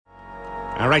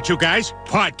All right, you guys,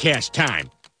 podcast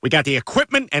time. We got the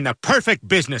equipment and the perfect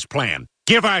business plan.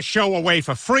 Give our show away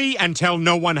for free and tell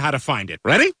no one how to find it.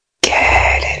 Ready?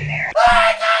 Get in there.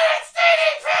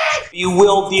 You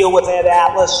will deal with Ed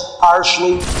Atlas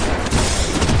harshly.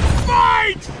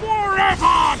 Fight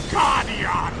forever,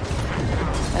 Guardian!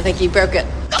 I think you broke it.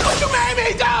 Look what you made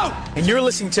me do! And you're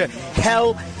listening to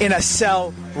Hell in a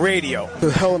Cell Radio.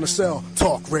 The Hell in a Cell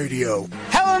Talk Radio.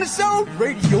 Hell in a Cell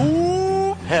Radio.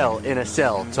 Hell in a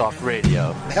Cell Talk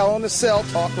Radio. Hell in a Cell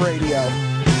Talk Radio.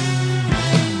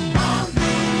 On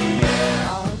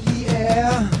the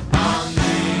air. On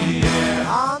the air.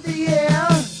 On the air.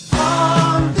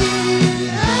 On the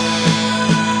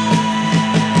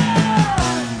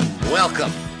air.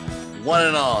 Welcome, one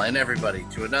and all, and everybody,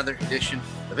 to another edition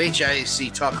of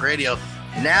HIAC Talk Radio.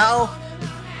 Now,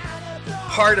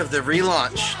 part of the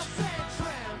relaunched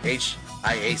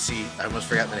HIAC, I almost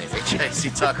forgot the name,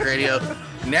 HIAC Talk Radio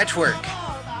Network.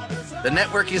 The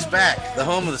network is back, the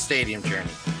home of the Stadium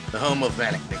Journey, the home of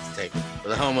Manic Mixtape,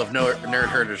 the home of Nerd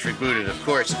Herders Rebooted, of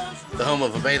course, the home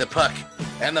of Obey the Puck,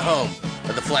 and the home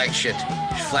of the flagship.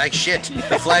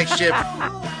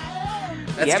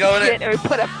 That's going in. Or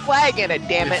put a flag in it,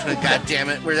 damn it. God damn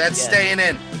it. That's staying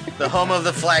in. The home of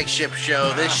the flagship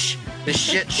show. This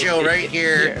shit show right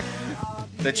here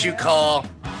that you call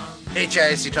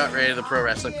HIAC Talk Radio, the Pro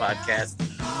Wrestling Podcast.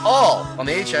 All on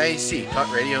the HIAC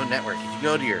Talk Radio Network. If you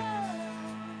go to your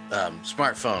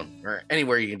smartphone or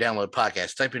anywhere you can download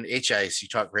podcasts, type in HIAC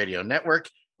Talk Radio Network.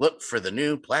 Look for the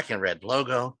new black and red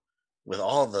logo with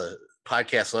all the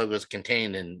podcast logos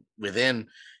contained within.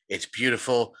 It's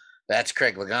beautiful. That's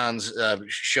Craig Lagans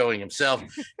showing himself.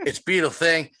 It's a beautiful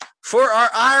thing for our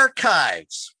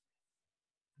archives.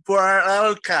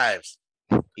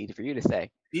 Easy for you to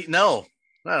say. No,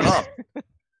 not at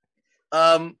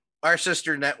all. Our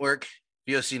sister network,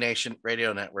 VOC Nation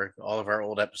Radio Network, all of our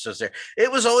old episodes there.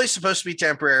 It was always supposed to be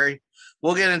temporary.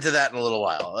 We'll get into that in a little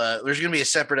while. There's going to be a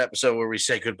separate episode where we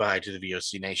say goodbye to the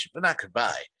VOC Nation, but not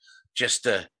goodbye, just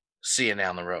see you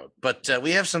down the road. But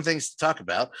we have some things to talk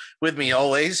about. With me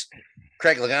always,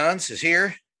 Craig Lagans is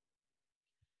here.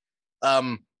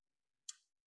 So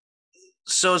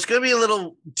it's going to be a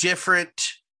little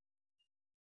different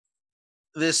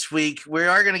this week. We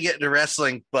are going to get into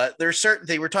wrestling, but there's certain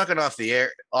things we're talking off the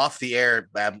air.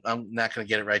 I'm not going to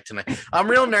get it right tonight. I'm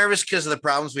real nervous because of the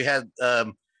problems we had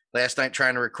last night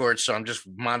trying to record. So I'm just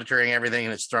monitoring everything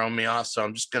and it's throwing me off. So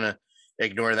I'm just going to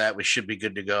ignore that. We should be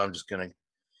good to go. I'm just going to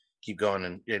keep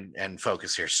going and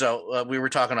focus here. So we were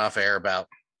talking off air about,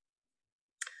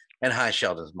 and hi,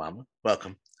 Sheldon's mama.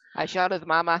 Welcome. Hi, Sheldon's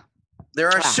mama. There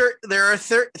are certain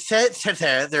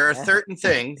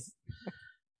things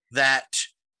that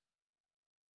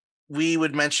we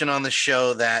would mention on the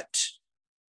show that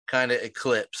kind of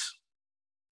eclipse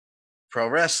pro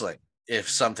wrestling. If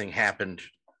something happened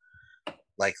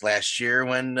like last year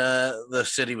when the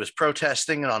city was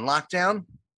protesting and on lockdown,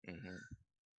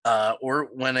 or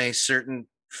when a certain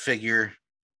figure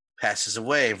passes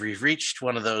away. We've reached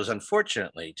one of those,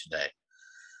 unfortunately, today.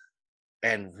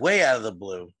 And way out of the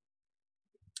blue,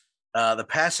 the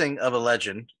passing of a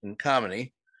legend in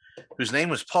comedy whose name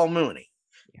was Paul Mooney.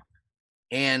 Yeah.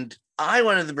 And I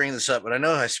wanted to bring this up, but I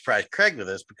know I surprised Craig with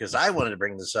this because I wanted to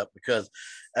bring this up because,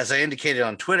 as I indicated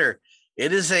on Twitter,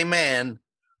 it is a man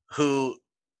who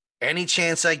any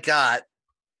chance I got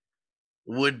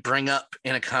would bring up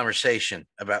in a conversation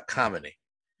about comedy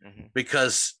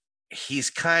because he's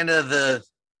kind of the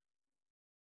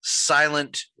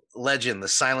silent legend, the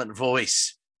silent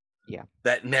voice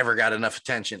that never got enough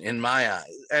attention in my eyes.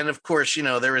 And of course, you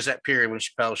know, there was that period when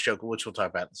Chappelle Show, which we'll talk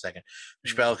about in a second,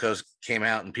 Chappelle came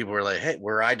out and people were like, hey,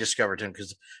 where I discovered him,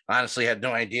 because I honestly had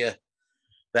no idea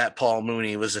that Paul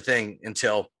Mooney was a thing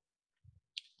until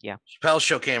Chappelle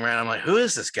Show came around. I'm like, who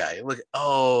is this guy? Look,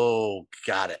 oh,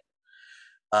 got it.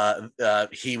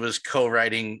 He was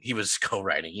writing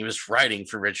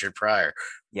for Richard Pryor,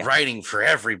 writing for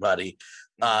everybody,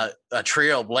 a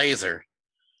trailblazer,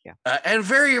 and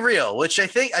very real, which I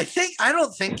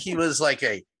don't think he was like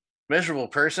a miserable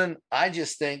person. I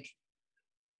just think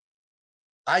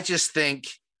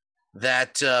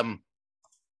that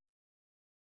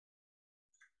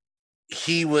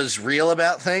he was real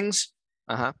about things.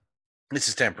 This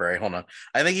is temporary. Hold on.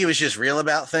 I think he was just real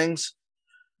about things.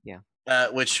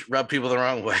 Which rubbed people the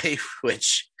wrong way,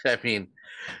 which, I mean,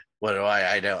 what do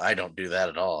I don't do that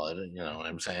at all. You know what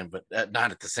I'm saying? But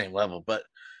not at the same level. But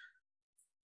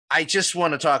I just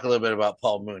want to talk a little bit about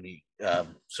Paul Mooney.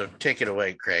 So take it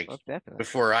away, Craig,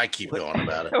 before I keep going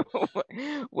about it.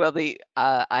 Well,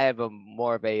 I have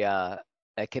more of a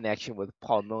connection with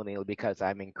Paul Mooney because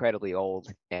I'm incredibly old.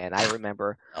 And I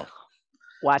remember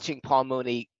watching Paul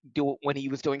Mooney do it when he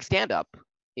was doing stand up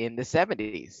in the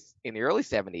 70s, in the early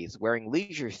 70s, wearing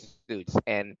leisure suits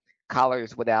and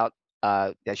collars without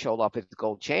that showed off his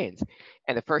gold chains.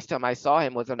 And the first time I saw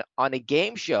him was on a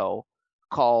game show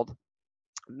called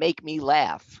Make Me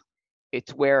Laugh.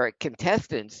 It's where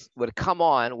contestants would come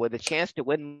on with a chance to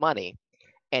win money,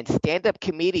 and stand-up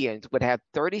comedians would have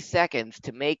 30 seconds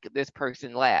to make this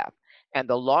person laugh. And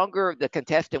the longer the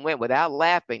contestant went without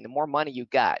laughing, the more money you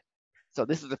got. So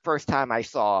this is the first time I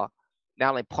saw not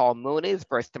only Paul Mooney, the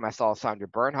first time I saw Sandra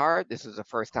Bernhard. This is the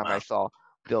first time I saw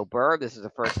Bill Burr. This is the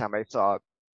first time I saw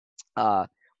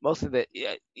most of the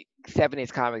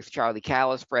 70s comics, Charlie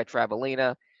Callis, Fred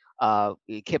Travalena,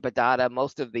 Kip Adada,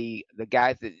 most of the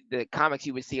guys, the comics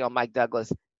you would see on Mike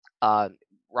Douglas,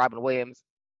 Robin Williams,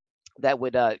 that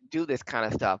would do this kind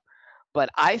of stuff. But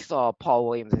I saw Paul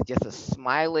Williams as just a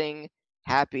smiling,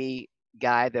 happy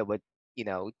guy that would,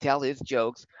 tell his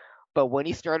jokes. But when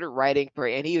he started writing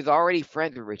and he was already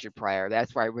friends with Richard Pryor.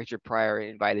 That's why Richard Pryor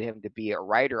invited him to be a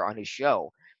writer on his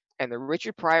show. And the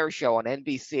Richard Pryor show on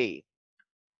NBC,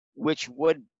 which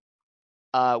was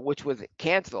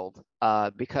canceled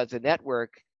because the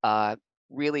network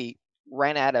really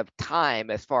ran out of time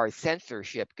as far as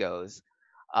censorship goes.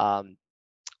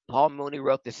 Paul Mooney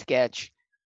wrote the sketch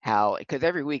because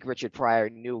every week Richard Pryor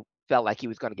felt like he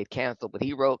was going to get canceled, but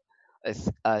he wrote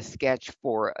a skit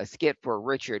for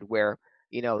Richard where,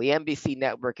 the NBC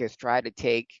network has tried to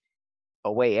take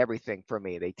away everything from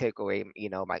me. They take away,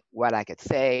 what I could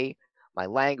say, my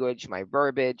language, my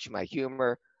verbiage, my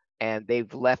humor, and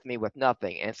they've left me with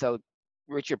nothing. And so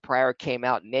Richard Pryor came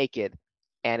out naked,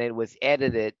 and it was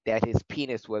edited that his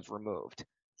penis was removed.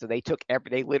 So they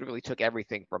literally took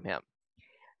everything from him.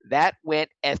 That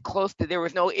went as close to, there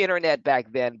was no internet back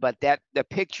then, but the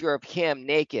picture of him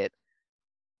naked,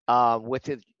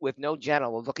 with no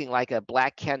genitals, looking like a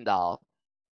black Ken doll,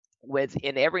 was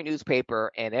in every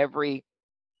newspaper and every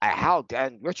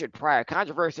Richard Pryor,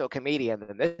 controversial comedian,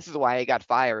 and this is why he got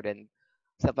fired and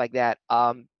stuff like that.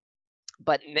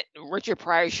 But Richard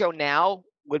Pryor's show now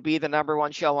would be the number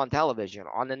one show on television,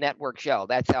 on the network show.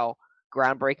 That's how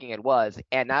groundbreaking it was.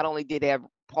 And not only did he have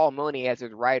Paul Mooney as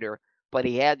his writer, but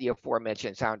he had the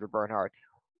aforementioned Sandra Bernhard.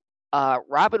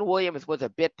 Robin Williams was a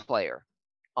bit player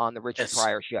on the Richard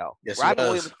Pryor show. Yes, Robin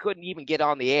Williams couldn't even get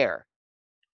on the air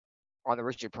on the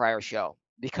Richard Pryor show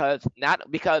not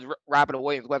because Robin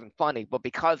Williams wasn't funny, but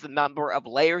because the number of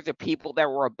layers of people that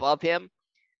were above him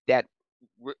that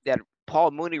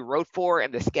Paul Mooney wrote for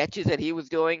and the sketches that he was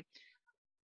doing,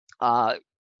 Robin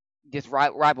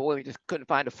Williams just couldn't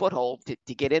find a foothold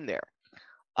to get in there.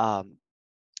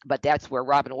 But that's where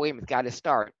Robin Williams got his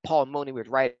start. Paul Mooney was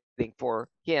writing for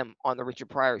him on the Richard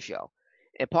Pryor show.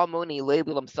 And Paul Mooney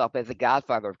labeled himself as the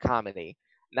godfather of comedy,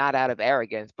 not out of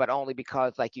arrogance, but only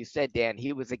because, like you said, Dan,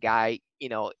 he was a guy,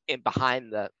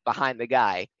 behind the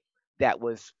guy that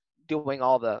was doing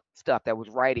all the stuff, that was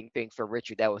writing things for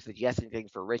Richard, that was suggesting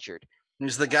things for Richard.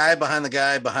 He's the guy behind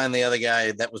the other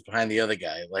guy that was behind the other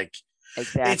guy. Like,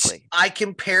 exactly. I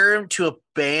compare him to a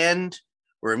band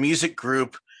or a music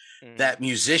group that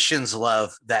musicians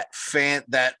love, that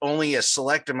only a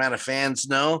select amount of fans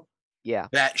know. Yeah.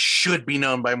 That should be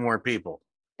known by more people.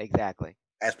 Exactly.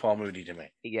 That's Paul Mooney to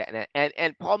me. Yeah,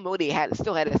 and Paul Mooney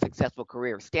still had a successful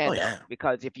career of stand-up,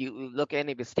 because if you look at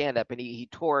any of his stand-up, and he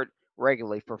toured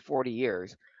regularly for 40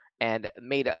 years and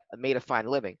made a fine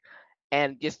living.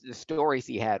 And just the stories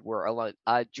he had were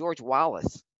George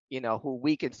Wallace, who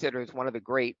we consider as one of the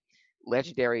great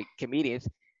legendary comedians.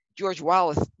 George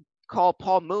Wallace called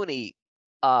Paul Mooney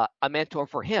a mentor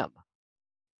for him,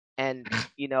 and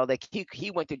like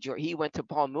he went to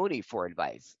Paul Mooney for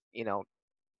advice.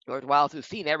 George Wallace, who's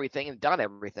seen everything and done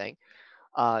everything,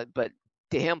 but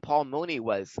to him, Paul Mooney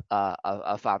was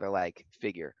a father-like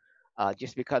figure,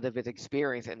 just because of his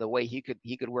experience and the way he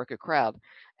could work a crowd.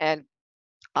 And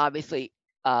obviously,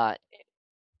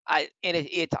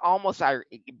 it's almost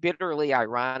bitterly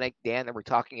ironic, Dan, that we're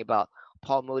talking about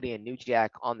Paul Mooney and New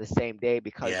Jack on the same day,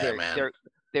 because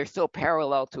they're so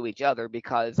parallel to each other,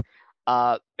 because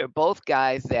they're both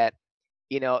guys that,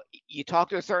 you talk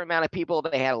to a certain amount of people,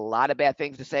 they had a lot of bad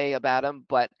things to say about him,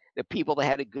 but the people that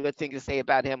had a good thing to say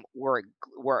about him were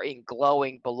in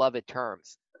glowing, beloved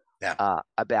terms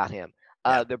about him.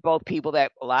 They're both people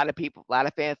that a lot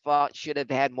of fans thought should have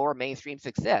had more mainstream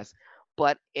success.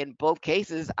 But in both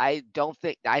cases, I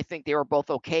think they were both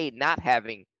okay not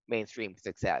having mainstream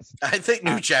success. I think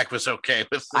New Jack was okay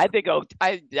with them.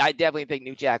 I definitely think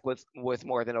New Jack was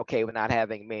more than okay with not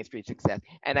having mainstream success.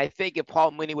 And I think if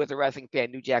Paul Mooney was a wrestling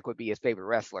fan, New Jack would be his favorite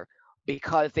wrestler,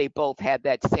 because they both had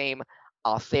that same,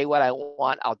 I'll say what I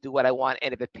want, I'll do what I want,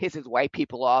 and if it pisses white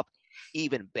people off,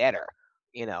 even better.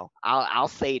 You know, I'll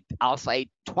say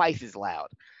twice as loud,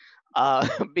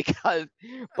 because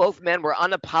both men were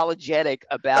unapologetic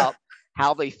about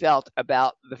how they felt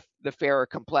about the fairer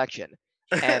complexion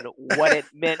and what it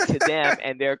meant to them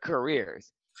and their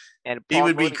careers. And He Paul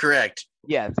would be Mooney, correct.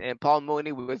 yes, and Paul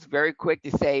Mooney was very quick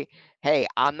to say, "Hey,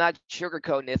 I'm not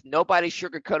sugarcoating this. Nobody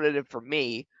sugarcoated it for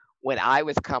me when I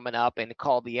was coming up and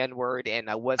called the N-word, and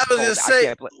I was I was told going to I say,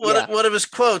 can't." Yeah, one of his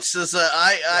quotes is,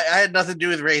 I had nothing to do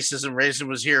with racism. Racism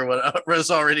was here when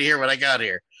was already here when I got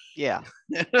here. yeah.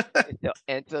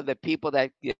 And so the people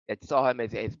that saw him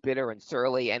as bitter and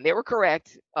surly, and they were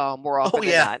correct more often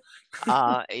than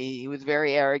not. He was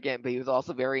very arrogant, but he was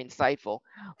also very insightful.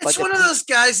 It's But one of those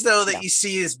guys, though, that Yeah. you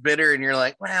see as bitter, and you're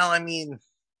like, well, I mean,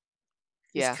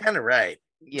 he's yeah, kind of right.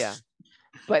 yeah.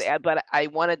 But I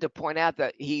wanted to point out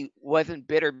that he wasn't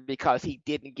bitter because he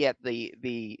didn't get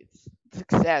the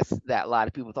success that a lot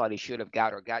of people thought he should have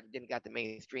got or didn't got the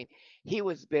mainstream. He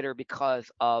was bitter because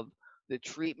of the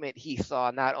treatment he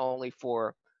saw not only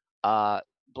for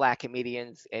black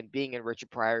comedians and being in Richard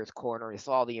Pryor's corner. He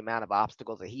saw the amount of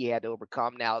obstacles that he had to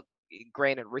overcome. Now,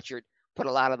 granted, Richard put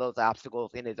a lot of those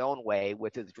obstacles in his own way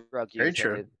with his drug use. Very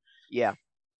true. Yeah,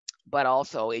 but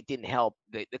also it didn't help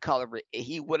the color.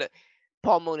 He would have.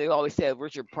 Paul Mooney always said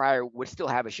Richard Pryor would still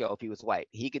have a show if he was white.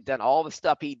 He could done all the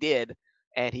stuff he did,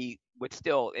 and he would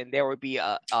still, and there would be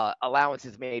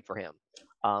allowances made for him.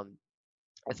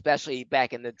 Especially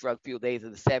back in the drug-fueled days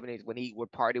of the '70s when he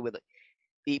would party with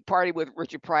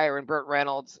Richard Pryor and Burt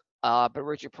Reynolds, but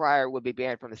Richard Pryor would be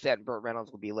banned from the set and Burt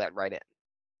Reynolds would be let right in.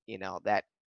 You know, that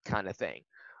kind of thing.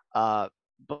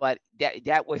 But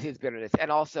that was his bitterness.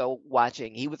 And also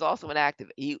watching, he was also an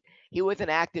activist. He was an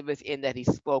activist in that he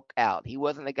spoke out. He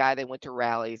wasn't a guy that went to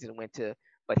rallies and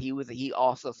but he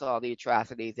also saw the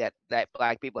atrocities that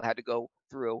black people had to go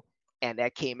through, and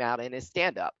that came out in his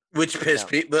stand-up. Which pissed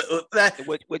people.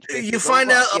 Which pissed You people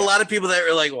find off, out yeah. a lot of people that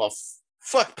are like, well,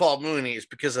 fuck Paul Mooney is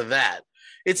because of that.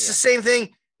 It's the same thing,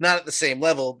 not at the same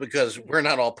level because we're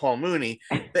not all Paul Mooney.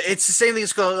 It's the same thing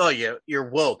as going, oh, yeah, you're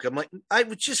woke. I'm like, I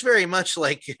would just very much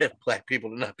like black people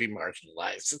to not be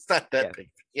marginalized. It's not that big,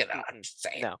 you know. I'm just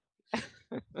saying. No.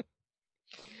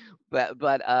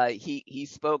 but he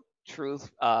spoke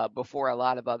truth before a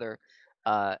lot of other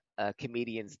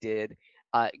comedians did.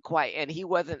 And he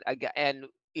wasn't a guy, and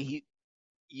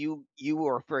you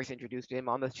were first introduced to him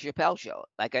on the Chappelle Show,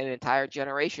 like an entire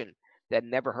generation that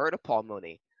never heard of Paul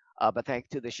Mooney, but thanks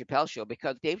to the Chappelle Show,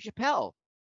 because Dave Chappelle,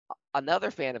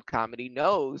 another fan of comedy,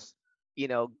 knows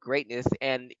greatness,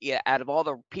 and out of all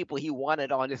the people he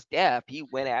wanted on his staff, he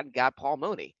went out and got Paul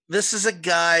Mooney. This is a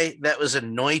guy that was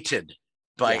anointed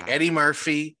by Eddie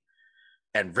Murphy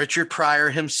and Richard Pryor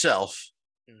himself,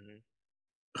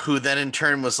 who then in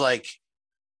turn was like,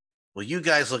 well, you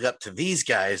guys look up to these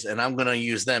guys, and I'm going to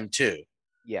use them too.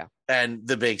 Yeah. And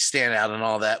the big standout and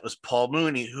all that was Paul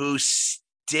Mooney, who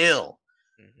still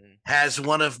has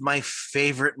one of my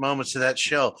favorite moments of that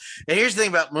show. And here's the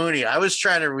thing about Mooney. I was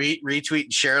trying to retweet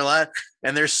and share a lot,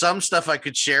 and there's some stuff I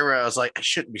could share where I was like, I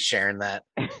shouldn't be sharing that.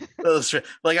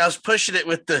 Like I was pushing it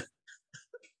with the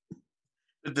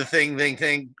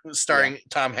thing starring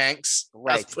Tom Hanks.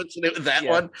 Right. I was pushing it with that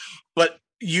one. But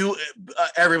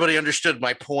everybody understood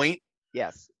my point.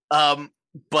 Yes.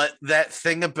 But that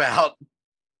thing about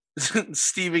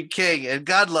Stephen King, and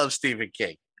God loves Stephen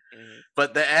King,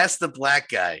 but they asked the black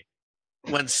guy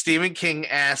when Stephen King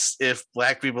asked if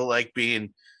black people like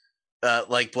being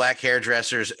like black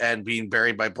hairdressers and being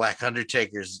buried by black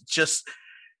undertakers, just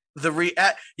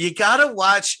you gotta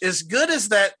watch. As good as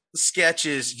that sketch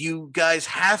is, you guys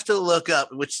have to look up,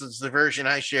 which is the version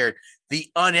I shared, the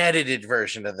unedited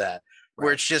version of that,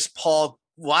 where it's just Paul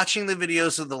watching the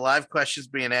videos of the live questions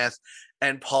being asked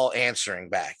and Paul answering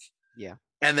back. Yeah.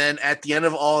 And then at the end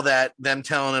of all that, them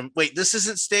telling him, wait, this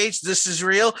isn't staged, this is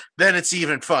real. Then it's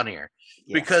even funnier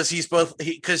because he's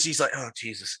like, oh,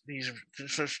 Jesus, these are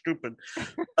so stupid.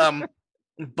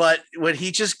 But when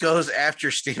he just goes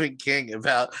after Stephen King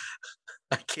about,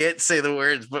 I can't say the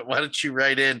words, but why don't you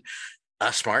write in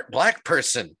a smart black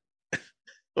person?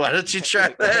 Why don't you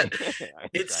try that?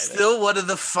 It's still one of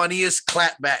the funniest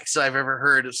clapbacks I've ever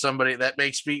heard of somebody. That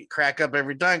makes me crack up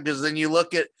every time, because then you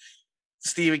look at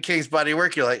Stephen King's body of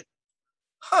work, you're like,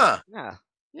 huh.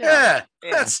 Yeah.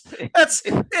 That's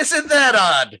isn't that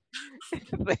odd?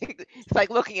 It's like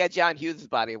looking at John Hughes'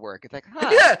 body of work. It's like, huh.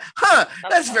 Yeah,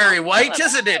 that's very white,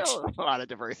 isn't it? A lot of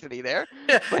diversity there.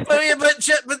 Yeah. But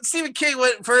Stephen King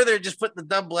went further and just put the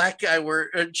dumb black guy where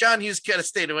John Hughes kind of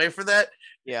stayed away from that.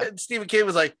 Yeah. And Stephen King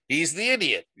was like, he's the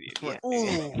idiot. Yeah.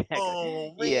 Ooh,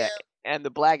 oh, man. Yeah. And the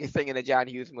blackest thing in the John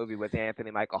Hughes movie was Anthony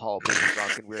Michael Hall being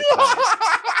drunk and weird times.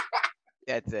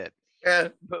 That's it. Yeah.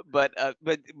 But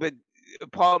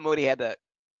Paul Mooney had the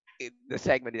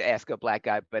segment to Ask a Black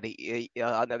Guy, but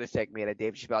another segment he had a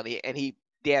Dave Chappelle, and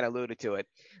Dan alluded to it,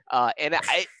 and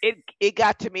it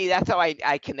got to me. That's how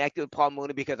I connected with Paul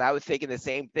Mooney, because I was thinking the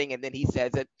same thing, and then he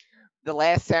says it. The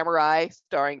Last Samurai,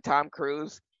 starring Tom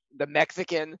Cruise, The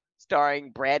Mexican,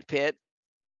 starring Brad Pitt,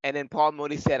 and then Paul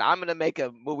Mooney said, "I'm going to make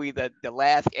a movie, the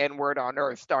last N-word on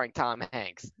earth, starring Tom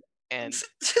Hanks." And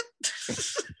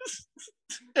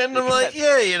and I'm like,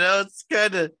 yeah, it's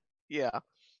kind of, yeah.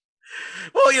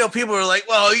 Well, people are like,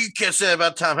 well, you can't say that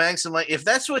about Tom Hanks. I'm like, if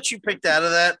that's what you picked out of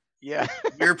that, yeah,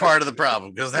 you're part of the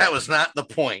problem, because that was not the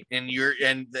point, and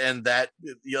that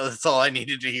that's all I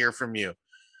needed to hear from you.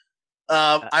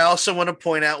 I also want to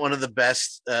point out one of the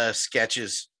best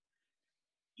sketches.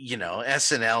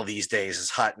 SNL these days is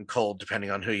hot and cold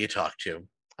depending on who you talk to.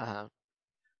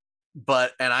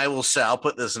 But, and I will say, I'll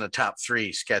put this in a top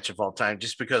 3 sketch of all time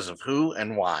just because of who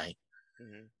and why,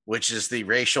 which is the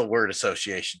racial word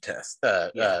association test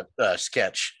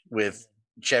sketch with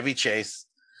Chevy Chase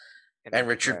and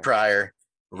Richard Pryor,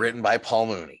 written by Paul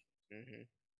Mooney.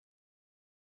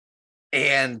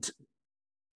 And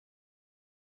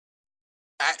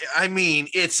I mean,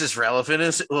 it's as relevant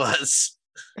as it was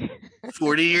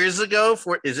 40 years ago.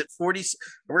 Is it 40?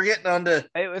 We're getting on to.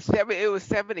 It was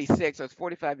 76. So it's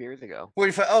 45 years ago.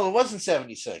 45. Oh, it wasn't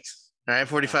 76. All right,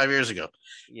 45 years ago.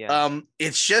 Yeah.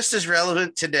 It's just as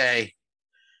relevant today.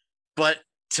 But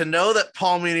to know that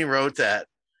Paul Mooney wrote that,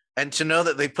 and to know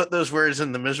that they put those words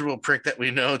in the miserable prick that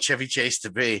we know Chevy Chase to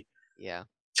be. Yeah.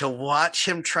 To watch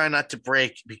him try not to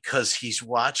break because he's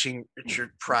watching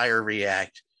Richard Pryor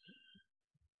react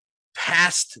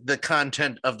past the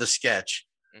content of the sketch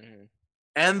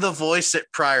and the voice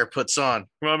that Pryor puts on.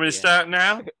 You want me to start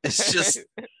now? It's just,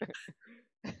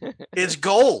 it's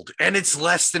gold, and it's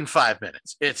less than 5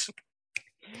 minutes.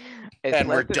 And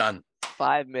we're done.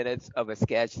 5 minutes of a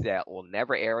sketch that will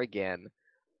never air again,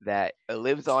 that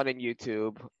lives on in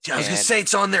YouTube. I was going to say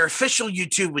it's on their official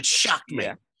YouTube, which shocked me.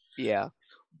 Yeah.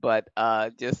 But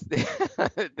just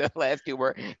the last 2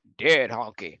 were dead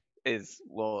honky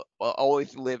will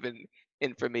always live in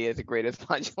infamy as the greatest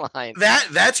punchline.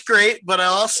 That's great, but I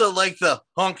also like the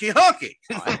honky honky.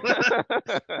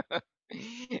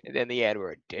 And then the ad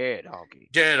word, dead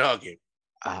honky. Dead honky.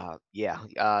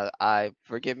 I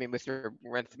forgive me, Mr.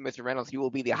 Reynolds. You will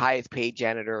be the highest paid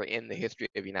janitor in the history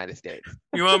of the United States.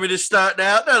 You want me to start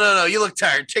now? No. You look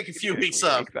tired. Take a few weeks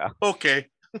off. Okay.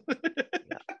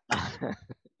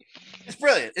 It's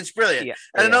brilliant. Yeah.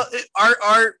 And I know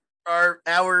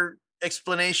our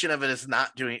explanation of it is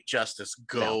not doing it justice.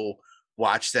 Go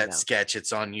watch that sketch.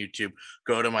 It's on YouTube.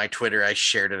 Go to my Twitter. I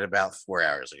shared it about 4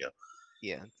 hours ago.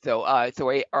 Yeah. So our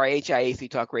HIAC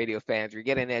Talk Radio fans, we're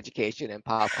getting an education in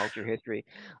pop culture history.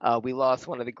 We lost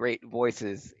one of the great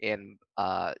voices in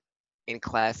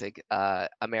classic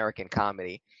American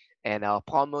comedy. And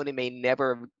Paul Mooney may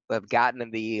never have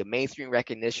gotten the mainstream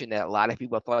recognition that a lot of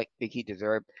people think he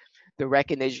deserved. The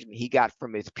recognition he got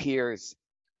from his peers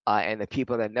and the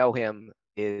people that know him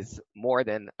is more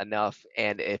than enough.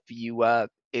 And if you are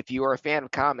a fan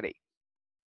of comedy,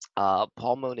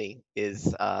 Paul Mooney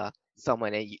is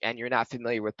someone, and you're not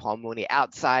familiar with Paul Mooney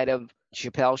outside of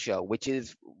Chappelle Show, which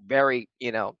is very,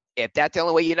 if that's the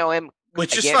only way you know him,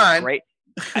 which is fine. Great.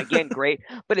 Again, great.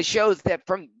 But it shows that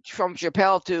from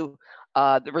Chappelle to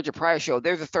the Richard Pryor Show,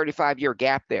 there's a 35-year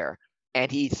gap there. And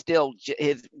he's still,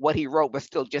 what he wrote was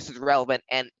still just as relevant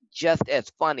and just as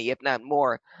funny, if not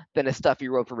more, than the stuff he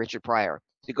wrote for Richard Pryor.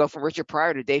 To go from Richard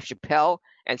Pryor to Dave Chappelle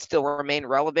and still remain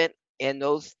relevant in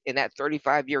that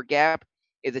 35-year gap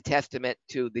is a testament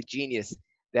to the genius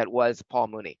that was Paul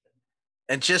Mooney.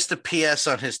 And just a PS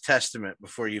on his testament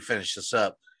before you finish this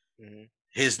up.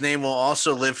 His name will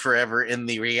also live forever in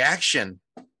the reaction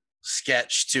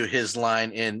sketch to his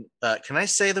line in, can I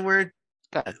say the word?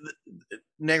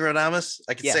 Negrodamus?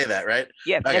 I can say that, right?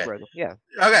 Yeah, okay. Negro. Yeah.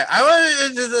 Okay. I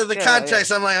wanted the context.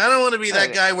 Yeah. I'm like, I don't want to be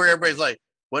that guy where everybody's like,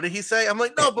 what did he say? I'm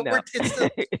like, no, but it's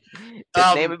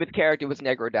the name of his character was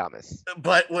Negrodamus.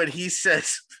 But when he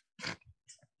says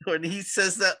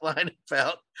that line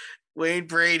about Wayne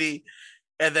Brady,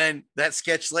 and then that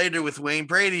sketch later with Wayne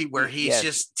Brady where he's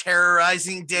just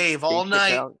terrorizing Dave all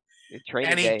night. It's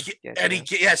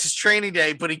his training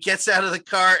day, but he gets out of the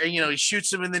car and he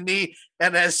shoots him in the knee,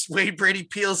 and as Wayne Brady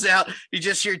peels out, you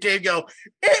just hear Dave go,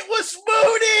 "It was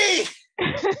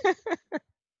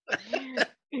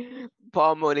Mooney."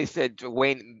 Paul Mooney said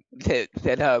Brian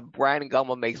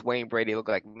Gumbel makes Wayne Brady look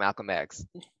like Malcolm X.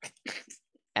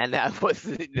 And that was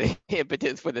the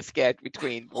impetus for the sketch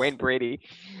between Wayne Brady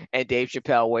and Dave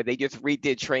Chappelle, where they just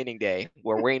redid Training Day,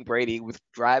 where Wayne Brady was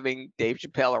driving Dave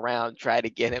Chappelle around, trying to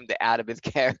get him out of his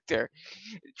character,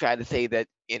 trying to say that,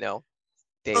 Dave.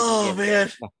 Oh,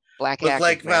 man. Black Look actors,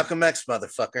 like man. Malcolm X,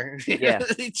 motherfucker. Yeah.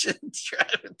 He just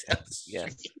driving down the street.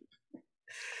 Yes.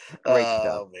 Great Oh,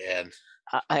 stuff. man.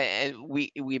 And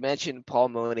we mentioned Paul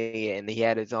Mooney, and he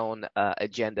had his own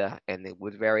agenda, and it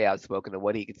was very outspoken of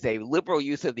what he could say. Liberal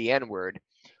use of the N-word,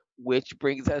 which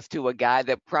brings us to a guy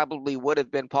that probably would have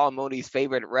been Paul Mooney's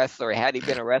favorite wrestler had he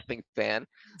been a wrestling fan.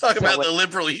 Talk about the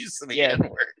liberal use of the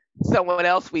N-word. Someone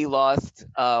else we lost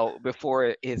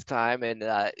before his time, and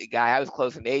a guy I was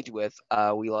close in age with.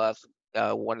 We lost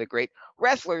one of the great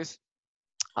wrestlers.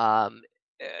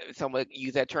 Someone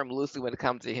use that term loosely when it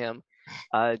comes to him.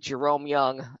 Jerome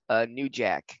Young, New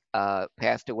Jack,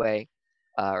 passed away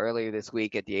earlier this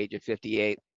week at the age of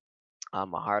 58, a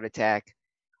heart attack.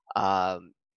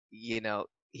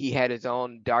 He had his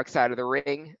own Dark Side of the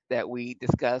Ring that we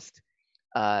discussed.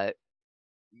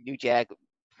 New Jack,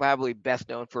 probably best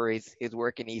known for his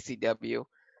work in ECW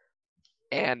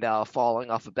and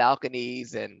falling off of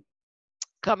balconies and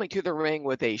coming to the ring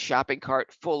with a shopping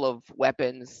cart full of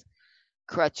weapons,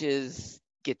 crutches,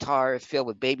 guitars filled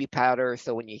with baby powder,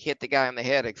 so when you hit the guy on the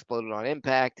head, it exploded on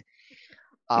impact.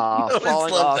 I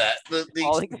always love that. The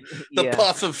yeah.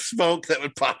 puff of smoke that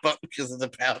would pop up because of the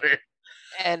powder.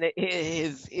 And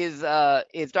his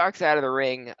Dark Side of the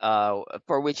Ring,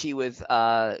 for which he was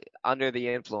under the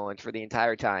influence for the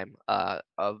entire time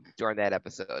during that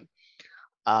episode.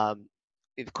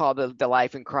 It's called the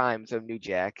Life and Crimes of New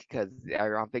Jack, because I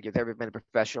don't think there's ever been a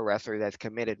professional wrestler that's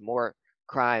committed more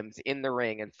crimes in the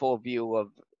ring in full view of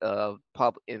the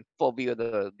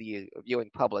viewing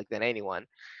public than anyone.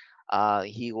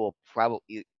 He will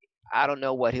probably, I don't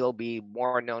know what he'll be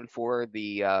more known for,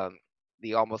 the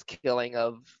almost killing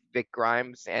of Vic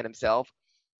Grimes and himself,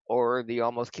 or the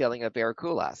almost killing of Eric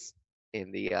Kulas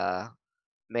in the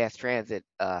mass transit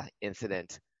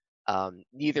incident.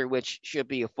 Neither which should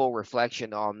be a full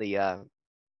reflection on the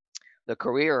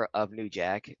career of New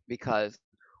Jack, because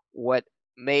what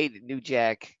made New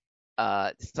Jack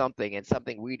something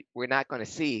we're not going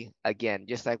to see again,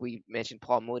 just like we mentioned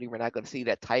Paul Mooney, we're not going to see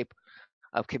that type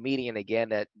of comedian again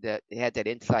that had that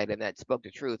insight and that spoke the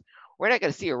truth. We're not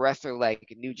going to see a wrestler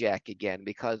like New Jack again,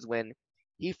 because when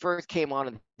he first came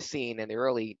on the scene in the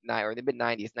the mid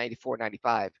 90s, 94,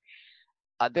 95,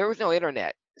 there was no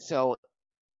internet. So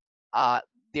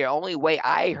the only way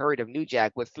I heard of New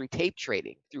Jack was through tape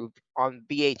trading, on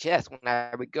VHS, when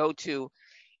I would go to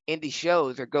indie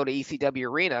shows or go to ECW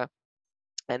Arena,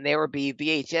 and there would be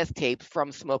VHS tapes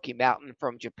from Smoky Mountain,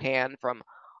 from Japan, from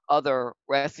other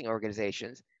wrestling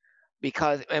organizations.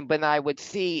 When I would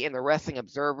see in the Wrestling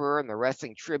Observer and the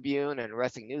Wrestling Tribune and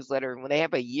Wrestling Newsletter, when they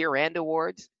have a year-end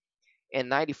awards in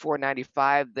 94,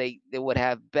 95, they would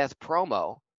have best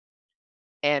promo.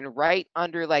 And right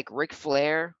under like Ric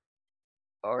Flair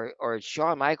or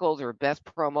Shawn Michaels or best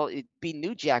promo, it'd be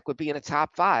New Jack would be in the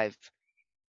top 5.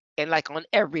 And like on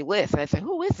every list. And I said,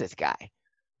 who is this guy?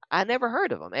 I never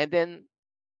heard of him. And then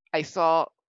I saw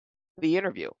the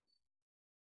interview.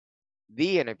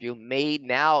 The interview made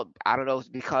now, I don't know if it's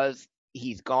because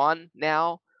he's gone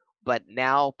now, but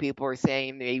now people are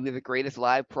saying maybe the greatest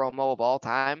live promo of all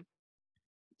time,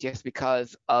 just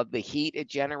because of the heat it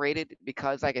generated.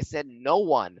 Because like I said,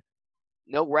 no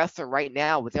wrestler right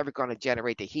now was ever going to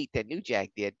generate the heat that New Jack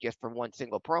did just from one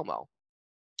single promo.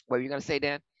 What were you going to say,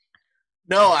 Dan?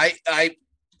 No,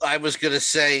 I was going to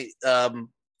say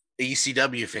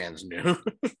ECW fans knew.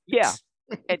 Yeah.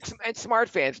 And smart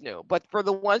fans knew, but for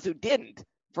the ones who didn't,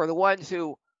 for the ones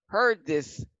who heard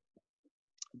this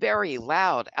very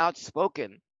loud,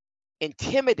 outspoken,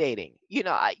 intimidating,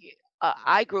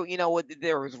 I grew,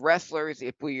 there was wrestlers.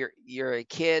 If you're a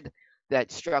kid,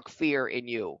 that struck fear in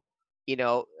you,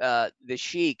 the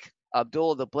Sheik,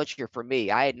 Abdullah the Butcher. For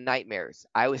me, I had nightmares.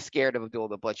 I was scared of Abdullah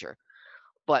the Butcher.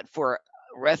 But for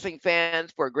wrestling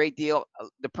fans, for a great deal,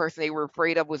 the person they were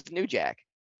afraid of was New Jack.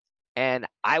 And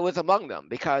I was among them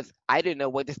because I didn't know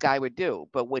what this guy would do.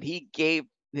 But when he gave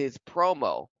his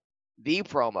promo, the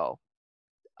promo,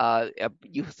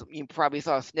 you probably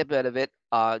saw a snippet of it.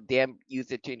 Dan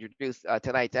used it to introduce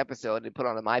tonight's episode and put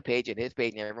on my page and his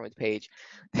page and everyone's page.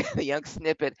 The young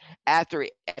snippet at the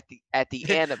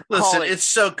end of listen, calling, it's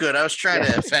so good. I was trying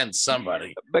to offend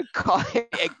somebody. But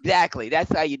exactly,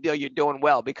 that's how you know you're doing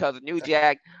well, because New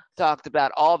Jack talked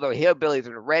about all the hillbillies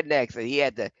and rednecks that he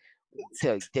had to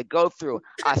go through.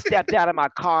 I stepped out of my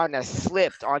car and I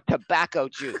slipped on tobacco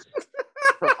juice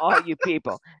from all you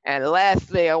people. And the last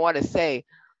thing I want to say,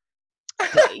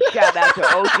 Shout out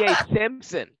to O.J.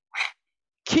 Simpson.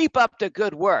 Keep up the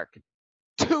good work.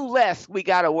 2 less we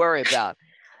got to worry about.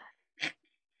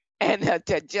 And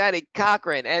to Johnny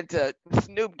Cochran and to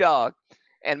Snoop Dogg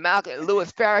and Malcolm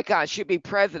Louis Farrakhan should be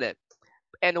president.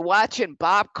 And watching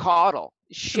Bob Caudle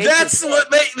shake That's what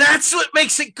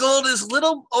makes it gold. Is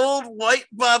little old white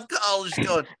Bob Caudle is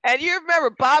going. And you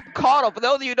remember Bob Caudle, for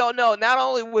those of you who don't know, not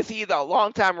only was he the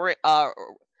longtime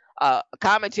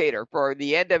commentator for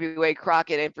the NWA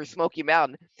Crockett and for Smoky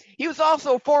Mountain, he was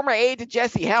also a former aide to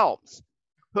Jesse Helms,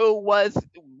 who was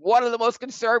one of the most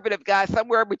conservative guys,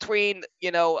 somewhere between, I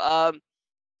know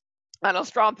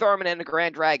Strom Thurmond and the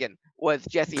Grand Dragon was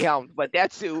Jesse Helms, but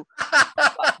that's who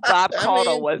Bob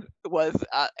Caudle was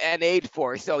an aide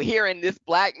for. So hearing this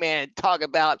black man talk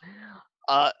about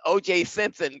O.J.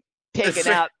 Simpson taking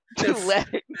out 2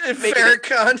 letters.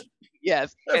 Farrakhan.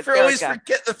 Yes. I always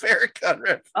forget the Farrakhan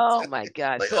reference. Oh, my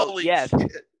God. Like, so, yes.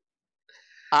 Shit.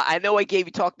 I know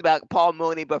talked about Paul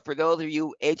Mooney, but for those of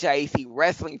you HIAC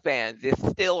wrestling fans, it's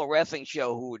still a wrestling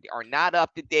show who are not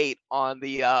up to date on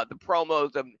the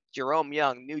promos of Jerome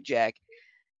Young, New Jack.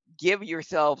 Give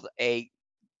yourselves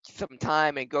some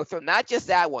time and go through not just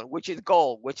that one, which is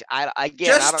gold, which I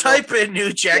don't type in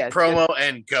New Jack promo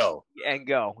and go.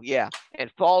 Yeah,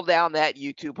 and fall down that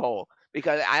YouTube hole,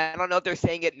 because I don't know if they're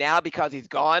saying it now because he's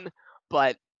gone,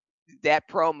 but that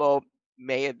promo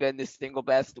may have been the single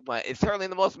best one. It's certainly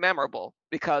the most memorable,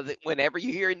 because whenever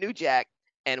you hear New Jack,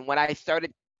 and when I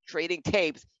started trading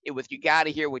tapes, it was, you got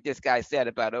to hear what this guy said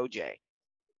about OJ,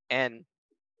 and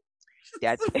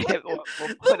that's it. We'll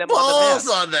put him balls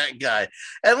on that guy.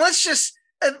 And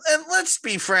let's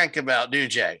be frank about New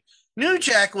Jack. New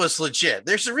Jack was legit.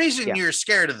 There's a reason you're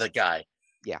scared of the guy.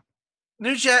 Yeah.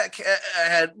 New Jack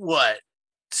had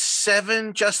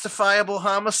 7 justifiable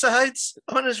homicides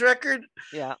on his record?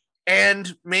 Yeah.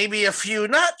 And maybe a few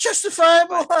not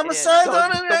justifiable homicides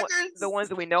on his record. The ones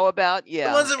that we know about, yeah.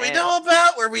 The ones that we know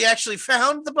about, where we actually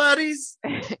found the bodies.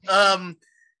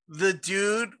 The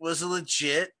dude was a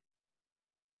legit,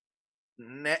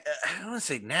 I don't want to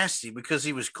say nasty, because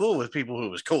he was cool with people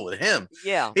who was cool with him.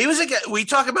 Yeah. He was a guy. We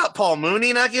talk about Paul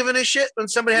Mooney not giving a shit when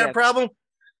somebody had a problem.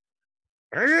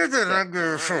 He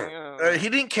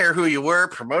didn't care who you were,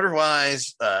 promoter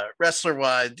wise, wrestler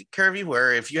wise, didn't care if you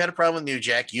were. If you had a problem with New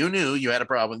Jack, you knew you had a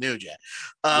problem with New Jack.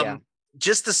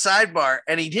 Just a sidebar,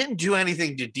 and he didn't do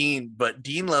anything to Dean, but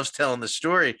Dean loves telling the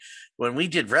story. When we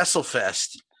did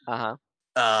WrestleFest,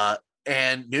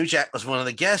 and New Jack was one of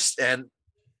the guests, and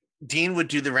Dean would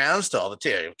do the rounds to all the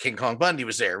team. King Kong Bundy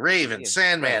was there, Raven,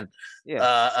 Sandman,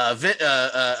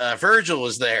 Virgil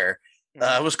was there.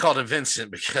 I was called him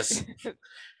Vincent because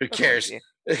who cares?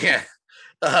 Yeah.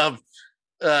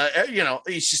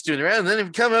 He's just doing the round. And then he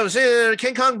would come up and say,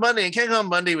 King Kong Bundy. And King Kong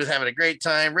Bundy was having a great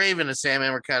time. Raven and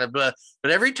Sandman were kind of, but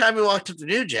every time he walked up to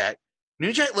New Jack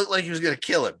looked like he was going to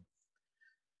kill him.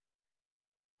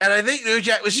 And I think New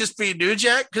Jack was just being New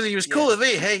Jack because he was cool with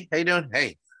me. Hey, how you doing?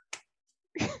 Hey,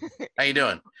 how you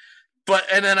doing?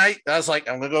 And then I was like,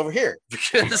 I'm gonna go over here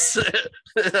because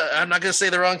I'm not gonna say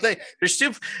the wrong thing. There's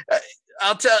 2.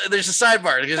 There's a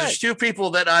sidebar because there's 2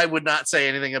 people that I would not say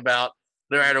anything about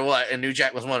no matter what, and New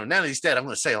Jack was one of them. Now that he's dead, I'm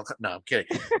gonna say, no, I'm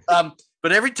kidding.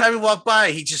 But every time he walked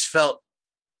by, he just felt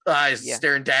eyes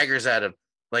staring daggers at him.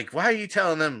 Like, why are you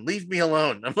telling them? Leave me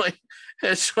alone. I'm like,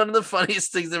 it's one of the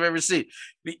funniest things I've ever seen.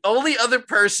 The only other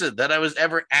person that I was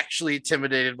ever actually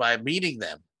intimidated by meeting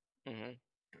them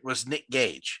was Nick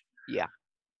Gage. Yeah.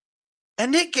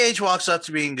 And Nick Gage walks up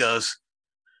to me and goes,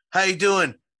 how you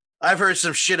doing? I've heard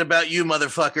some shit about you,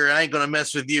 motherfucker. I ain't going to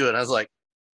mess with you. And I was like,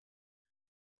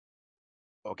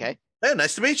 okay. Hey,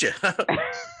 nice to meet you. I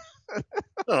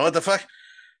don't know what the fuck.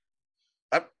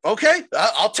 Okay,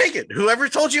 I'll take it. Whoever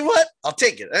told you what, I'll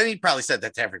take it. And he probably said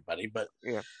that to everybody, but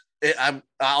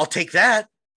I'll take that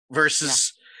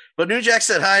versus. But New Jack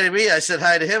said hi to me. I said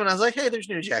hi to him, and I was like, hey, there's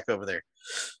New Jack over there.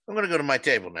 I'm going to go to my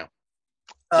table now.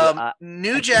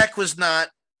 New Jack was not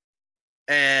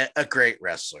a great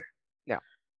wrestler. No.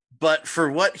 But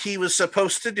for what he was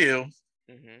supposed to do,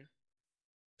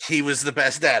 he was the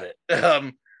best at it.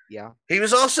 He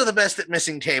was also the best at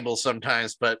missing tables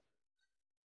sometimes, but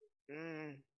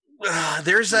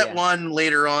there's that one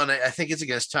later on, I think it's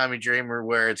against Tommy Dreamer,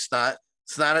 where it's not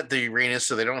at the arena,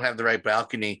 so they don't have the right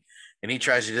balcony, and he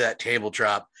tries to do that table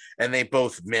drop, and they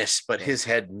both miss, but his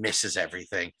head misses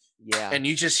everything. Yeah. And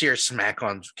you just hear smack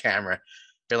on camera.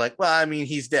 You're like, well, I mean,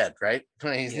 he's dead, right?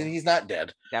 He's not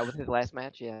dead. That was his last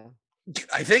match, yeah.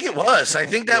 I think it was. I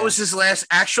think that was his last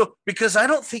actual, because I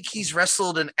don't think he's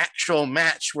wrestled an actual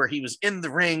match where he was in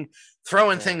the ring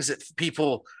throwing things at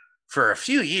people for a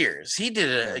few years. He did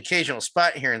an Yeah. occasional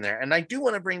spot here and there. And I do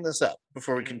want to bring this up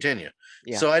before we continue.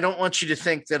 Yeah. So I don't want you to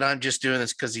think that I'm just doing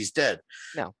this because he's dead.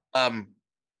 No.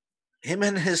 Him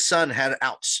and his son had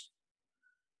outs.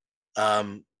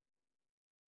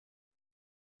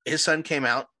 His son came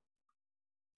out.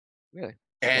 Really?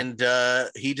 And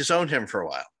he disowned him for a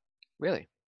while. Really?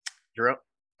 Jerome,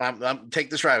 take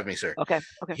this ride with me, sir. Okay.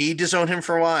 Okay. He disowned him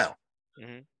for a while.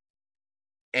 Mm-hmm.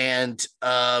 And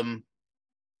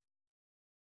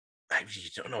you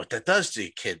don't know what that does to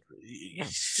a kid. You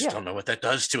just don't know what that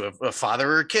does to a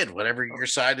father or a kid, whatever your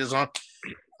side is on.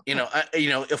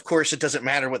 Of course, it doesn't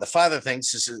matter what the father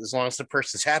thinks as long as the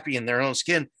person's happy in their own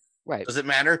skin. Right. Does it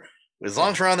matter? As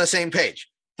long as we're on the same page.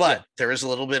 But there is a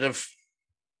little bit of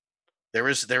there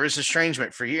is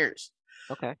estrangement for years.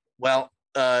 Okay. Well,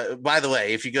 by the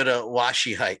way, if you go to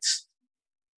Washi Heights,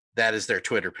 that is their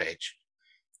Twitter page.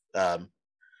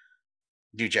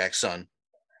 New Jack's son.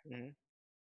 Mm-hmm.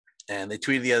 And they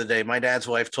tweeted the other day, my dad's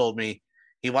wife told me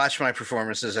he watched my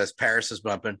performances as Paris is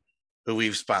Bumpin', who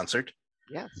we've sponsored.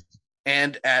 Yes.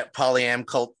 And at Polyam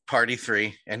Cult Party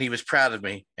 3, and he was proud of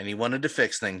me, and he wanted to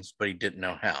fix things, but he didn't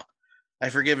know how. I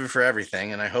forgive him for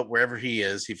everything, and I hope wherever he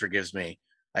is, he forgives me.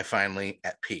 I finally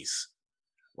at peace.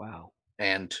 Wow.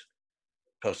 And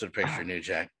posted a picture of New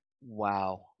Jack.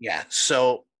 Wow. Yeah.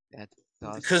 So, That's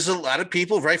awesome. because a lot of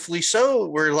people, rightfully so,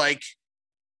 were like,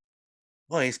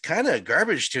 well, he's kind of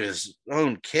garbage to his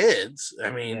own kids.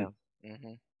 I mean,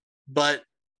 but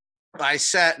I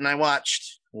sat and I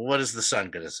watched, what is the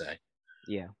son going to say?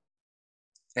 Yeah.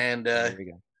 And There we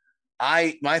go.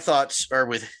 my thoughts are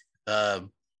with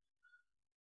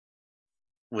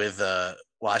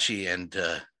Washi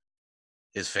and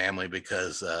his family,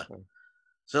 because there's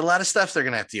a lot of stuff they're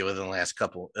gonna have to deal with in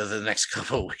the next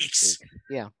couple of weeks.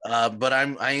 Yeah. But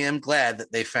I am glad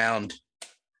that they found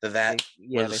that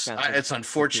it's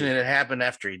unfortunate it happened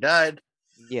after he died.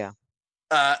 Yeah.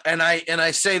 And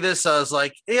I say this, I was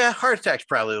like, yeah, heart attack's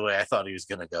probably the way I thought he was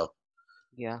gonna go.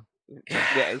 Yeah.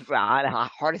 Yeah.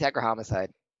 Heart attack or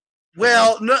homicide.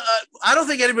 Well, no, I don't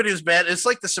think anybody was bad. It's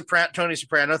like the Tony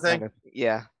Soprano thing.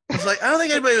 Yeah. It's like, I don't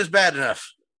think anybody was bad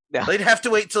enough. No. They'd have to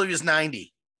wait till he was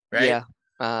 90, right? Yeah.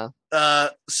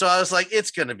 So I was like,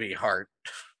 it's gonna be heart.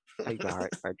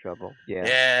 Heart trouble.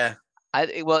 Yeah. Yeah.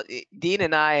 Dean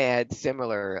and I had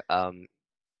similar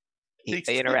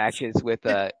interactions with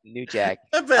New Jack.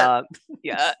 I bet.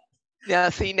 Yeah. Now,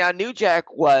 see, New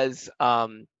Jack was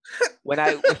when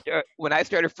I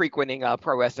started frequenting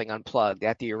Pro Wrestling Unplugged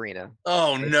at the arena.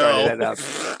 Oh no!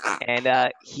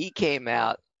 And he came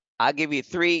out. I'll give you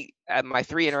my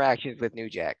three interactions with New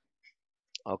Jack.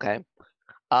 Okay.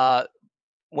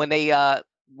 When they had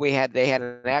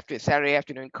an Saturday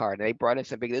afternoon card, and they brought in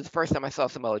some big. This is the first time I saw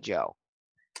Samoa Joe.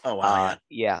 Oh wow!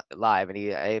 Yeah, live,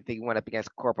 and I think he went up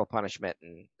against Corporal Punishment,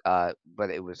 and but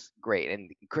it was great. And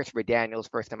Christopher Daniels,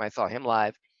 first time I saw him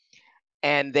live,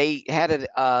 and they had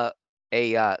I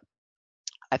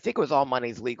think it was All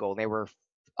Money's Legal. And they were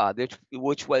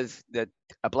which was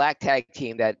a black tag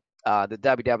team that the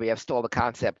WWF stole the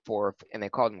concept for, and they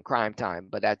called them Crime Time.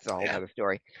 But that's a whole other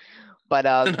story. But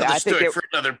another story for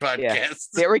another podcast. Yeah,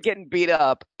 they were getting beat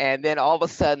up, and then all of a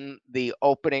sudden, the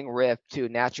opening riff to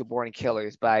 "Natural Born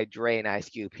Killers" by Dre and Ice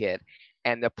Cube hit,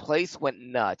 and the place went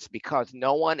nuts because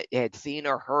no one had seen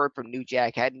or heard from New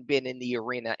Jack, hadn't been in the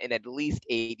arena in at least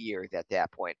 8 years at that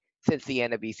point, since the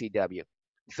end of ECW.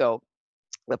 So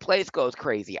the place goes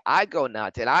crazy. I go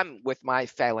nuts, and I'm with my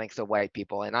phalanx of white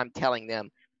people, and I'm telling them,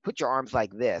 put your arms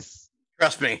like this.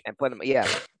 Trust me. And put them, yeah.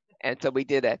 And so we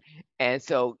did that. And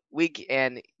so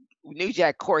New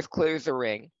Jack, of course, clears the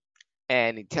ring,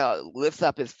 and he lifts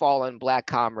up his fallen black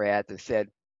comrades and said,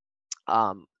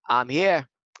 I'm here,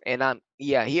 and I'm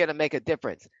here to make a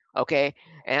difference. Okay.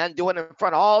 And I'm doing it in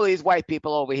front of all these white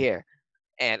people over here.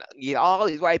 And all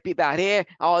these white people out here,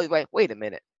 wait a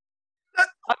minute.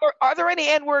 Are there any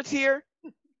N-words here?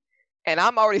 And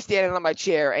I'm already standing on my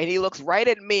chair, and he looks right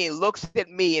at me,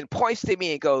 and points to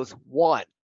me and goes, 1.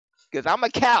 Because I'm a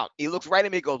count. He looks right at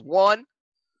me and goes, 1.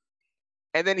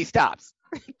 And then he stops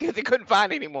because he couldn't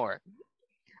find any more.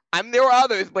 There were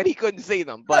others, but he couldn't see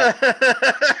them. But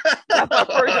that's my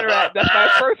first interaction. That's my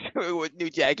first with New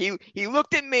Jack. He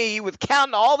looked at me. He was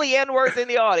counting all the N-words in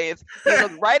the audience. He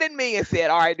looked right at me and said,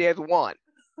 all right, there's 1.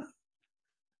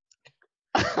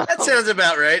 That sounds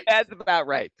about right. That's about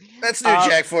right. That's New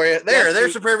Jack for you.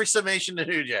 There's a perfect summation to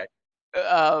New Jack.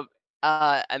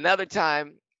 Another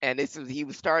time, and he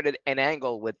started an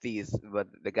angle with the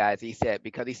guys. He said,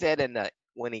 because he said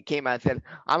when he came out and said,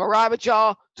 I'm gonna ride with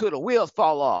y'all till the wheels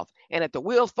fall off, and if the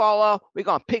wheels fall off, we're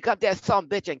gonna pick up that son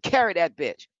bitch and carry that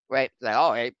bitch, right? Like,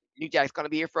 oh, hey, New Jack's gonna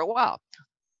be here for a while.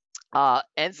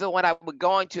 And so when I would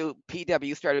go into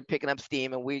PW, started picking up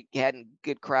steam, and we had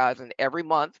good crowds. And every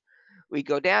month we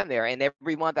go down there, and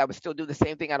every month I would still do the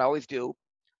same thing I'd always do.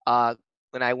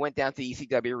 When I went down to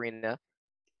ECW Arena,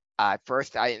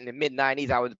 first in the mid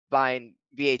 '90s, I was buying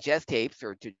VHS tapes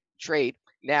or to trade.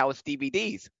 Now it's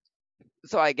DVDs.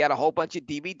 So I got a whole bunch of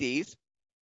DVDs,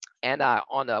 and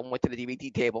went to the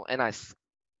DVD table, and I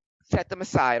set them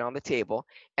aside on the table,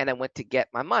 and I went to get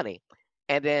my money.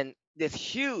 And then this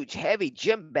huge, heavy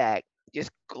gym bag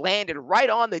just landed right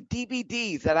on the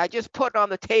DVDs that I just put on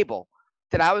the table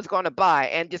that I was going to buy,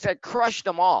 and just had crushed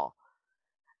them all.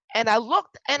 And I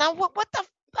looked, and what the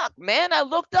fuck, man? I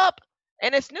looked up,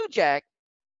 and it's New Jack,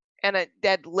 and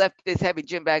that left this heavy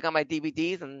gym bag on my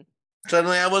DVDs, and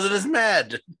Suddenly I wasn't as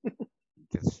mad.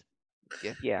 just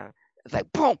yeah, it's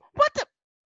like boom, what the?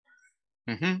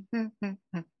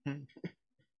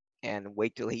 And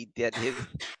wait till he did his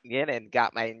and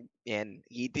got and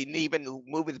he didn't even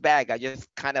move his bag. I just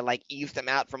kind of like eased him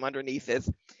out from underneath this,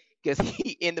 because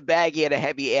in the bag he had a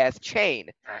heavy ass chain.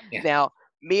 Yeah. Now,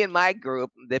 me and my group,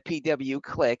 the PW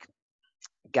Click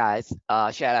guys,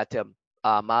 shout out to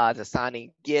Maz,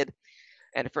 Asani, Gid,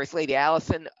 and the First Lady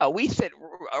Allison. We sit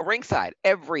ringside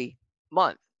every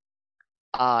month,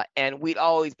 and we'd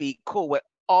always be cool with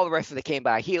all the rest of the came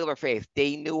by, heel or face.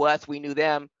 They knew us, we knew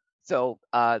them. So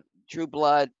True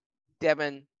Blood,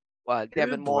 Devin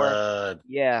Moore, Blood.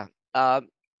 yeah,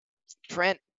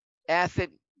 Trent, Acid,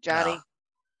 Johnny,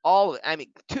 all. I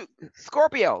mean,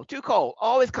 Scorpio, Too Cold,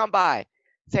 always come by,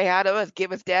 say hi to us,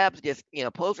 give us dabs, just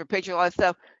pose for pictures, all that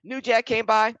stuff. New Jack came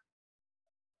by,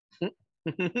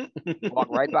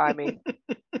 walked right by me,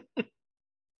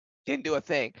 didn't do a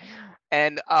thing.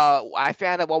 And I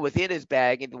found out what was in his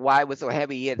bag and why it was so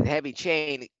heavy. He had a heavy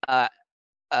chain.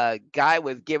 A guy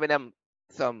was giving him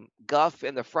some guff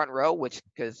in the front row, which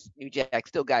because New Jack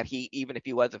still got heat even if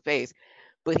he was a face,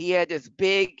 but he had this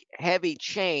big heavy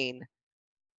chain,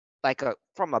 like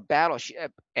from a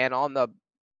battleship, and on the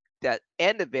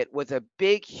end of it was a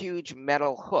big huge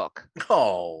metal hook.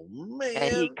 Oh man!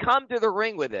 And he come to the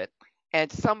ring with it,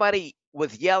 and somebody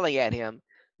was yelling at him,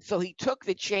 so he took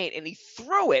the chain and he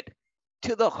threw it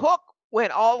to the hook,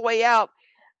 went all the way out.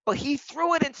 But he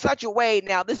threw it in such a way.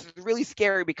 Now, this is really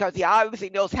scary because he obviously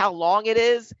knows how long it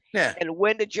is and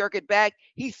when to jerk it back.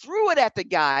 He threw it at the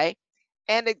guy,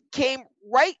 and it came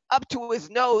right up to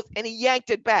his nose, and he yanked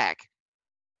it back.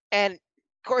 And, of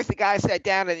course, the guy sat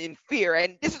down in fear.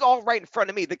 And this is all right in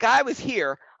front of me. The guy was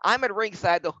here. I'm at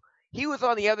ringside. He was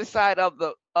on the other side of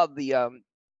the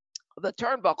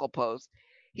turnbuckle post.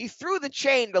 He threw the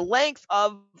chain the length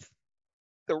of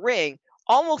the ring,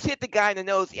 almost hit the guy in the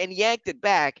nose, and yanked it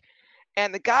back.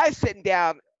 And the guy's sitting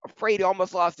down, afraid he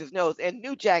almost lost his nose. And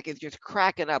New Jack is just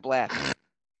cracking up laughing.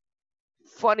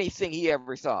 Funniest thing he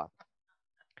ever saw.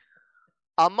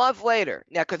 A month later,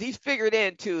 now because he's figured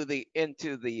into the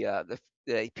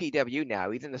PW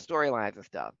now, he's in the storylines and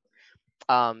stuff.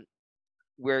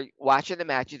 We're watching the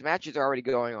matches. Matches are already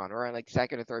going on. We're on like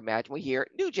second or third match. We hear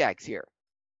New Jack's here.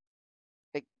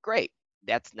 Like, great.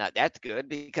 That's good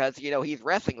because he's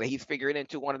wrestling. He's figuring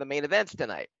into one of the main events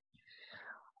tonight.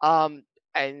 And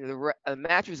the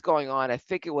match was going on. I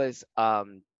think it was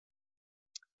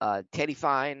Teddy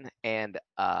Fine and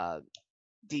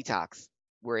Detox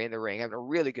were in the ring having a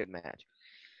really good match.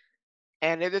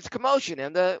 And there's commotion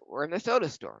we're in the soda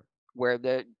store where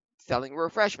they're selling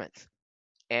refreshments,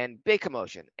 and big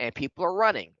commotion, and people are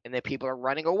running, and then people are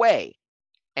running away,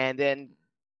 and then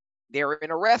they're in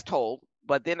a rest hold.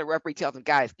 But then the referee tells them,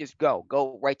 guys, just go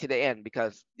right to the end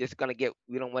because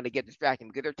we don't want to get distracted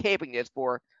because they're taping this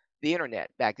for the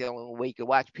internet. Back then, when we could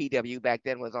watch PW back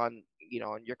then was on,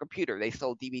 on your computer. They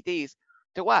sold DVDs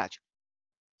to watch.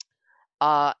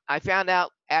 I found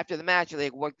out after the match,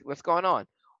 like, what's going on?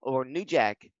 Or New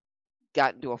Jack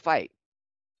got into a fight.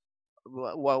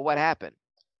 Well, what happened?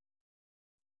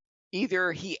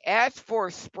 Either he asked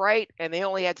for Sprite and they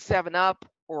only had 7-Up,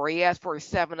 or he asked for a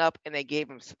 7-Up and they gave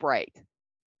him Sprite.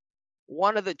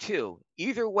 One of the two.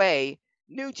 Either way,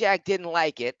 New Jack didn't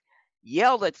like it,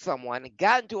 yelled at someone,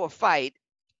 got into a fight,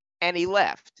 and he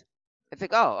left. It's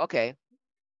like, oh, okay.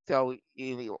 So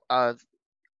he'll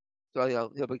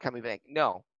be coming back.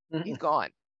 No, he's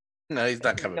gone. No, he's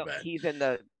not coming back. He's in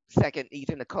the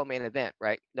co-main event,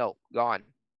 right? No, gone.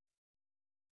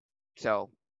 So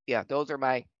yeah, those are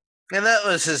my. And that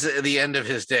was the end of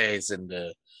his days in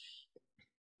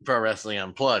Pro Wrestling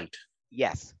Unplugged.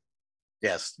 Yes.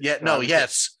 Yes. Yeah. No.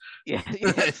 Yes. Yeah.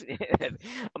 Yes.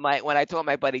 When I told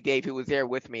my buddy Dave, who was there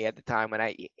with me at the time,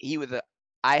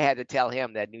 I had to tell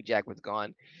him that New Jack was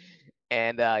gone,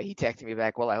 and he texted me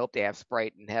back, "Well, I hope they have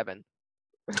Sprite in heaven."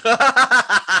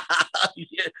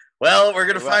 Well, we're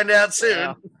gonna find out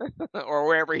soon. Or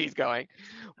wherever he's going.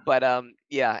 But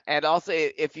yeah, and also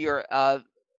if you're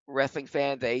wrestling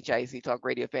fans, the HIC Talk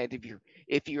Radio fans,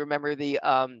 if you remember the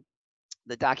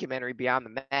documentary Beyond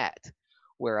the Mat,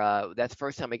 where that's the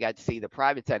first time we got to see the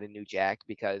private side of New Jack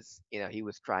because he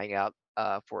was trying out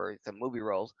for some movie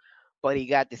roles, but we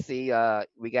got to see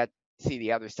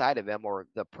the other side of him, or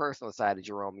the personal side of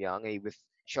Jerome Young. He was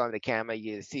showing the camera,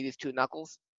 you see these two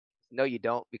knuckles? No, you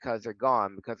don't, because they're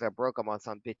gone, because I broke them on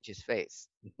some bitch's face.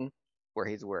 Were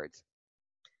his words.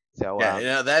 So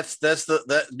yeah, that's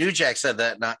the New Jack said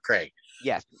that, not Craig.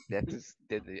 Yes, that's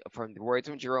from the words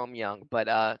from Jerome Young.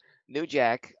 But New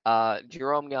Jack,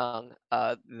 Jerome Young,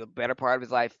 the better part of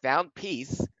his life, found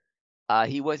peace.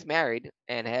 He was married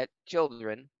and had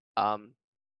children,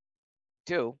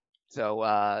 too.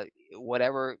 So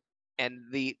whatever, and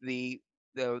the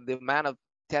amount of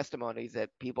testimonies that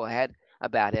people had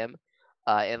about him,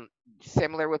 and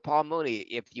similar with Paul Mooney,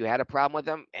 if you had a problem with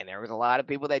him, and there was a lot of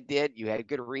people that did, you had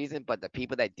good reason, but the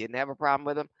people that didn't have a problem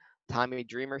with him, Tommy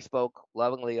Dreamer spoke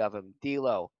lovingly of him.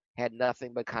 D'Lo had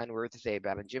nothing but kind words to say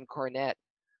about him. Jim Cornette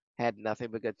had nothing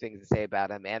but good things to say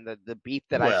about him. And the beef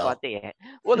that I thought they had,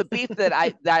 the beef that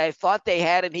I thought they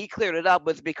had, and he cleared it up,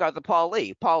 was because of Paul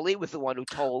Lee. Paul Lee was the one who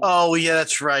told. Oh yeah,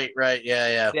 that's right,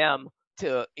 yeah. Them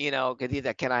to because he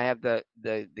said, "Can I have the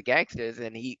gangsters?"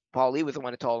 And Paul Lee was the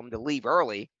one who told him to leave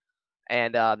early,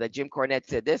 and that Jim Cornette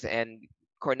said this, and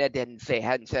Cornette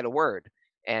hadn't said a word,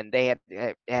 and they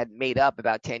had made up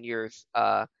about 10 years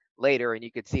later, and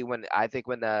you could see when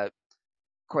the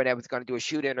Cornette was going to do a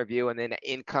shoot interview, and then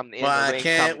Why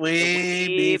can't we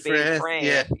be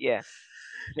friends? Yeah.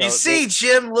 So you see,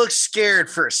 Jim looks scared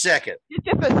for a second.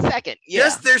 Just a second. Yeah.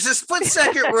 There's a split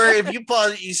second where if you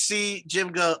pause, you see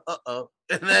Jim go, uh-oh.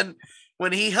 And then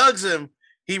when he hugs him,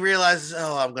 he realizes,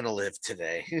 oh, I'm going to live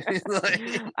today.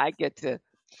 I get to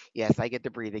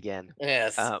breathe again.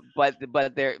 Yes. But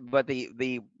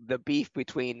the beef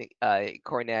between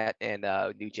Cornette and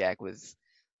New Jack was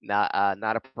not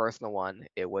a personal one.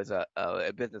 It was a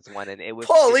business one, and it was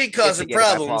Paul Lee causing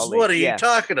problems. What are you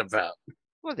talking about?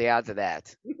 What are the odds of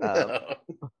that?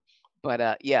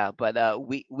 But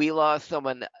we lost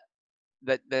someone.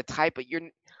 The type of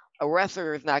a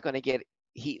wrestler is not going to get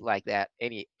heat like that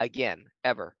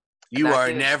ever. You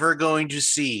are never going to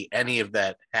see any of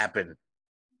that happen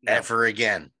ever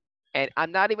again. And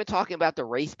I'm not even talking about the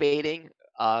race baiting,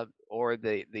 or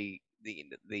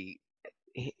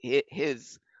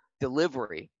his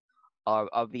delivery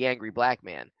of the angry black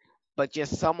man, but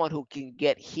just someone who can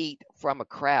get heat from a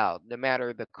crowd, no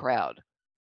matter the crowd.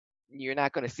 You're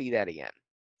not going to see that again,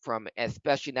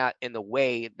 especially not in the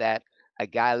way that a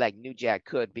guy like New Jack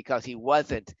could, because he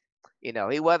wasn't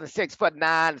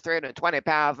 6'9", 320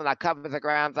 pounds, and I covers the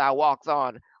grounds, I walks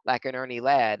on like an Ernie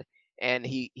Ladd, and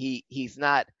he's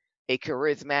not a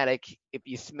charismatic, if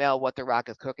you smell what the Rock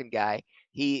is cooking guy.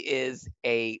 He is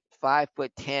a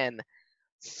 5'10",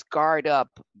 scarred up,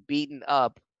 beaten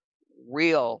up,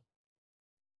 real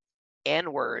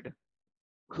N-word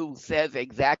who says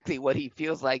exactly what he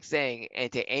feels like saying,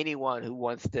 and to anyone who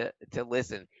wants to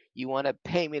listen. You want to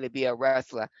pay me to be a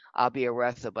wrestler, I'll be a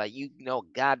wrestler, but you know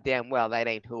goddamn well that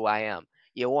ain't who I am.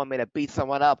 You want me to beat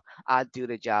someone up, I'll do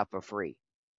the job for free.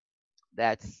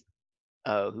 That's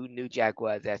who New Jack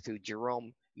was. That's who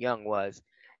Jerome Young was.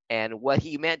 And what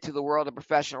he meant to the world of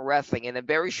professional wrestling in a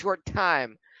very short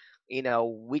time. We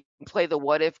can play the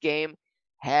what if game.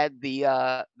 Had the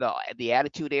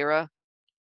Attitude Era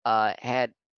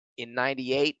had in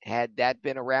 '98, had that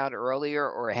been around earlier,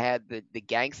 or had the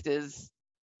Gangsters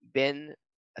been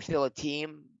still a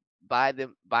team by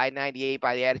 '98,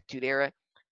 by the Attitude Era,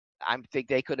 I think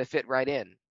they could have fit right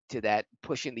in to that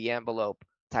pushing the envelope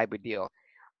type of deal.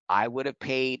 I would have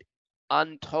paid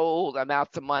untold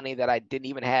amounts of money that I didn't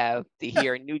even have to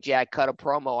hear New Jack cut a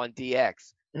promo on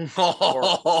DX.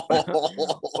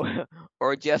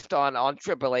 or just on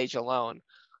Triple H alone.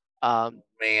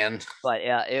 Man. But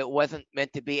it wasn't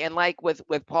meant to be. And like with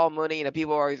Paul Mooney,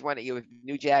 people always wonder with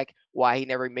New Jack why he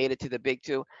never made it to the big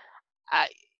two.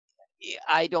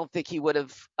 I don't think he would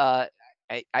have. I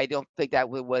don't think that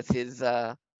was his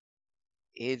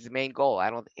main goal.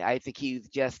 I think he's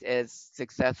just as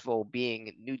successful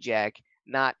being New Jack,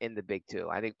 not in the big two.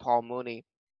 I think Paul Mooney,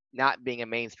 not being a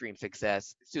mainstream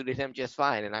success, suited him just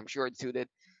fine, and I'm sure it suited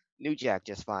New Jack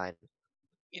just fine.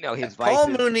 His Paul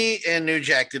Mooney and New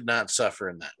Jack did not suffer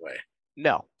in that way.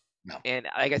 No. And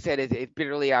like I said, it's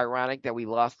bitterly ironic that we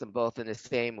lost them both in the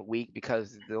same week,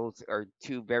 because those are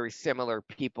two very similar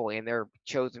people in their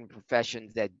chosen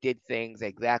professions that did things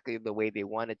exactly the way they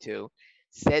wanted to.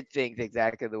 said things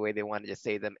exactly the way they wanted to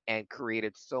say them, and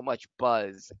created so much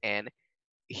buzz and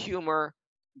humor,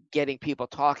 getting people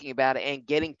talking about it and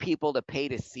getting people to pay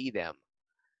to see them.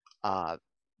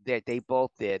 That they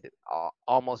both did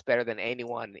almost better than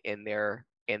anyone in their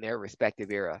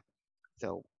respective era.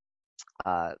 So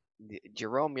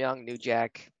Jerome Young, New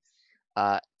Jack,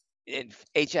 and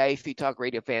HIAC Talk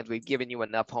Radio fans, we've given you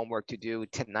enough homework to do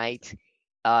tonight.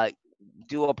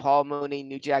 Do a Paul Mooney,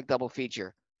 New Jack double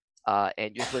feature,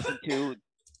 and just listen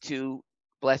to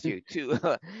bless you to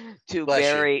Bless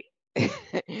very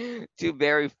two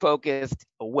very focused,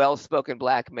 well-spoken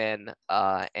black men,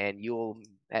 and you'll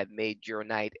have made your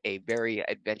night a very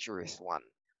adventurous one,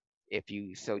 if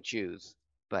you so choose.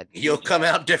 But You'll come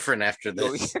out different after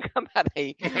this. You'll come out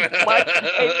a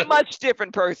much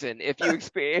different person if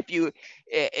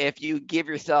you give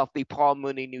yourself the Paul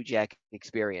Mooney New Jack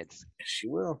experience. Yes,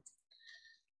 you will.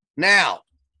 Now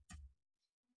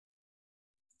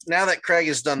that Craig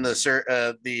has done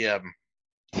the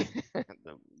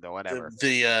whatever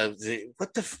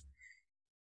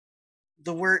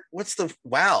the word, what's the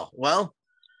wow? Well,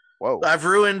 whoa, I've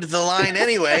ruined the line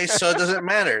anyway, so it doesn't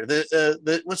matter. I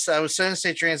was trying to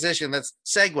say transition. That's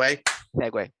segue.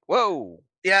 Whoa.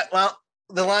 Yeah, well,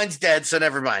 the line's dead, so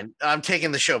never mind. I'm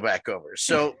taking the show back over.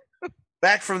 So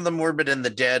back from the morbid and the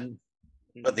dead,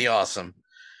 but the awesome,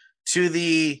 to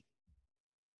the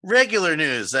regular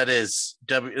news. That is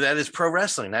pro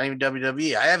wrestling, not even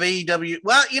WWE. I have AEW.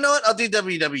 Well, you know what? I'll do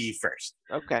WWE first.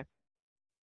 Okay.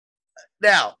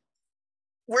 Now,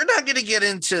 we're not going to get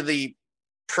into the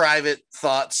private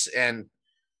thoughts and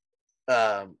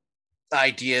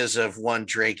ideas of one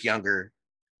Drake Younger,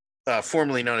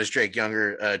 formerly known as Drake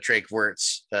Younger, Drake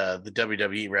Wirtz, the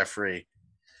WWE referee.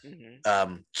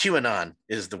 Mm-hmm. QAnon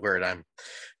is the word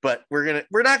but we're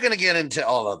not gonna get into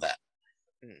all of that.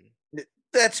 Mm.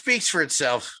 That speaks for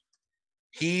itself.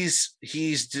 He's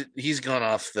gone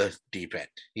off the deep end.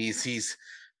 He's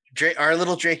Drake, our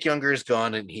little Drake Younger is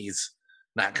gone, and he's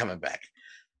not coming back.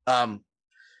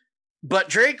 But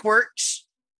Drake Wirtz,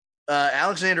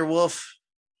 Alexander Wolf,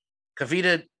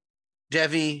 Kavita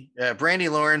Devi, Brandy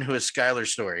Lauren, who is Skylar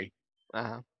Story,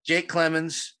 Jake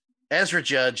Clemens, Ezra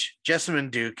Judge, Jessamine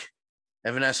Duke,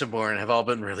 and Vanessa Bourne have all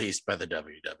been released by the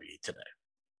WWE today.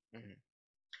 Mm-hmm.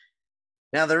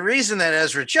 Now, the reason that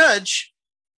Ezra Judge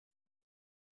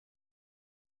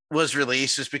was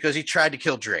released is because he tried to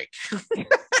kill Drake.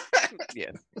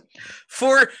 Yeah.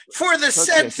 For the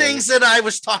said things that I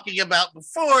was talking about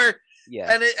before.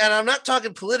 Yeah. And I'm not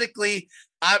talking politically.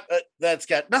 That's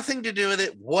got nothing to do with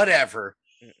it. Whatever.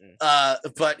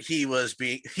 But here's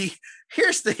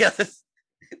the other.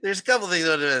 There's a couple things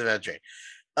about Drake.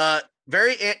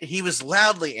 He was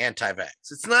loudly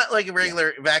anti-vax. It's not like a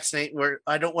regular vaccinate where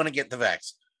I don't want to get the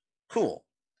vax. Cool.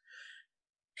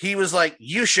 He was like,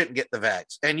 you shouldn't get the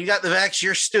vax, and you got the vax.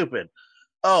 You're stupid.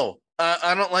 Oh,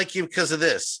 I don't like you because of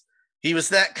this. He was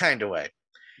that kind of way.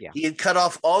 Yeah. He had cut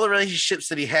off all the relationships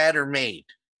that he had or made.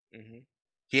 Mm-hmm.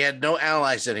 He had no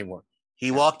allies anymore. He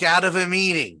walked out of a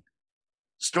meeting,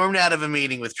 stormed out of a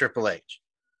meeting with Triple H.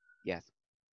 Yes.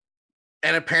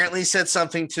 And apparently said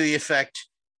something to the effect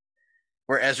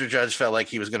where Ezra Judge felt like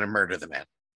he was going to murder the man.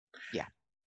 Yeah.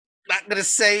 Not going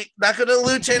to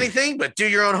allude to anything, but do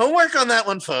your own homework on that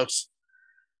one, folks.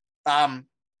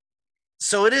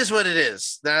 So it is what it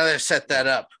is. Now they've set that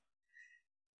up.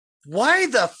 Why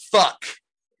the fuck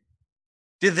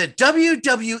did the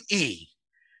WWE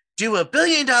do $1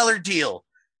 billion deal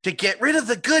to get rid of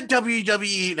the good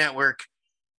WWE network,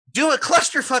 do a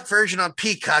clusterfuck version on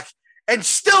Peacock, and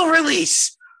still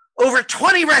release over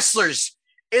 20 wrestlers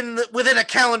within a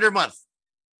calendar month?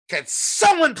 Can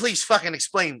someone please fucking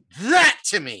explain that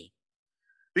to me?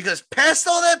 Because past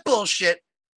all that bullshit,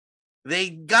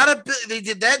 they did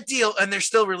that deal, and they're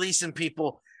still releasing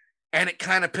people, and it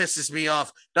kind of pisses me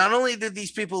off. Not only did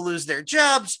these people lose their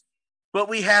jobs, but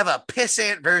we have a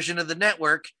pissant version of the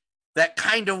network that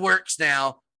kind of works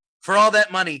now for all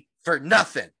that money for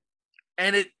nothing.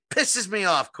 And it pisses me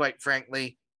off, quite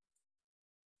frankly.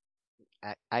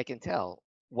 I can tell.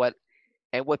 What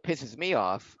pisses me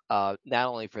off, not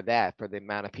only for that, for the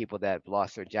amount of people that have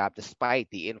lost their job despite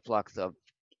the influx of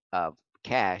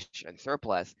cash and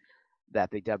surplus that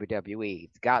the WWE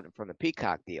has gotten from the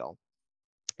Peacock deal,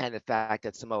 and the fact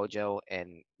that Samoa Joe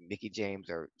and Mickie James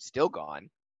are still gone,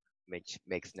 which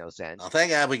makes no sense. Oh,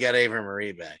 thank God we got Ava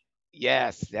Marie back.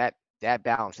 Yes, that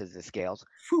balances the scales.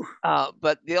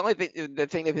 But the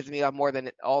thing that pisses me off more than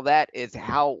all that is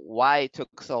why it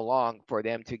took so long for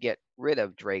them to get rid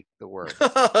of Drake the Word.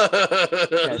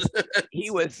 Because he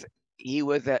was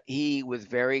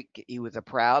a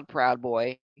proud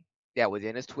boy. That was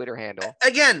in his Twitter handle.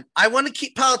 Again, I want to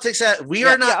keep politics out. We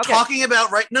Yeah, are not yeah, okay. talking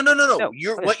about right. No. No,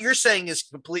 What you're saying is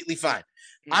completely fine.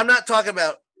 Mm. I'm not talking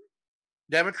about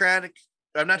Democratic.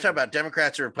 I'm not talking about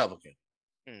Democrats or Republican.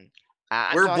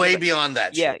 We're way beyond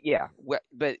that. Yeah, shit. yeah.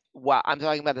 But I'm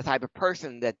talking about the type of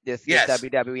person that this Yes.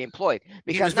 WWE employed.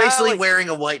 Because He was not basically only- wearing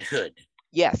a white hood.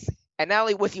 Yes, and not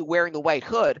only was he wearing the white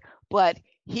hood, but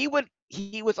he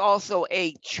was also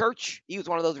a church. He was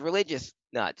one of those religious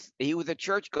nuts. He was a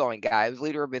church-going guy. He was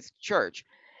leader of his church.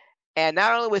 And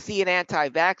not only was he an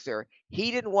anti-vaxxer,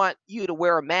 he didn't want you to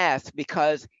wear a mask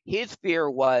because his fear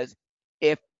was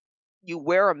if you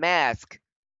wear a mask,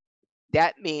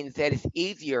 that means that it's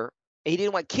easier. He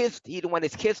didn't want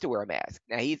his kids to wear a mask.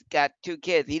 Now he's got 2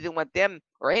 kids. He didn't want them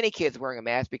or any kids wearing a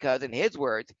mask because, in his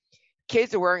words,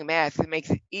 kids are wearing masks. It makes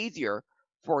it easier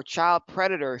for child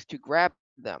predators to grab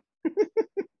them.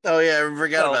 Oh yeah, I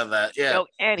forgot about that. Yeah. So,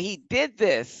 and he did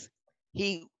this.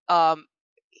 He had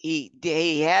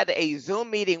a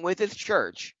Zoom meeting with his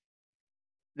church.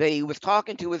 That he was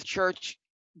talking to his church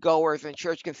goers and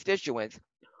church constituents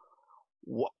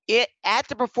at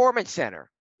the Performance Center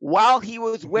while he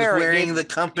was wearing the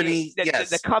company.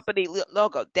 the company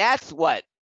logo. That's what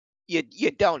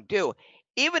you don't do.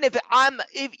 Even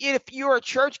if you're a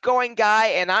church going guy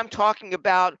and I'm talking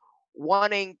about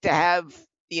wanting to have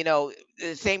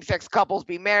same-sex couples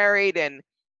be married and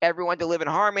everyone to live in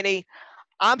harmony,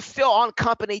 I'm still on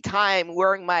company time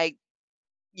wearing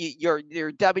your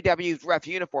WWE's ref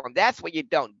uniform. That's what you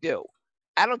don't do.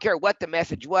 I don't care what the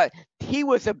message was. He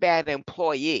was a bad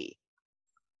employee.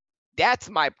 That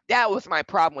was my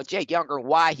problem with Jake Younger and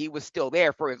why he was still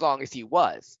there for as long as he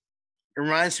was. It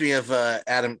reminds me of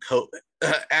Adam Kovic.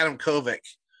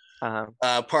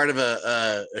 Part of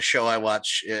a show I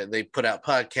watch. They put out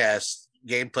podcasts,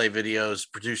 gameplay videos,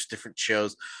 produce different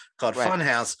shows called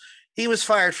Funhouse. He was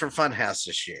fired from Funhouse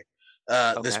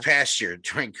this past year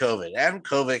during COVID. Adam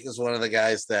Kovic is one of the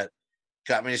guys that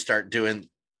got me to start doing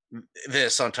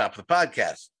this on top of the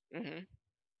podcast. Mm-hmm.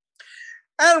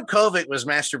 Adam Kovic was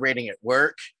masturbating at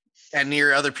work and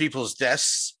near other people's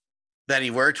desks that he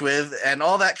worked with and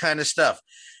all that kind of stuff.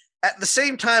 At the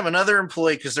same time, another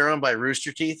employee, because they're owned by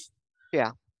Rooster Teeth.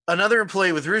 Yeah. Another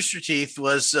employee with Rooster Teeth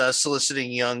was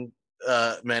soliciting young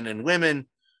men and women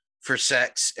for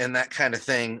sex and that kind of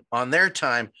thing on their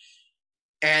time.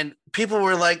 And people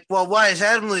were like, well, why is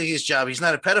Adam losing his job? He's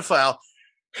not a pedophile.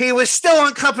 He was still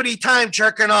on company time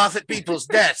jerking off at people's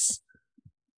desks.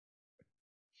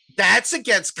 That's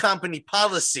against company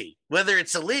policy. Whether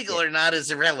it's illegal or not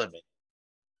is irrelevant.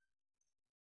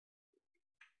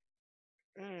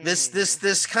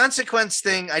 This consequence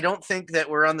thing, I don't think that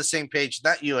we're on the same page,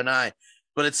 not you and I,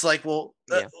 but it's like, well,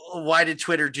 why did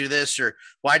Twitter do this or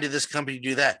why did this company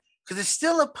do that? Because it's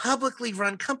still a publicly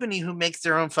run company who makes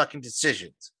their own fucking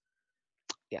decisions.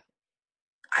 Yeah.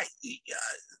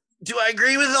 Do I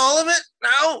agree with all of it?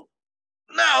 No.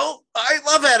 I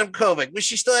love Adam Kovic. Wish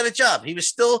he still had a job. He was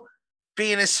still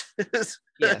being a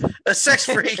sex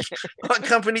freak on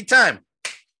company time.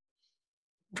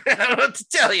 I don't know what to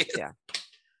tell you. Yeah.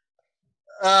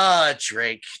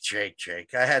 Drake.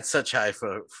 I had such high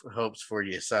hopes for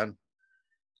you, son.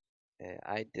 Yeah,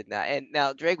 I did not. And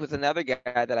now Drake was another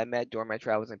guy that I met during my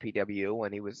travels in PW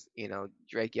when he was,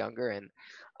 Drake Younger, and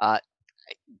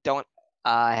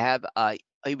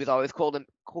he was always cool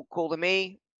to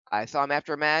me. I saw him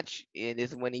after a match, and this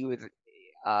is when he was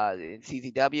in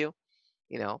CZW.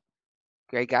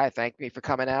 Great guy. Thanked me for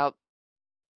coming out,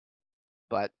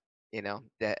 but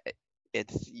that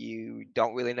you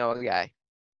don't really know a guy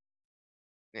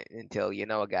until you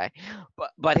know a guy.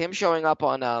 But him showing up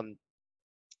on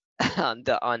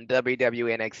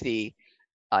WWE NXT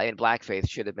in blackface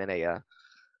should have been an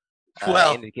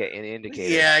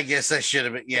indicator. Yeah, I guess that should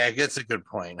have been. Yeah, that's a good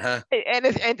point, huh? And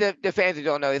the fans who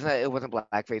don't know, it wasn't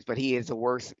blackface, but he is the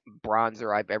worst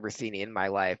bronzer I've ever seen in my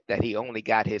life. That he only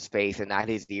got his face and not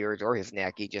his ears or his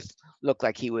neck. He just looked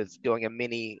like he was doing a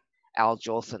mini Al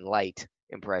Jolson light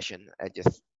impression.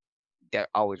 That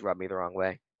always rubbed me the wrong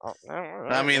way.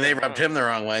 I mean, they rubbed him the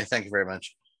wrong way. Thank you very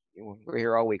much. We're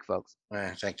here all week, folks.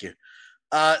 Thank you.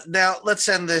 Now let's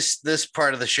end this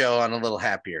part of the show on a little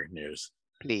happier news.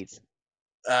 Please.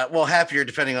 Well, happier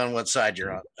depending on what side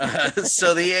you're on.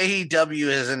 So the AEW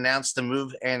has announced a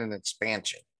move and an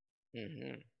expansion.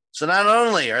 Mm-hmm. So not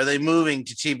only are they moving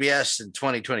to TBS in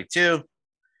 2022,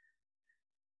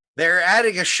 they're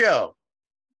adding a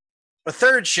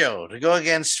third show to go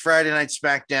against Friday Night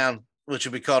SmackDown, which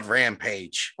will be called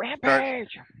Rampage.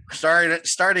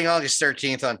 Starting August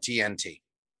 13th on TNT.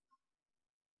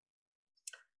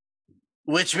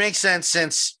 Which makes sense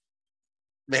since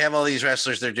they have all these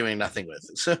wrestlers they're doing nothing with.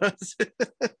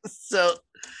 So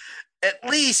at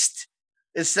least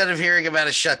instead of hearing about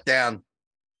a shutdown,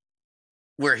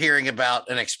 we're hearing about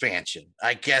an expansion.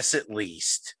 I guess at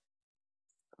least.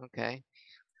 Okay.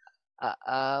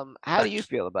 How do you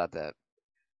feel about that?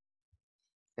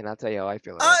 And I'll tell you how I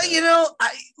feel about that.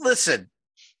 I listen.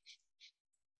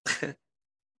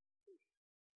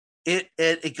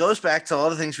 It goes back to all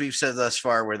the things we've said thus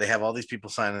far, where they have all these people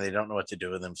signed and they don't know what to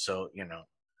do with them. So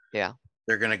yeah,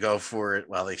 they're going to go for it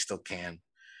while they still can.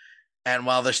 And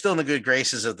while they're still in the good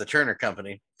graces of the Turner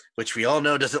Company, which we all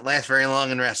know doesn't last very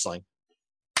long in wrestling,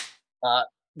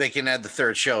 they can add the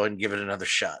third show and give it another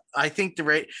shot. I think the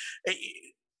rate.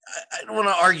 I don't want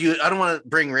to argue. I don't want to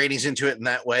bring ratings into it in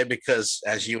that way because,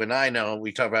 as you and I know,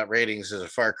 we talk about ratings as a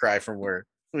far cry from where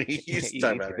we used to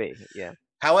talk about it. Yeah.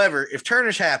 However, if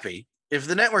Turner's happy, if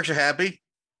the networks are happy,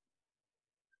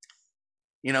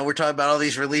 we're talking about all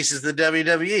these releases of the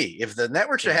WWE. If the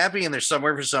networks are happy and there's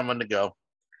somewhere for someone to go,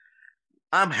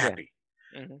 I'm happy.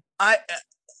 Yeah. Mm-hmm.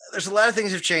 There's a lot of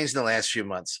things have changed in the last few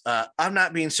months. I'm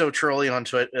not being so trolly on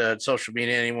social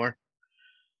media anymore.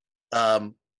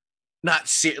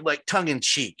 Not like tongue in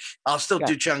cheek. I'll still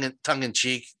do tongue in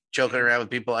cheek, joking around with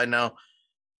people I know.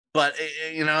 But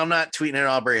I'm not tweeting at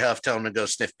Aubrey Huff telling him to go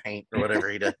sniff paint or whatever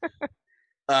he does.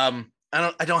 I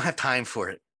don't have time for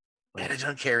it. Man, I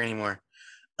don't care anymore.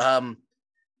 And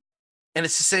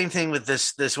it's the same thing with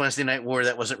this Wednesday Night War.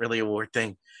 That wasn't really a war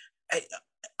thing.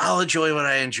 I'll enjoy what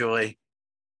I enjoy.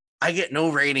 I get no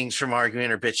ratings from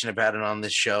arguing or bitching about it on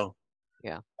this show.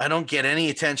 Yeah. I don't get any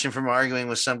attention from arguing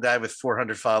with some guy with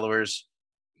 400 followers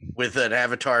with an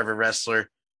avatar of a wrestler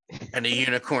and a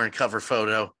unicorn cover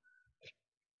photo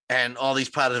and all these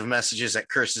positive messages that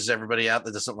curses everybody out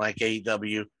that doesn't like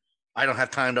AEW. I don't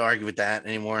have time to argue with that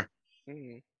anymore.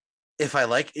 Mm-hmm. If I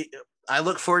like it, I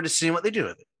look forward to seeing what they do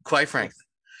with it, quite frankly.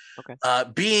 Okay.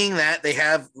 Being that they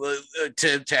have,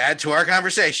 to add to our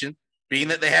conversation, being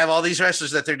that they have all these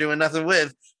wrestlers that they're doing nothing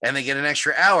with and they get an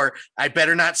extra hour, I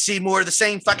better not see more of the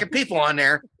same fucking people on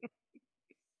there.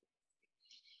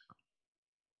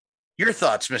 Your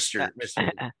thoughts, Mr.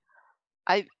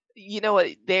 You know what?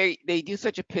 They do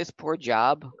such a piss poor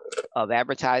job of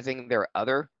advertising their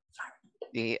other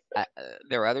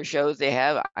shows they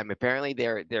have. Apparently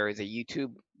there is a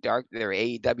YouTube Dark, their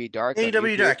AEW Dark.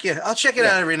 AEW Dark, yeah. I'll check it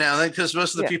out every now and then because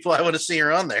most of the people I want to see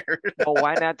are on there. Well,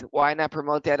 why not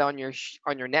promote that on your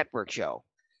network show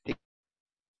to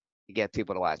get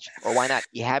people to watch? Or why not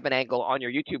you have an angle on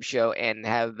your YouTube show and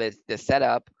have the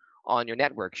setup on your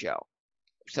network show?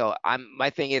 So my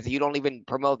thing is you don't even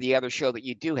promote the other show that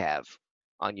you do have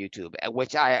on YouTube,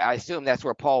 which I assume that's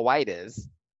where Paul White is,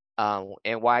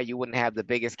 and why you wouldn't have the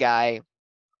biggest guy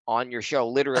on your show,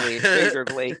 literally and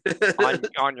figuratively,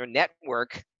 on your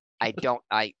network. I don't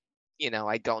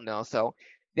know. So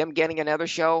them getting another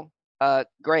show,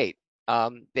 great.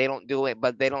 They don't do it,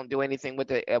 but they don't do anything with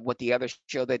the other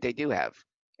show that they do have,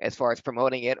 as far as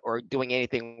promoting it or doing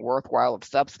anything worthwhile of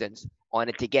substance on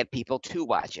it to get people to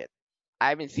watch it. I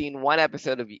haven't seen one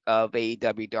episode of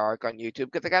AEW Dark on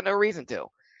YouTube because I got no reason to.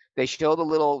 They show the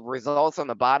little results on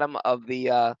the bottom of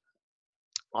the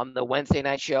on the Wednesday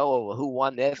night show of who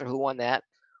won this or who won that.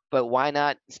 But why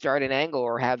not start an angle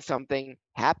or have something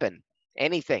happen,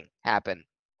 anything happen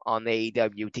on the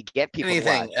AEW to get people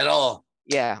anything to watch. at all?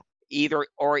 Yeah, either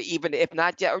or even if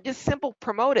not, or just simple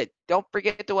promote it. Don't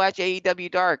forget to watch AEW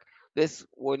Dark. This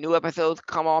where new episodes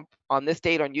come up on this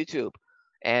date on YouTube,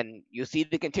 and you see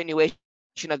the continuation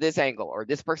of this angle or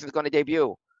this person's going to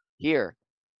debut here.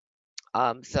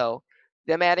 So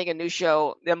them adding a new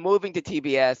show, them moving to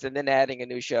TBS and then adding a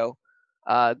new show,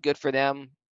 good for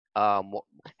them.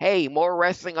 Hey, more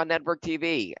wrestling on network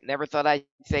TV. Never thought I'd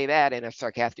say that in a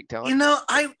sarcastic tone.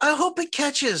 I hope it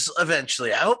catches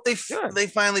eventually. I hope they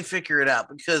finally figure it out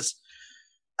because,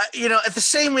 at the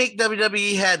same week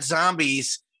WWE had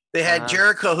zombies, they had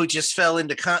Jericho who just fell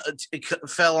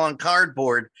on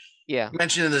cardboard. Yeah,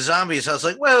 mentioning the zombies. I was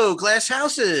like, whoa, glass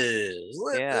houses.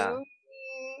 Yeah.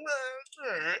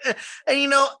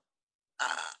 And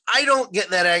I don't get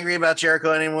that angry about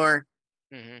Jericho anymore.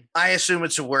 Mm-hmm. I assume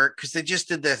it's a work because they just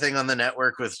did their thing on the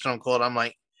network with Stone Cold. I'm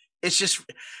like, it's just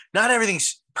not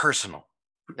everything's personal.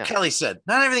 No. Kelly said,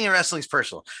 not everything in wrestling is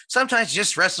personal. Sometimes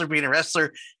just wrestler being a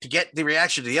wrestler to get the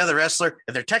reaction to the other wrestler,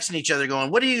 and they're texting each other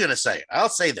going, what are you going to say? I'll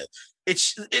say this.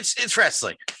 It's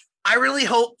wrestling. I really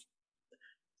hope,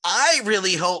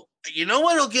 you know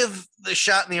what'll give the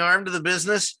shot in the arm to the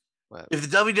business? What? If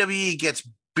the WWE gets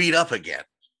beat up again.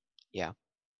 Yeah.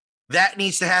 That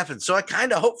needs to happen. So I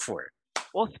kind of hope for it.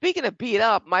 Well, speaking of beat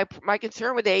up, my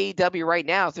concern with AEW right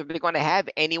now is if they're going to have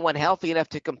anyone healthy enough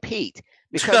to compete,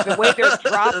 because the way they're That's a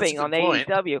dropping on good point.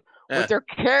 AEW Yeah. with their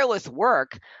careless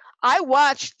work. I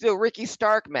watched the Ricky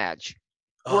Stark match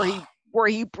where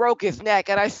he broke his neck,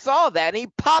 and I saw that, and he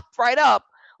popped right up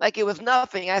like it was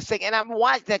nothing. I was like, and I'm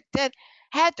watching that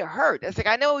had to hurt. It's like,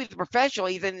 I know he's a professional,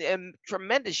 he's in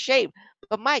tremendous shape,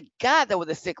 but my God, that was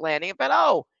a sick landing.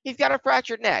 But he's got a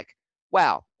fractured neck.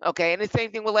 Wow. Okay, and the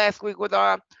same thing with last week with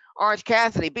Orange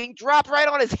Cassidy being dropped right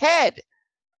on his head,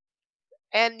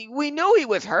 and we knew he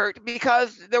was hurt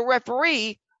because the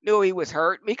referee knew he was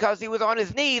hurt because he was on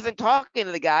his knees and talking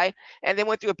to the guy, and then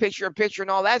went through a picture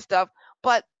and all that stuff.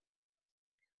 But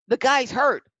the guy's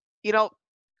hurt.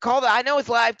 I know it's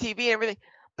live TV and everything,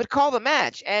 but call the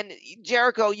match. And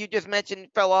Jericho, you just mentioned,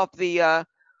 fell off the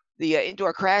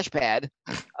indoor crash pad,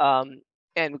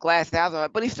 and glassed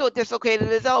out, but he still dislocated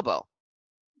his elbow.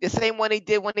 The same one he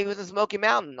did when he was in Smoky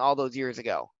Mountain all those years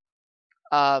ago.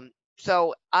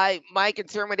 So my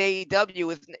concern with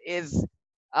AEW is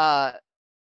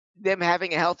them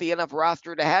having a healthy enough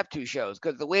roster to have two shows,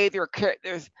 because the way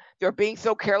they're being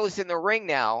so careless in the ring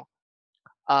now,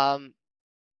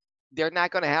 they're not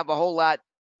going to have a whole lot.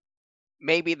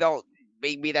 Maybe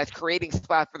that's creating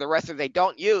spots for the wrestlers they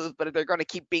don't use, but if they're going to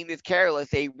keep being this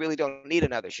careless, they really don't need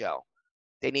another show.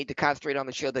 They need to concentrate on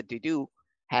the show that they do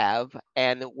have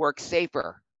and work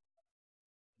safer.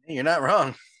 You're not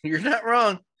wrong. You're not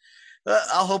wrong.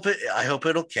 I hope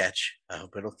it'll catch.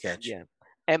 Yeah.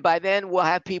 And by then we'll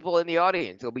have people in the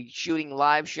audience. They'll be shooting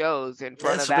live shows in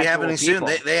front of actual people. This will be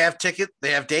happening soon. They have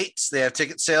they have dates, they have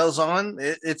ticket sales on.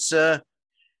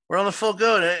 We're on the full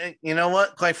go. You know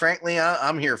what? Quite frankly,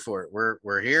 I'm here for it.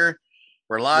 We're here.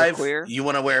 We're live. You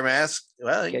want to wear a mask?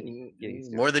 Well, getting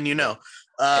more than you know.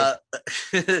 As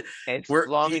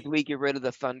long as we get rid of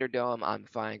the Thunderdome, I'm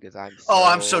fine, because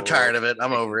I'm so tired of it.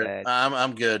 I'm over it.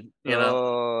 I'm good. Tired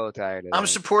of it. I'm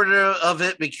supportive of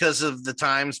it because of the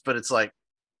times, but it's like,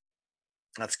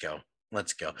 let's go.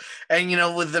 And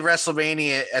with the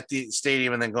WrestleMania at the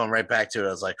stadium and then going right back to it,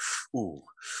 I was like, ooh,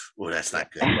 that's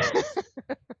not good.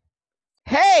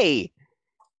 Hey,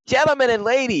 gentlemen and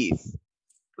ladies,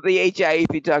 the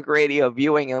HIEC Talk Radio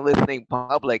viewing and listening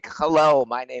public. Hello,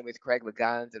 my name is Craig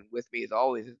Legons, and with me as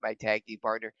always is my tag team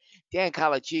partner, Dan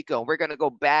Calachico. And we're going to go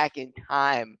back in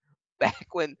time, back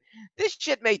when this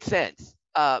shit made sense.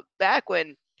 Back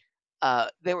when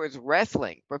there was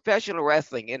wrestling, professional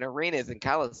wrestling in arenas and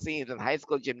coliseums and high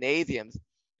school gymnasiums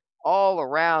all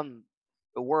around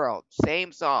the world.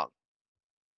 Same song.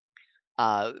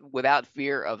 Without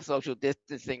fear of social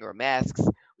distancing or masks,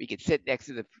 we could sit next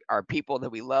to our people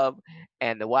that we love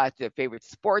and to watch their favorite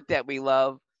sport that we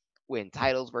love, when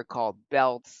titles were called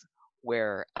belts,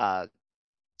 where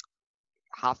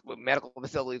medical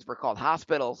facilities were called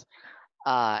hospitals,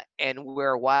 and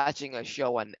we're watching a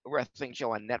wrestling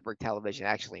show on network television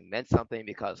actually meant something,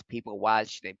 because people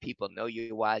watched and people know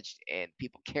you watched and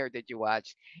people cared that you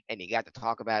watched, and you got to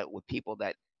talk about it with people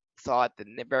that saw it the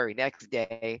very next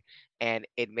day, and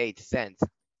it made sense.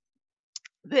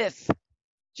 This,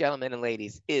 gentlemen and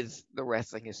ladies, is the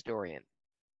Wrestling Historian.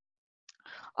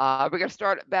 We're going to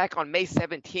start back on May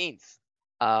 17th.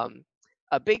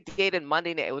 A big date in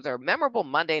Monday night. It was a memorable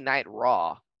Monday Night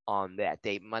Raw on that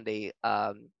date, Monday,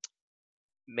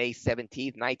 May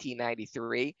 17th,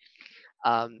 1993.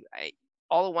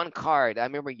 All in one card. I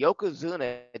remember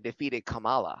Yokozuna defeated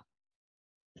Kamala.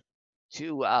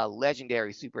 Two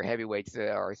legendary super heavyweights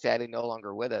that are sadly no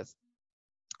longer with us.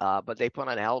 But they put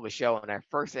on a hell of a show in their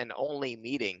first and only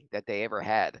meeting that they ever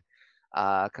had.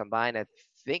 Combined, I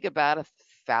think, about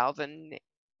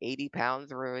 1,080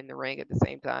 pounds were in the ring at the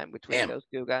same time between those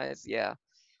two guys. Yeah.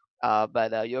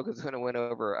 But Yokozuna went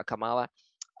over Kamala.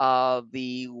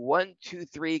 The 1, 2,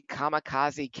 3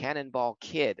 Kamikaze Cannonball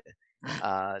Kid.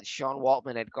 Sean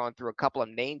Waltman had gone through a couple of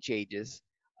name changes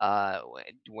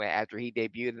after he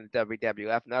debuted in the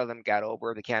WWF. None of them got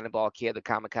over the Cannonball Kid, the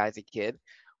Kamikaze Kid.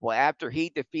 Well, after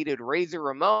he defeated Razor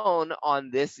Ramon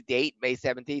on this date, May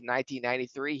 17,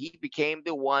 1993, he became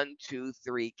the 1, 2,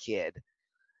 3 Kid.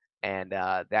 And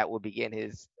that will begin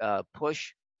his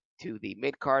push to the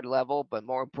mid-card level, but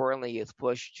more importantly, his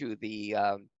push to the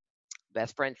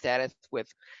best friend status with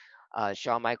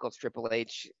Shawn Michaels, Triple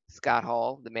H, Scott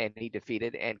Hall, the man he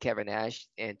defeated, and Kevin Nash,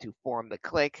 and to form the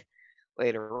Clique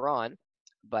later on.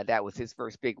 But that was his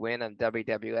first big win on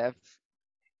WWF.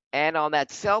 And on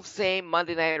that self-same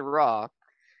Monday Night Raw,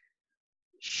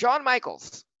 Shawn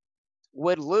Michaels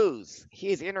would lose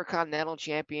his Intercontinental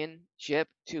Championship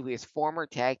to his former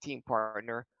tag team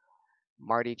partner,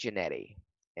 Marty Jannetty.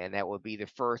 And that would be the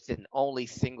first and only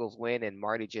singles win in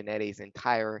Marty Jannetty's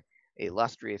entire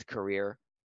illustrious career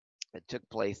that took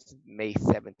place May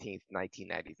 17th,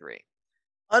 1993.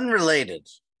 Unrelated.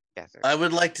 Yes, sir. I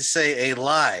would like to say a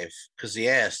live, because he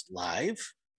asked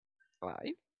live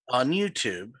Live. on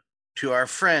YouTube to our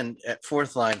friend at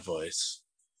Fourth Line Voice,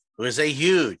 who is a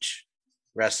huge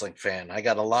wrestling fan. I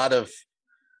got a lot of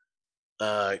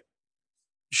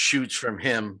shoots from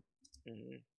him,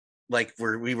 like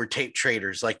we were tape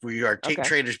traders, like we are tape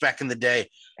traders back in the day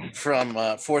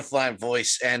from Fourth Line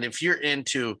Voice. And if you're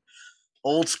into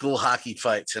old school hockey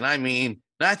fights, and I mean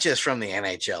not just from the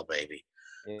NHL, baby,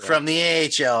 from the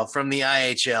AHL, from the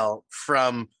IHL,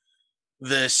 from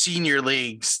the senior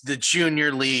leagues, the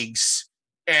junior leagues,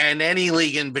 and any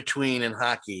league in between in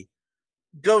hockey,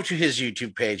 go to his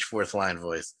YouTube page, Fourth Line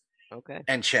Voice,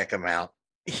 and check him out.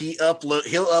 He'll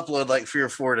upload like 3 or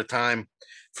 4 at a time,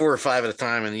 4 or 5 at a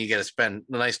time, and you get to spend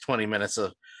a nice 20 minutes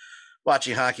of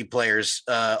watching hockey players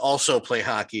also play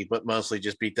hockey, but mostly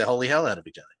just beat the holy hell out of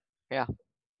each other. Yeah.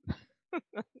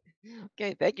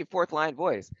 Okay, thank you, Fourth Line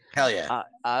Voice. Hell yeah.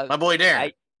 My boy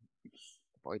Dan.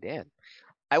 Boy Dan.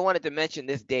 I wanted to mention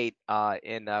this date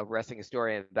in Wrestling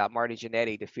Historian about Marty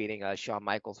Jannetty defeating Shawn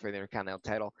Michaels for the Intercontinental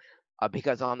title,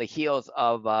 because on the heels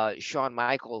of Shawn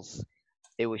Michaels,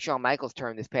 it was Shawn Michaels'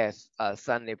 turn this past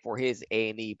Sunday for his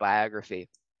A&E biography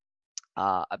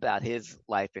about his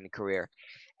life and career.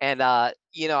 And,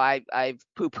 I've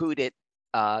poo-pooed it,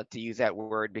 to use that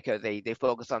word, because they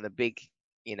focus on the big,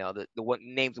 the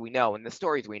names we know and the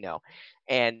stories we know.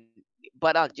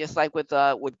 But just like with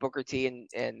Booker T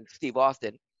and Steve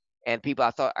Austin and people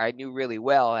I thought I knew really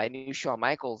well, I knew Shawn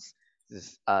Michaels'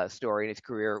 story and his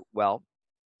career well.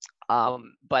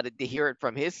 But to hear it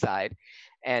from his side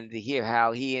and to hear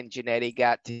how he and Jannetty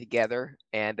got together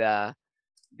and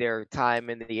their time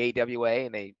in the AWA,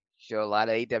 and they show a lot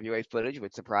of AWA footage,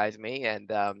 which surprised me,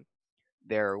 and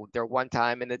their one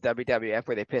time in the WWF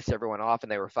where they pissed everyone off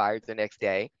and they were fired the next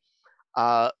day.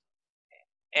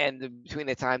 And between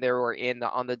the time they were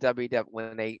on the WWF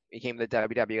when they became the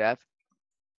WWF,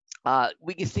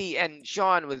 we can see, and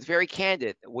Shawn was very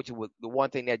candid, which was the one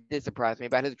thing that did surprise me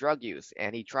about his drug use.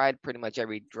 And he tried pretty much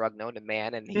every drug known to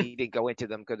man, and he didn't go into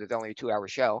them because it's only a 2-hour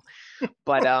show.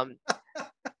 But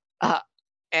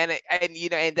and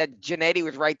that Jannetty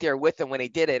was right there with him when he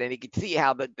did it, and he could see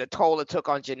how the toll it took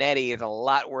on Jannetty is a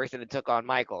lot worse than it took on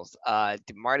Michaels.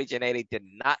 Marty Jannetty did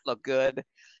not look good.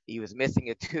 He was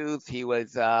missing a tooth. He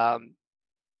was, just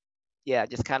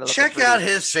kind of check out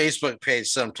his Facebook page.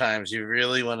 Sometimes you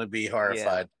really want to be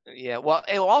horrified. Yeah. Well,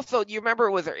 also, you remember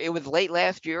it was late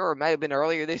last year, or it might have been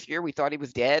earlier this year. We thought he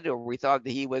was dead, or we thought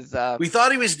that he was. We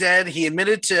thought he was dead. He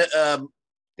admitted to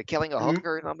killing a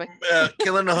hooker or something.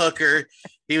 Killing a hooker.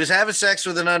 He was having sex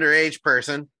with an underage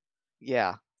person.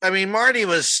 Yeah. I mean,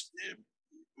 Marty's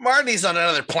on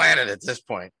another planet at this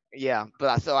point. Yeah,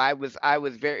 but so it was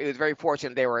very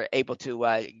fortunate they were able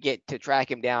to get to track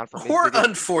him down from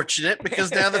unfortunate because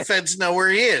now the feds know where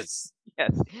he is.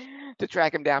 Yes, to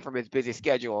track him down from his busy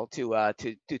schedule to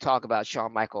talk about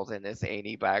Shawn Michaels in this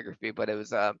A&E biography. But it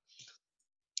was for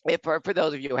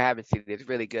those of you who haven't seen it, it's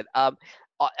really good.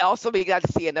 Also, we got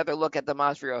to see another look at the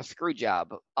Montreal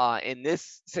Screwjob. In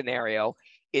this scenario,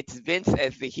 it's Vince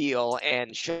as the heel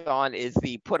and Shawn is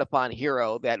the put upon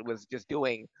hero that was just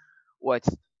doing what's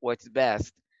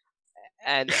best.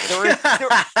 And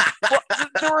the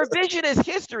revisionist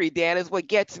history, Dan, is what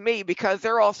gets me, because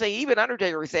they're all saying, even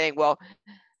Undertaker was saying, well,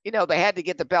 they had to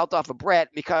get the belt off of Bret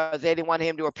because they didn't want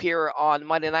him to appear on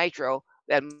Monday Nitro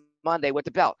that Monday with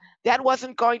the belt. That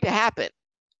wasn't going to happen.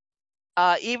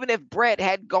 Even if Bret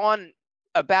had gone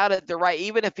about it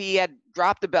even if he had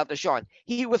dropped the belt to Shawn,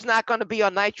 he was not going to be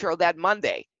on Nitro that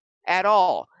Monday at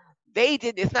all.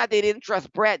 It's not they didn't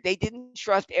trust Bret, they didn't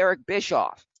trust Eric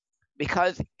Bischoff,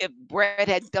 because if Bret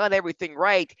had done everything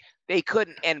right, they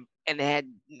couldn't, and had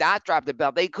not dropped the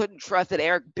belt, they couldn't trust that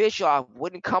Eric Bischoff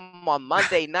wouldn't come on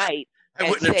Monday night. I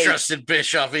wouldn't have trusted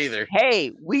Bischoff either.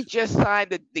 Hey, we just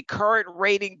signed the current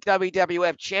rating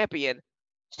WWF champion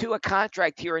to a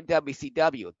contract here in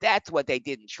WCW. That's what they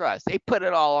didn't trust. They put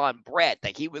it all on Bret,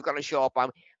 that he was going to show up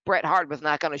on. Bret Hart was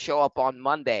not going to show up on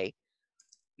Monday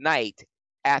night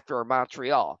after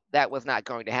Montreal. That was not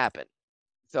going to happen.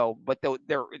 So, but the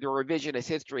revisionist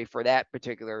history for that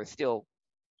particular still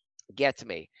gets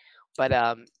me. But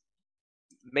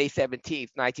May 17th,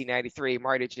 1993,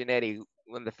 Marty Jannetty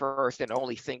won the first and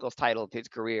only singles title of his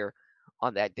career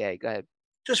on that day. Go ahead.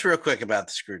 Just real quick about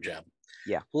the screw job.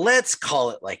 Yeah. Let's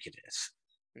call it like it is.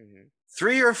 Mm-hmm.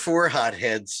 3 or 4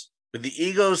 hotheads with the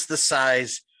egos the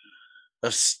size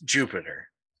of Jupiter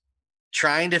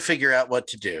trying to figure out what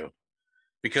to do,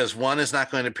 because one is not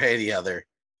going to pay the other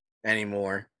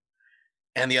anymore,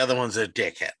 and the other one's a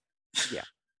dickhead. Yeah.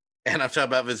 And I'm talking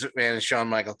about Vince McMahon and Shawn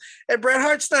Michaels. And Bret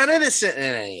Hart's not innocent in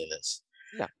any of this.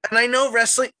 No. And I know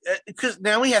wrestling, because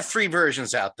now we have 3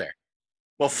 versions out there.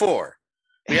 Well, 4.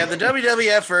 We have the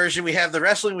WWF version. We have the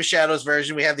Wrestling with Shadows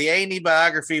version. We have the A&E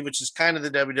biography, which is kind of the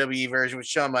WWE version with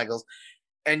Shawn Michaels.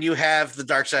 And you have the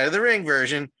Dark Side of the Ring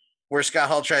version, where Scott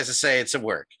Hall tries to say it's a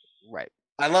work. Right.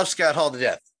 I love Scott Hall to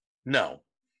death. No.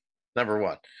 Number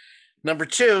 1. Number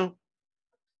 2,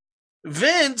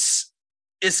 Vince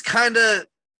is kind of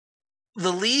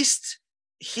the least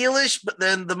heelish, but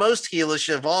then the most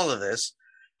heelish of all of this,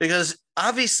 because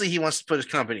obviously he wants to put his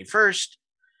company first.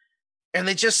 And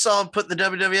they just saw him put the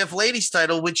WWF Ladies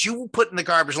title, which you put in the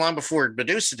garbage long before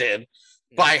Medusa did,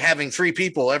 by having 3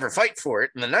 people ever fight for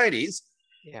it in the 90s.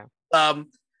 Yeah.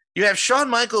 You have Shawn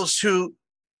Michaels, who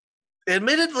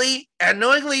admittedly and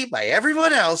knowingly by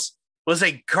everyone else was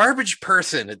a garbage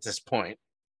person at this point.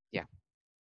 Yeah.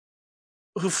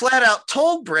 Who flat out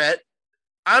told Bret,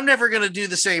 I'm never going to do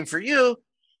the same for you.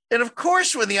 And of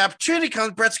course, when the opportunity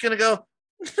comes, Bret's going to go,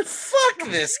 fuck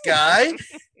this guy.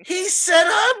 He said,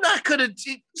 I'm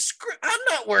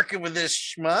not working with this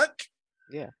schmuck.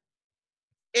 Yeah.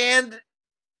 And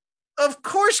of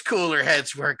course, cooler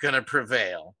heads weren't going to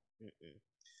prevail. Mm-mm.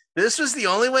 This was the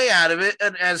only way out of it.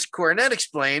 And as Cornette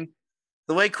explained,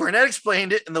 the way Cornette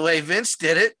explained it and the way Vince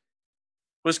did it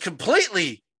was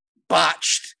completely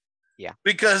botched. Yeah.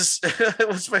 Because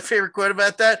what's my favorite quote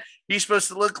about that? He's supposed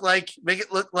to make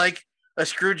it look like a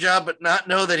screw job, but not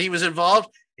know that he was involved.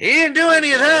 He didn't do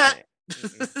any of that.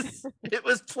 It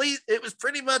was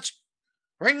pretty much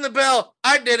ring the bell.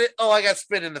 I did it. Oh, I got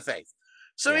spit in the face.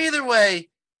 So either way,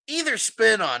 either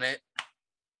spin on it,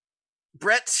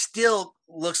 Bret still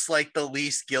looks like the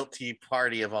least guilty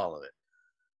party of all of it.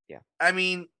 Yeah. I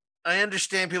mean, I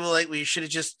understand people like, well, you should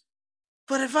have just,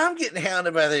 but if I'm getting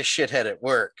hounded by this shithead at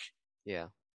work, yeah,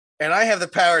 and I have the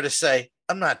power to say,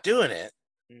 I'm not doing it,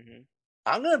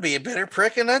 I'm going to be a bitter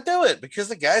prick and not do it because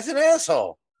the guy's an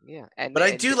asshole. Yeah. But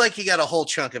I do like he got a whole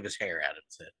chunk of his hair out of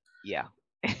his head. Yeah.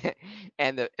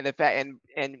 and the fact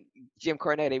and Jim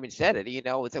Cornette even said it,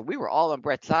 that we were all on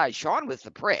Bret's side. Shawn was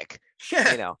the prick.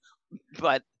 Yeah.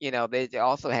 But they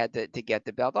also had to get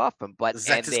the belt off him. But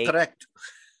that is correct.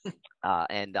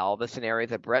 And all the scenarios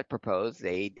that Bret proposed,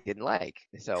 they didn't like.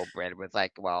 So Bret was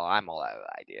like, "Well, I'm all out of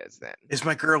ideas then." Is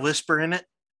my girl Whisper in it?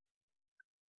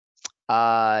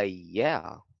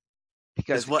 Yeah.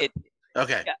 Because what?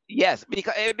 Okay. Yes,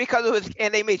 because it was,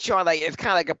 and they made Shawn it's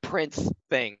kind of like a Prince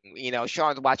thing.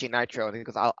 Shawn's watching Nitro and he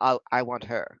goes, I want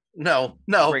her. No,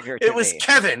 it was me.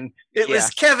 Kevin. It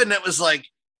was Kevin that was like,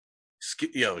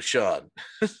 Shawn.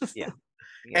 Yeah.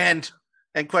 And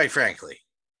quite frankly.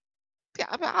 Yeah,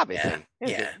 I mean, obviously.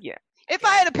 Yeah. If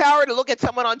I had the power to look at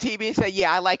someone on TV and say,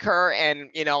 yeah, I like her, and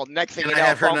next thing you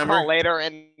know, phone call later,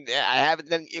 and I have it,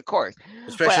 then of course.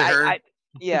 Especially her.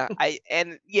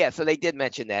 So they did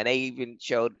mention that. They even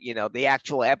showed, the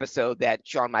actual episode that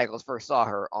Shawn Michaels first saw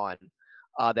her on,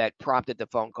 that prompted the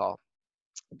phone call.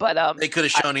 But they could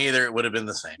have shown either; it would have been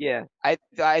the same. Yeah, I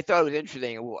thought it was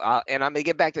interesting, and I'm gonna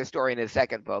get back to the story in a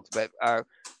second, folks. But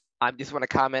I just want to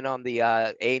comment on the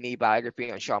A&E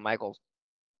biography on Shawn Michaels.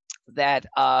 That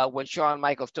when Shawn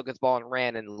Michaels took his ball and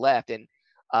ran and left and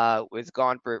was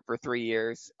gone for 3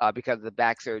 years because of the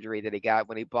back surgery that he got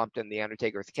when he bumped in the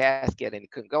Undertaker's casket and he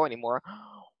couldn't go anymore.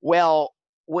 Well,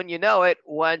 when you know it,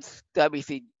 once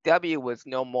WCW was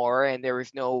no more and there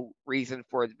was no reason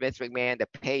for Vince McMahon to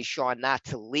pay Shawn not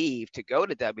to leave to go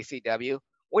to WCW,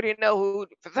 what do you know who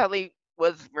suddenly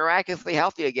was miraculously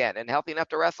healthy again and healthy enough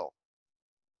to wrestle?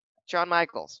 Shawn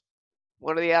Michaels.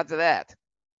 What are the odds of that?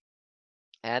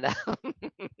 And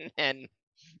and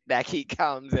back he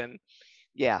comes, and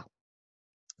yeah.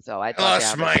 So I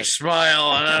lost my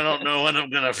smile, and I don't know when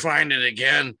I'm gonna find it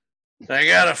again. I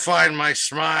gotta find my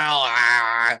smile.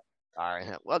 All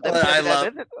right. Well,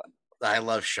 I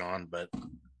love Shawn, but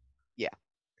yeah,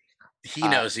 he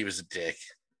knows he was a dick.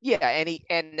 Yeah,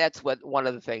 and that's what one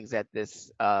of the things that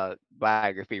this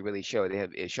biography really showed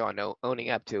him is Shawn owning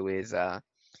up to his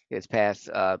past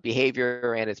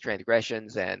behavior and his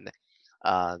transgressions, and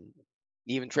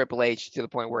even Triple H to the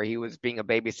point where he was being a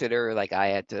babysitter. Like I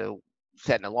had to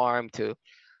set an alarm to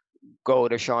go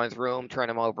to Shawn's room, turn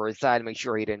him over his side, make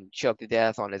sure he didn't choke to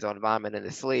death on his own vomit in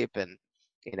his sleep, and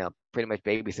pretty much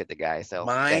babysit the guy. So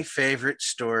my favorite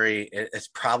story, it's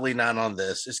probably not on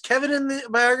this. Is Kevin in the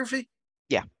biography?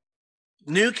 Yeah.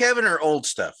 New Kevin or old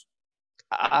stuff?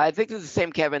 I think it's the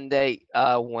same Kevin Day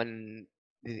when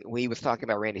he was talking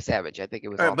about Randy Savage. I think it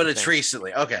was. But it's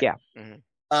recently. Okay. Yeah.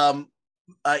 Mm-hmm.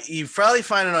 You probably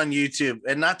find it on YouTube,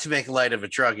 and not to make light of a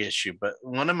drug issue, but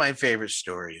one of my favorite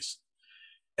stories,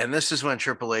 And this is when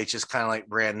Triple H is kind of like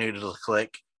brand new to the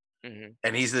clique, Mm-hmm.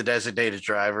 and he's the designated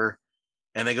driver.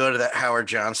 And they go to that Howard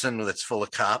Johnson that's full of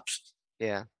cops,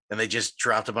 Yeah. and they just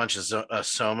dropped a bunch of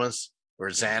Somas or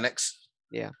Xanax.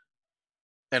 Yeah.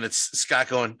 And it's Scott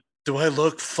going, "Do I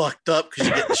look fucked up?" Because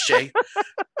you get the shake.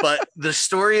 But the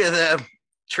story of them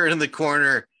turning the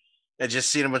corner and just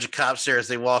seeing a bunch of cops there as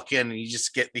they walk in, and you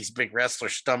just get these big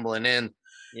wrestlers stumbling in.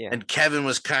 Yeah. And Kevin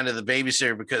was kind of the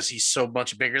babysitter because he's so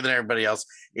much bigger than everybody else.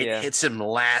 It hits him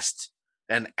last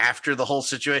and after the whole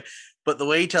situation. But the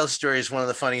way he tells the story is one of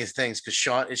the funniest things because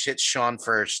it hits Sean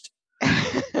first.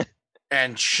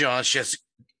 And Sean's just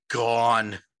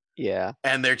gone. Yeah.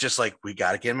 And they're just like, we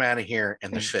got to get him out of here.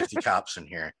 And there's 50 cops in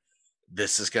here.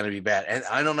 This is going to be bad. And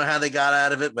I don't know how they got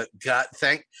out of it, but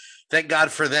thank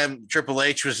God for them. Triple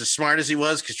H was as smart as he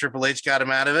was because Triple H got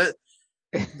him out of it.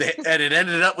 And it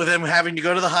ended up with them having to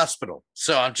go to the hospital.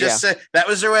 So I'm just saying that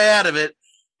was their way out of it.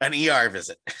 An ER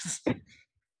visit.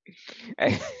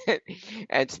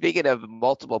 And speaking of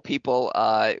multiple people,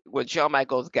 when Shawn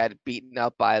Michaels got beaten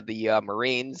up by the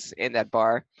Marines in that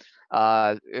bar,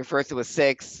 at first it was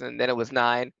 6 and then it was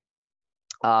 9.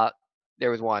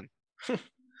 There was 1.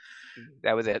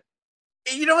 That was it.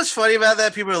 You know what's funny about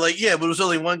that? People are like, yeah, but it was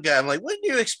only one guy. I'm like, wouldn't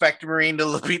you expect a Marine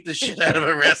to beat the shit out of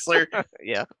a wrestler?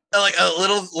 Yeah. Like a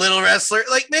little wrestler?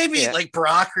 Like maybe like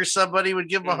Brock or somebody would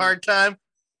give him a hard time.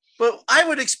 But I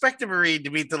would expect a Marine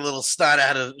to beat the little snot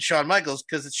out of Shawn Michaels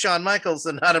because it's Shawn Michaels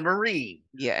and not a Marine.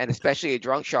 Yeah, and especially a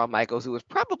drunk Shawn Michaels who was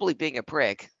probably being a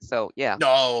prick. So, yeah.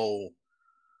 No.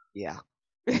 Yeah.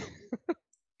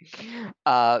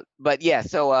 But yeah,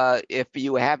 so if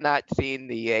you have not seen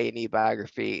the A&E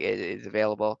biography, it is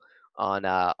available on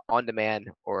demand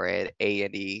or at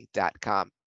ane.com.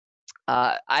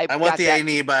 I want the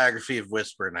A&E biography of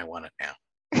Whisper, and I want it now.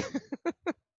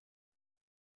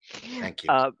 Thank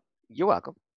you. You're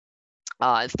welcome.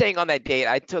 Staying on that date,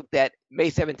 I took that May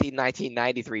 17,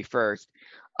 1993 first,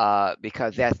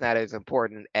 because that's not as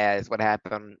important as what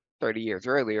happened 30 years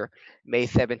earlier, May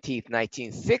 17th,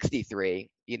 1963.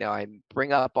 I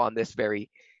bring up on this very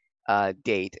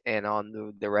date and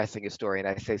on the wrestling historian,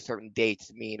 I say certain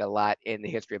dates mean a lot in the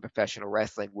history of professional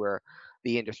wrestling where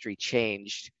the industry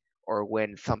changed or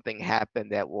when something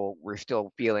happened that we're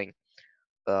still feeling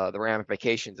the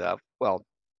ramifications of. Well,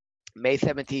 May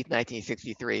 17th,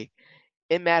 1963,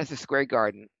 in Madison Square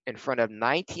Garden, in front of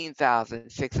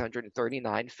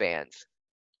 19,639 fans,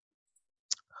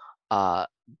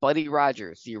 Buddy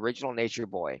Rogers, the original Nature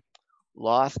Boy,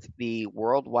 lost the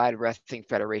Worldwide Wrestling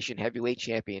Federation Heavyweight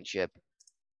Championship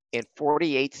in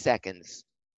 48 seconds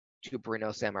to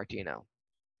Bruno Sammartino.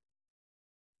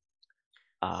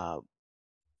 God.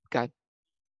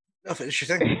 No, finish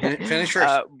your thing. Finish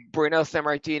first. Bruno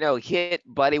Sammartino hit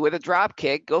Buddy with a drop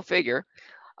kick. Go figure.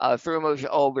 Threw him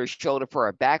over his shoulder for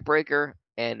a backbreaker,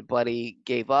 and Buddy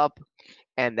gave up.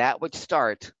 And that would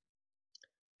start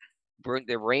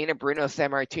the reign of Bruno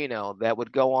Sammartino that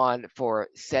would go on for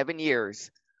 7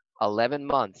 years, 11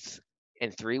 months,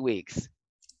 and 3 weeks,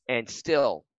 and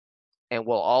will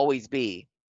always be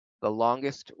the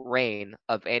longest reign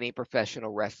of any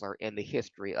professional wrestler in the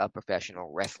history of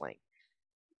professional wrestling.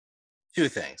 2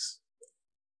 things.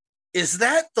 Is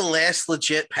that the last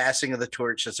legit passing of the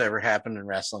torch that's ever happened in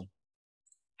wrestling?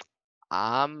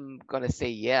 I'm going to say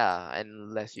yeah,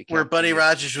 unless you can. Where Buddy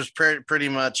Rogers was pretty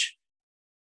much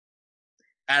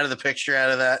out of the picture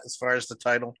out of that as far as the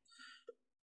title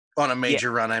on a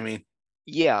major run, I mean.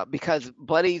 Yeah, because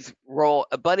Buddy's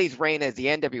reign as the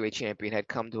NWA champion had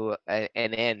come to an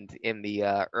end in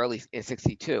the early in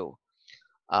 62,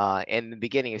 and the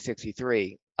beginning of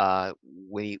 63,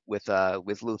 with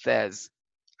Lou Thesz,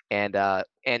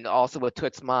 and also with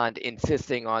Toots Mond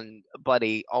insisting on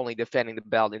Buddy only defending the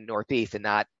belt in Northeast and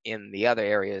not in the other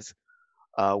areas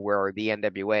where the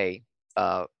NWA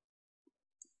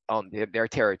owned their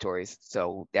territories.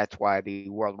 So that's why the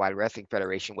Worldwide Wrestling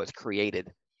Federation was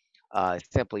created.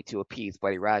 Simply to appease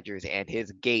Buddy Rogers and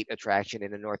his gate attraction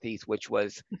in the Northeast, which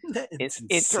was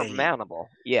insurmountable.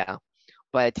 Yeah.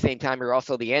 But at the same time, you're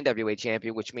also the NWA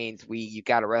champion, which means you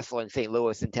got to wrestle in St.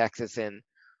 Louis and Texas and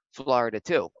Florida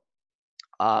too.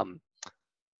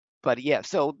 But yeah,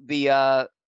 so in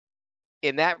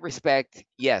that respect,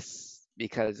 yes,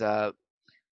 because and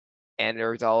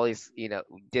there's always,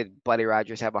 did Buddy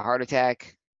Rogers have a heart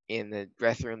attack in the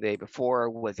dressing room the day before?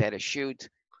 Was that a shoot?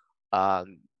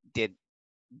 Did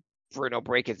Bruno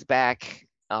break his back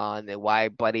on why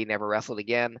Buddy never wrestled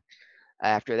again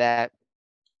after that?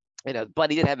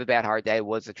 Buddy did have a bad heart. That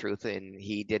was the truth, and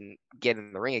he didn't get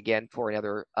in the ring again for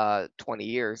another 20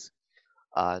 years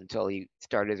until he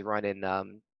started his run in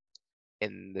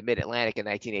the Mid-Atlantic in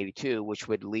 1982, which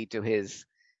would lead to his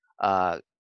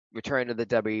Return to the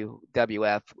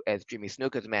WWF as Jimmy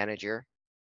Snuka's manager,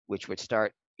 which would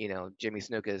start, Jimmy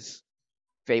Snuka's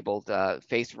fabled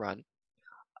face run.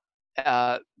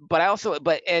 But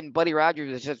Buddy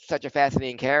Rogers is just such a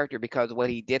fascinating character because of what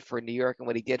he did for New York and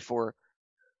what he did for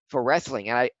wrestling.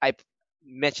 And I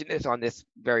mentioned this on this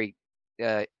very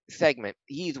segment.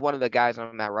 He's one of the guys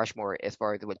on Mount Rushmore as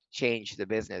far as what changed the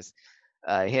business.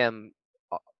 Him,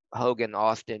 Hogan,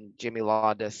 Austin, Jimmy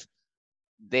Londos,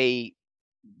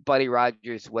 Buddy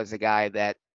Rogers was the guy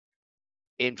that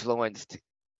influenced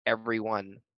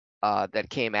everyone that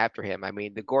came after him. I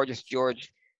mean, the Gorgeous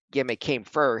George gimmick came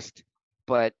first,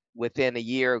 but within a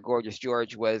year, Gorgeous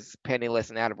George was penniless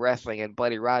and out of wrestling, and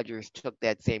Buddy Rogers took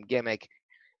that same gimmick,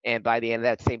 and by the end of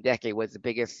that same decade was the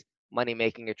biggest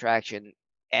money-making attraction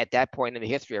at that point in the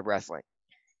history of wrestling.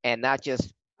 And not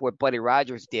just what Buddy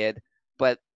Rogers did,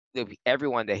 but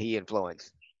everyone that he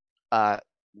influenced.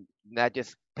 Not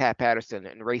just Pat Patterson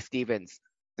and Ray Stevens,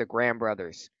 the Graham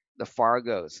brothers, the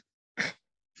Fargos,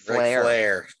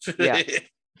 Flair. Yeah.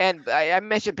 And I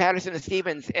mentioned Patterson and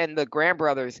Stevens and the Graham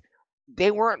brothers. They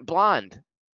weren't blonde.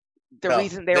 The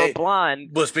reason they were blonde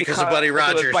was because of Buddy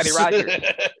Rogers. Buddy Rogers.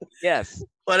 Yes.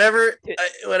 Whatever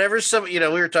some, we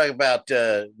were talking about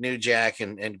New Jack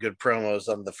and good promos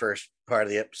on the first part of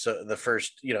the episode, the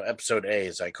first, episode A,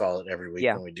 as I call it every week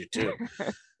when we do two.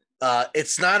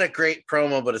 It's not a great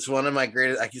promo, but it's one of my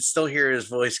greatest. I can still hear his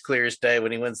voice clear as day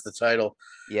when he wins the title.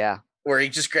 Yeah. Where he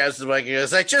just grabs the mic and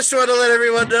goes, "I just want to let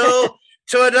everyone know,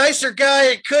 to a nicer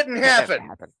guy, it couldn't happen."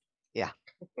 Yeah.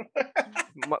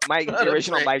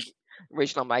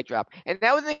 Original mic drop. And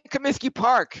that was in Comiskey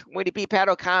Park when he beat Pat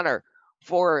O'Connor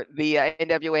for the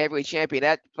NWA Heavyweight Champion.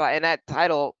 That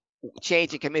title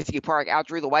change in Comiskey Park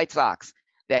outdrew the White Sox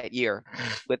that year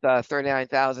with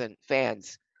 39,000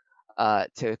 fans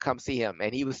to come see him,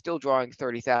 and he was still drawing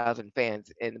 30,000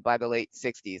 fans by the late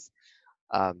 60s.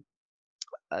 But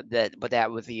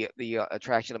that was the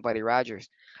attraction of Buddy Rogers.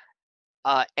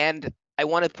 And I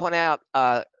want to point out,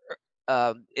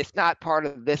 it's not part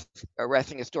of this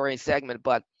wrestling historian segment,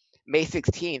 but May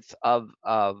 16th of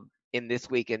in this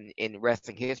week in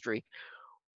wrestling history,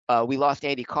 we lost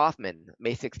Andy Kaufman,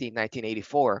 May 16,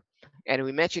 1984. And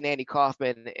we mentioned Andy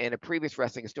Kaufman in a previous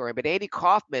wrestling historian, but Andy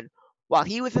Kaufman, while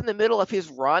he was in the middle of his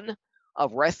run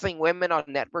of wrestling women on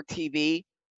network TV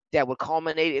that would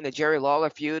culminate in the Jerry Lawler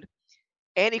feud,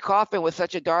 Andy Kaufman was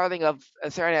such a darling of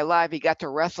Saturday Night Live, he got to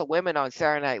wrestle women on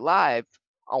Saturday Night Live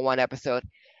on one episode,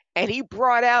 and he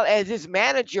brought out as his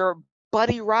manager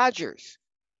Buddy Rogers.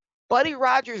 Buddy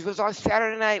Rogers was on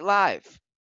Saturday Night Live,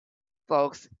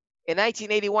 folks, in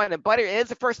 1981, and it was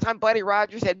the first time Buddy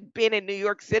Rogers had been in New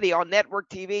York City on network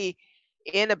TV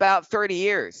in about 30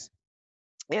 years.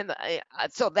 And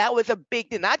so that was a big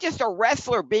deal, not just a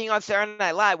wrestler being on Saturday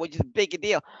Night Live, which is a big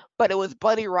deal, but it was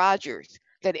Buddy Rogers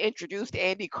that introduced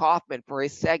Andy Kaufman for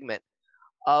his segment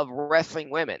of wrestling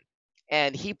women.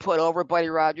 And he put over Buddy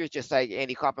Rogers, just like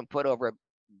Andy Kaufman put over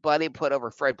Buddy, put over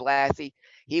Fred Blassie.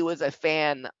 He was a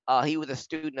fan. He was a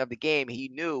student of the game. He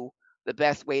knew the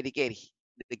best way to get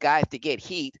the guys to get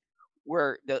heat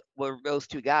were those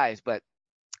two guys. But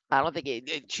I don't think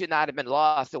it should not have been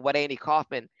lost. So what Andy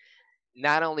Kaufman,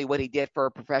 not only what he did for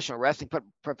professional wrestling, put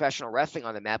professional wrestling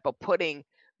on the map, but putting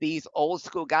these old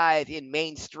school guys in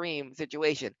mainstream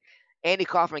situation. Andy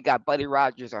Kaufman got Buddy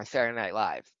Rogers on Saturday Night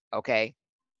Live. Okay.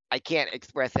 I can't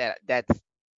express that. That's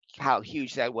how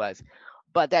huge that was.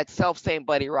 But that self-same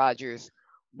Buddy Rogers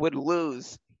would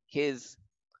lose his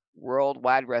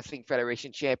Worldwide Wrestling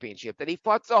Federation Championship that he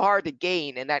fought so hard to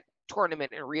gain in that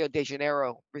tournament in Rio de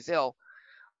Janeiro, Brazil.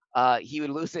 He would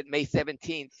lose it May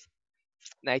 17th,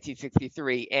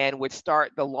 1963, and would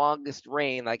start the longest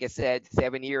reign, like I said,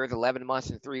 7 years, 11 months,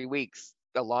 and 3 weeks,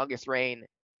 the longest reign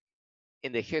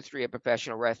in the history of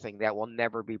professional wrestling that will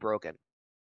never be broken.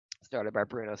 Started by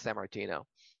Bruno Sammartino.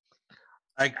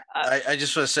 I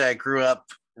just want to say I grew up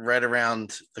right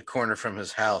around the corner from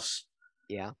his house.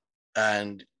 Yeah.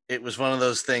 And it was one of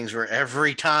those things where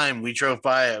every time we drove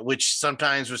by it, which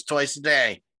sometimes was twice a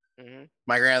day,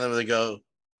 my grandmother would go,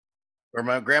 or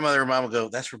my grandmother or mom would go,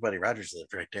 "That's where Buddy Rogers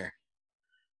lived, right there."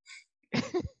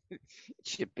 It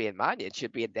should be in mine. That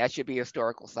should be a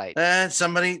historical site.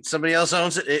 Somebody else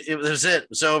owns it. It was it. It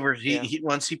was over. He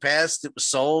once he passed, it was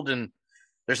sold, and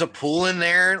there's a pool in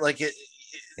there. Like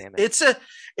it's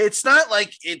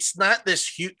not this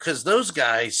huge, because those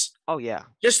guys. Oh yeah.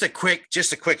 Just a quick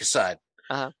aside.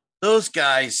 Those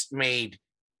guys made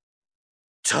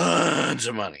tons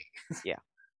of money. Yeah.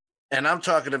 And I'm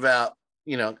talking about,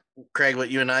 Craig,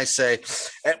 what you and I say,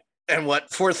 and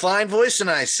what Fourth Line Voice and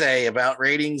I say about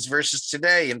ratings versus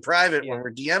today in private when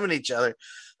we're DMing each other.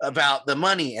 about the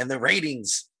money and the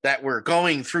ratings that were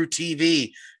going through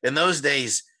TV in those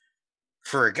days.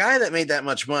 For a guy that made that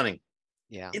much money,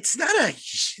 Yeah. it's not a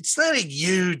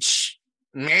huge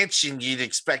mansion you'd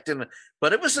expect him,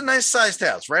 but it was a nice sized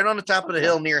house right on the top of the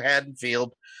hill near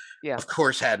Haddonfield. Yeah. Of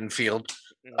course, Haddonfield.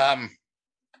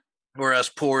 Where us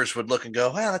poors would look and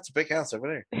go, wow, that's a big house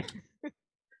over there.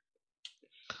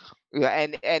 Yeah,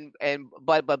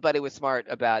 but it was smart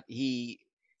about he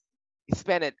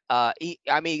spent it.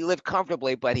 He lived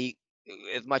comfortably, but he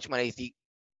as much money as he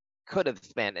could have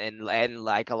spent, and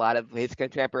like a lot of his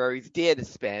contemporaries did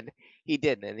spend, he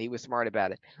didn't, and he was smart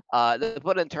about it. To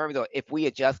put it in terms of if we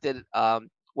adjusted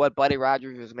what Buddy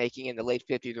Rogers was making in the late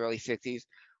 50s, early 60s,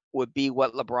 would be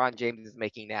what LeBron James is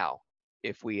making now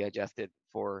if we adjusted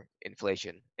for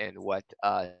inflation and what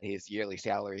his yearly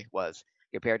salary was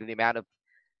compared to the amount of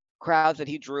crowds that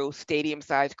he drew,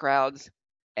 stadium-sized crowds,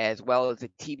 as well as the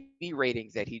TV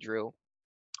ratings that he drew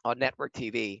on network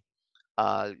TV.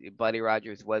 Buddy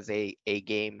Rogers was a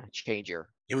game changer.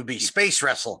 It would be Space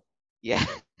Wrestle. Yeah.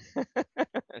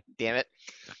 Damn it.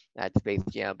 Not Space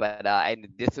Jam. But and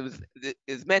this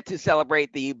is meant to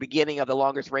celebrate the beginning of the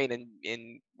longest reign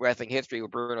in wrestling history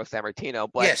with Bruno Sammartino.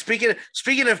 But yeah,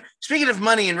 speaking of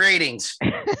money and ratings,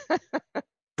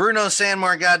 Bruno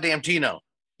Sanmar goddamn Tino.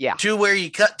 Yeah. To where you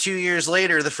cut 2 years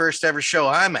later, the first ever show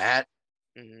I'm at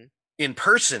in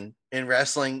person in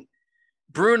wrestling,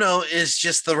 Bruno is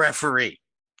just the referee.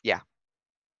 Yeah.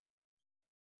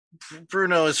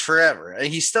 Bruno is forever.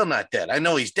 He's still not dead. I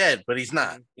know he's dead, but he's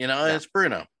not. You know, it's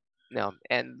Bruno. No,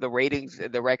 and the ratings,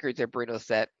 the records that Bruno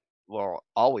set will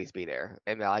always be there.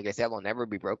 And like I said, will never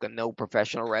be broken. No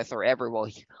professional wrestler ever will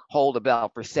hold a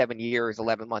belt for 7 years,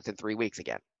 11 months, and 3 weeks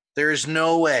again. There is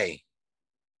no way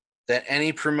that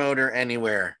any promoter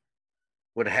anywhere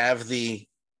would have the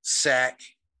sack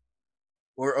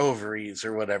or ovaries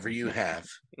or whatever you have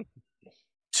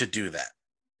to do that.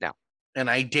 No. And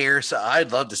I'd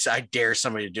love to see, I dare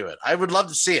somebody to do it. I would love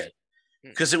to see it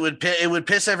because it would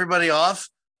piss everybody off.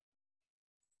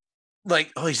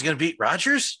 Like, oh, he's going to beat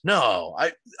Rogers? No,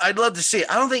 I'd love to see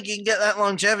it. I don't think you can get that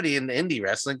longevity in indie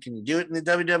wrestling. Can you do it in the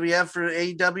WWF for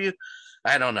AEW?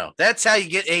 I don't know. That's how you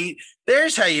get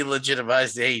there's how you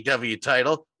legitimize the AEW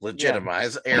title.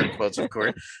 Legitimize, air quotes, of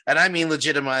course. And I mean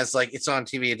legitimize like it's on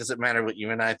TV. It doesn't matter what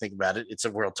you and I think about it. It's a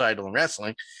world title in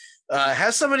wrestling.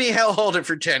 Have somebody hold it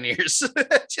for 10 years.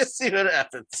 Just see what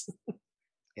happens.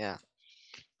 Yeah.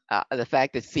 The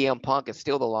fact that CM Punk is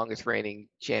still the longest reigning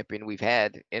champion we've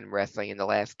had in wrestling in the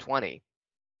last 20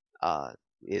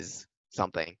 is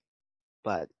something,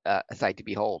 but a sight to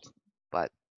behold. But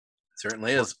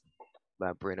certainly is.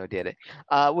 Bruno did it.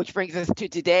 Which brings us to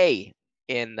today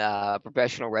in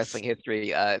professional wrestling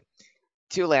history.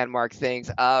 Two landmark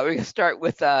things. We're going to start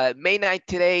with May 9th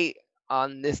today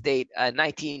on this date,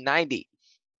 1990.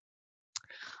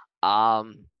 I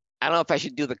don't know if I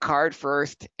should do the card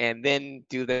first and then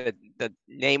do the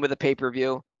name of the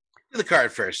pay-per-view. Do the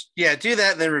card first. Yeah, do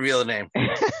that and then reveal the name.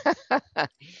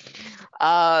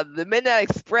 The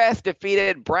Midnight Express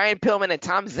defeated Brian Pillman and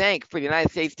Tom Zank for the United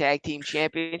States Tag Team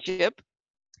Championship.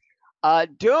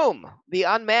 Doom, the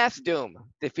Unmasked Doom,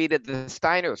 defeated the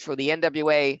Steiners for the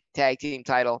NWA Tag Team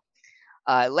title.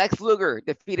 Lex Luger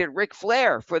defeated Ric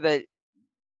Flair for the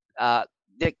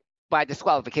by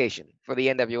disqualification for the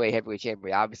NWA Heavyweight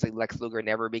Champion. Obviously, Lex Luger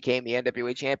never became the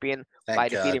NWA Champion by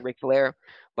defeating Ric Flair,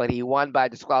 but he won by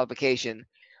disqualification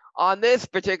on this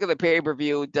particular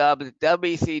pay-per-view dubbed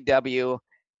WCW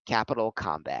Capital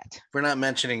Combat. We're not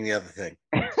mentioning the other thing.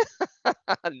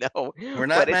 No. We're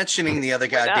not mentioning the other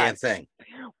goddamn thing.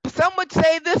 Some would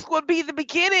say this would be the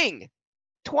beginning,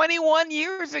 21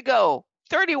 years ago,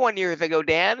 31 years ago,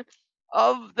 Dan,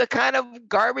 of the kind of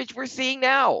garbage we're seeing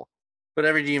now.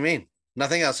 Whatever do you mean?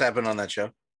 Nothing else happened on that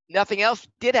show. Nothing else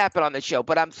did happen on the show,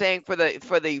 but I'm saying for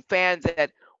the fans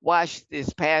that watched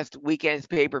this past weekend's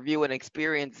pay-per-view and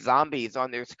experienced zombies on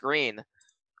their screen,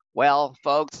 well,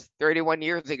 folks, 31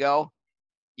 years ago,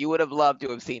 you would have loved to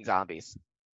have seen zombies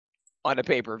on a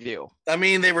pay-per-view. I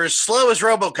mean, they were as slow as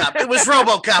RoboCop. It was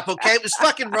RoboCop, okay? It was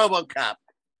fucking RoboCop.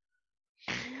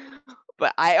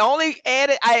 But I only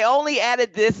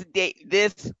added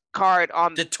this card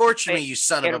on to torture me, you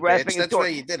son of a bitch. That's why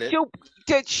you did it.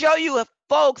 To show you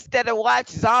folks that have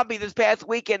watched Zombie this past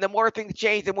weekend, the more things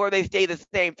change, the more they stay the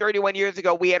same. 31 years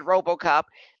ago, we had RoboCop.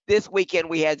 This weekend,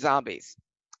 we had zombies.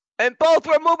 And both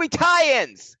were movie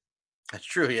tie-ins. That's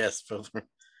true, yes. Both were.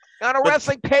 On a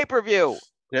wrestling pay-per-view.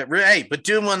 Yeah, hey, but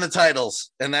Doom won the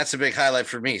titles, and that's a big highlight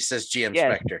for me, says GM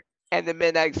Spectre. And the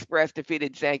Midnight Express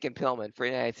defeated Zank and Pillman for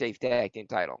the United States Tag Team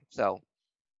title. So,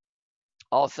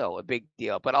 also a big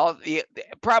deal. But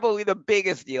probably the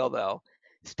biggest deal, though,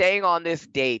 staying on this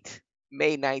date,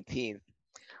 May 19th.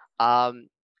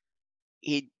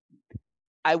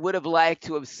 I would have liked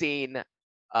to have seen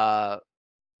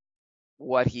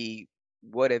what he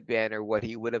would have been or what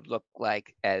he would have looked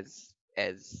like, as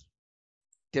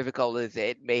difficult as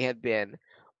it may have been,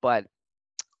 but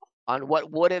on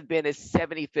what would have been his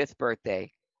 75th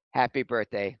birthday, happy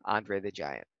birthday, Andre the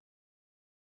Giant.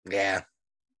 Yeah.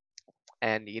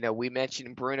 And we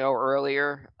mentioned Bruno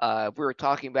earlier. If we were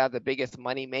talking about the biggest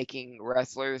money-making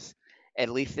wrestlers, at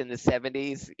least in the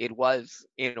 70s, it was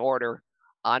in order: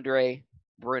 Andre,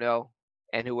 Bruno,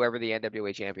 and whoever the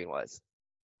NWA champion was.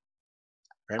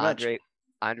 Very much.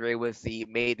 Andre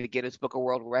made the Guinness Book of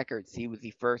World Records. He was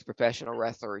the first professional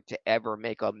wrestler to ever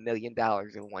make $1 million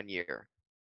in 1 year.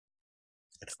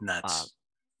 It's nuts.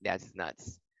 That's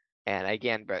nuts. And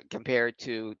again, but compared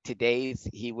to today's,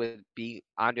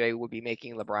 Andre would be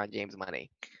making LeBron James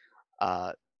money.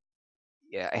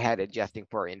 Yeah, I had adjusting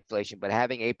for inflation, but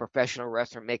having a professional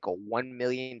wrestler make $1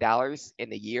 million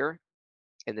in a year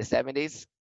in the 70s,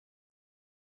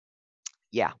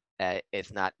 yeah,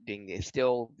 it's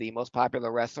still the most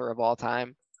popular wrestler of all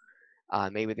time.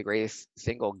 Maybe the greatest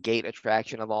single gate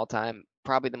attraction of all time.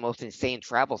 Probably the most insane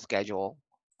travel schedule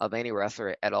of any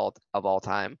wrestler of all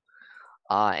time.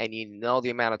 And the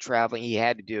amount of traveling he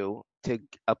had to do to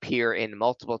appear in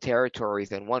multiple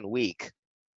territories in 1 week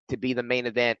to be the main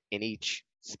event in each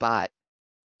spot.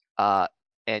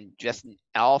 And just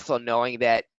also knowing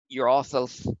that you're also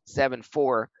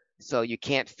 7'4", so you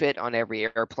can't fit on every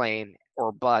airplane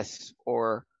or bus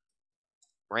or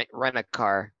rent a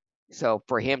car. So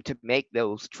for him to make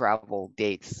those travel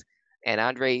dates, and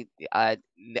Andre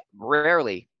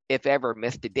rarely, if ever,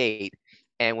 missed a date.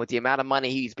 And with the amount of money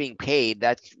he's being paid,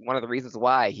 that's one of the reasons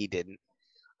why he didn't.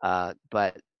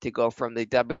 But to go from the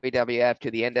WWF to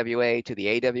the NWA to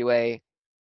the AWA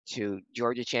to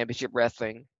Georgia Championship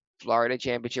Wrestling, Florida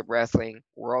Championship Wrestling,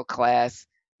 World Class,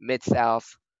 Mid-South,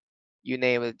 you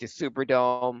name it, the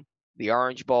Superdome, the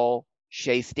Orange Bowl,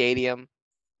 Shea Stadium,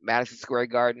 Madison Square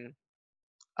Garden,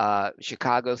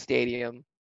 Chicago Stadium,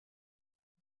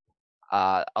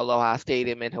 Aloha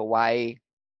Stadium in Hawaii.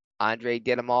 Andre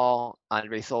did them all.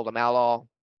 Andre sold them out all.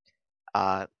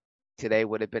 Today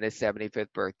would have been his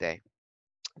 75th birthday.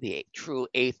 The true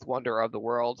eighth wonder of the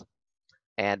world.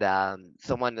 And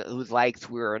someone whose likes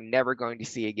we're never going to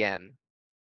see again.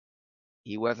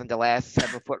 He wasn't the last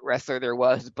 7-foot wrestler there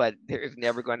was, but there's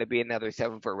never going to be another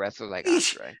 7-foot wrestler like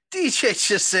Andre. DJ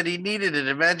just said he needed it.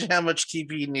 Imagine how much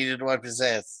TP he needed to wipe his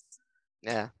ass.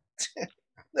 Yeah.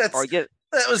 That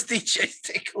was DJ's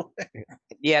takeaway.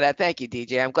 Yeah, thank you,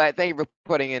 DJ. I'm glad. Thank you for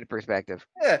putting it in perspective.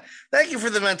 Yeah, thank you for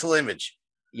the mental image.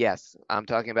 Yes, I'm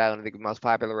talking about one of the most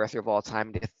popular wrestler of all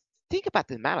time. Think about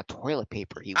the amount of toilet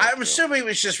paper he went through. Assuming it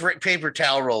was just paper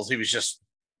towel rolls. He was just...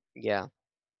 Yeah.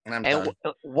 And I'm done.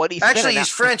 What he's Actually, he's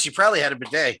French. He probably had a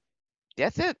bidet.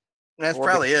 That's it. That's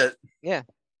probably it. Yeah.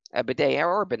 A bidet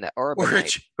or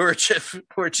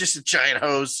just a giant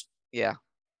hose. Yeah.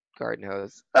 Garden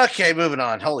hose. Okay, moving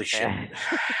on. Holy shit.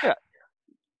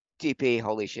 GP,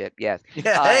 holy shit. Yes.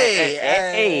 Yeah,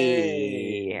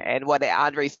 hey. And what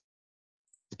Andre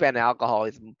spent on alcohol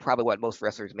is probably what most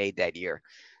wrestlers made that year.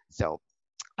 So,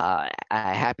 a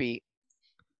happy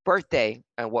birthday,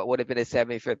 and what would have been his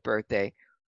 75th birthday,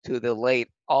 to the late,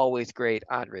 always great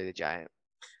Andre the Giant.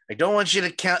 I don't want you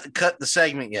to cut the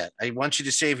segment yet. I want you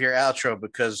to save your outro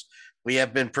because we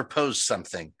have been proposed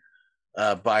something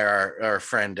by our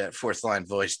friend at Fourth Line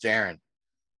Voice, Darren.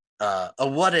 A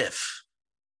what if?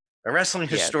 A wrestling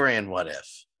historian what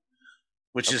if?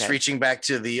 Which is reaching back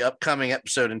to the upcoming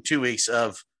episode in 2 weeks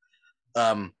of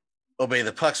Obey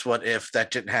the Pucks what if. That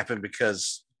didn't happen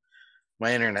because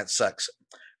my internet sucks.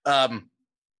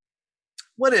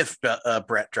 What if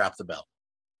Brett dropped the belt?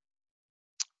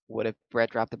 What if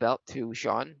Brett dropped the belt to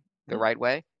Shawn the right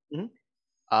way?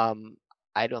 Mm-hmm.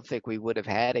 I don't think we would have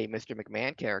had a Mr.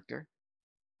 McMahon character.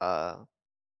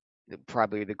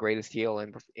 Probably the greatest heel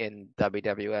in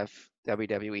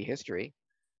WWE history.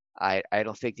 I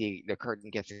don't think the curtain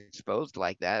gets exposed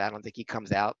like that. I don't think he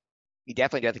comes out. He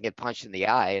definitely doesn't get punched in the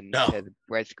eye and says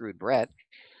Brett screwed Brett.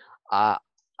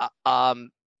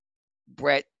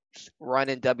 Brett's run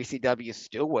in WCW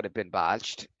still would have been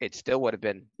botched. It still would have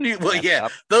been. Well, yeah,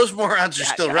 those morons are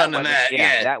still running that.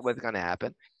 Yeah, that was going to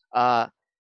happen. But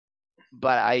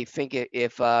I think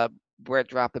if Brett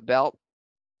dropped the belt,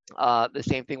 the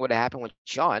same thing would have happened with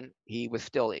Shawn. He was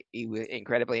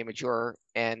incredibly immature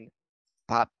and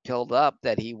pilled up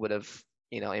that he would have,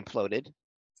 imploded.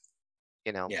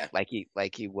 Like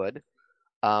he would.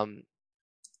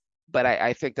 But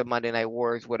I think the Monday Night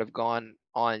Wars would have gone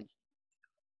on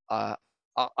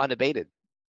unabated.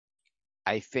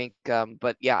 I think,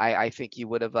 but yeah, I think you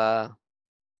would have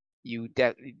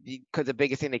because the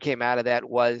biggest thing that came out of that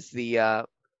was the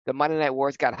Monday Night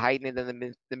Wars got heightened, and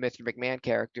then the Mr. McMahon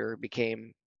character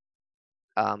became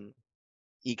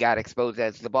he got exposed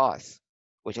as the boss,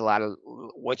 which a lot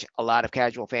of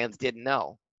casual fans didn't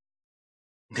know.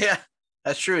 Yeah,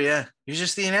 that's true. Yeah, he's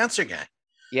just the announcer guy.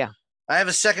 Yeah. I have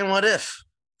a second what if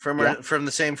from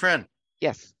the same friend.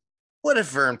 Yes. What if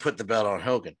Vern put the belt on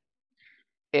Hogan?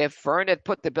 If Vern had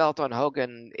put the belt on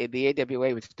Hogan, the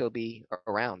AWA would still be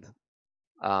around.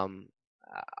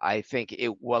 I think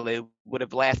it would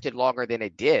have lasted longer than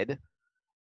it did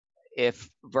if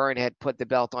Vern had put the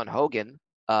belt on Hogan.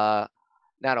 Not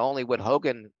only would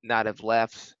Hogan not have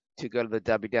left to go to the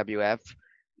WWF,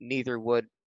 neither would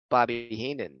Bobby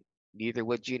Heenan, neither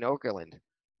would Gene Okerlund,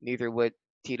 neither would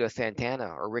Tito Santana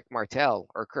or Rick Martel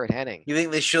or Kurt Hennig. You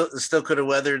think they still could have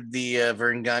weathered the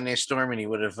Vern Gagne storm, and he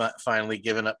would have finally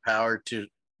given up power to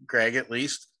Greg at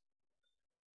least?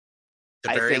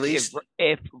 At the very least,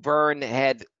 if Vern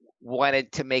had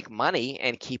wanted to make money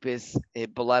and keep his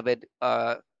beloved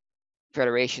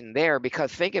federation there,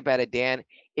 because think about it, Dan,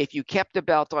 if you kept the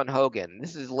belt on Hogan,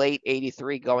 this is late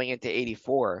 83 going into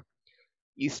 84,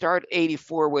 you start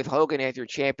 84 with Hogan as your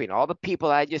champion. All the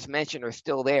people I just mentioned are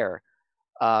still there.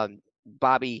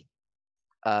 Bobby,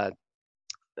 Gene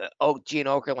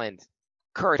Okerlund,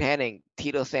 Kurt Hennig,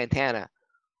 Tito Santana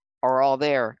are all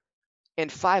there. In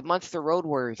 5 months, the Road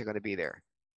Warriors are going to be there.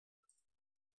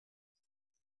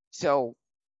 So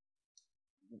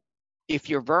if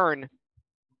you're Vern,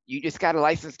 you just got a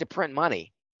license to print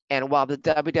money. And while the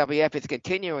WWF is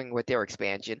continuing with their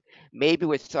expansion, maybe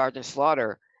with Sergeant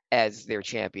Slaughter as their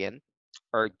champion,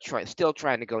 or still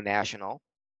trying to go national,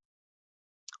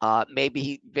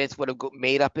 maybe Vince would have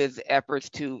made up his efforts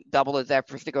to double his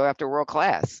efforts to go after world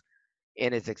class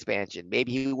in his expansion.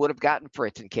 Maybe he would have gotten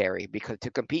Fritz and Kerry because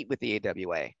to compete with the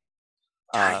AWA.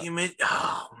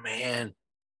 Oh man,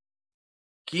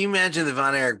 can you imagine the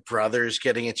Von Erich brothers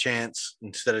getting a chance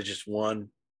instead of just one?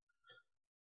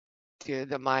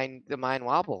 The mind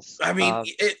wobbles. I mean,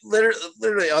 it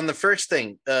literally on the first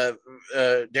thing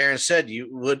Darren said, you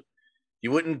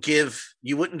wouldn't get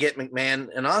McMahon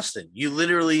and Austin. You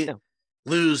literally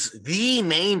lose the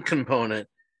main component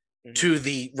to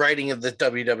the writing of the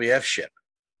WWF ship.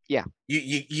 Yeah,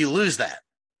 you lose that.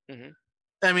 Mm-hmm.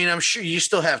 I mean, I'm sure you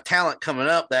still have talent coming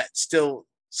up that still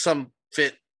some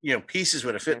fit, pieces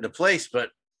would have fit into place, but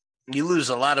you lose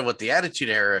a lot of what the Attitude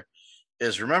Era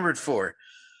is remembered for.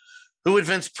 Who would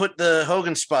Vince put the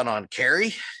Hogan spot on?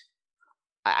 Kerry?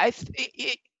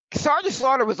 Sergeant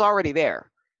Slaughter was already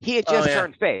there. He had just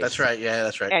turned face. That's right. Yeah,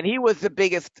 that's right. And he was the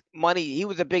biggest money. He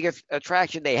was the biggest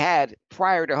attraction they had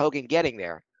prior to Hogan getting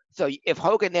there. So if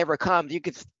Hogan never comes, you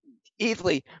could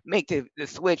easily make the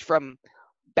switch from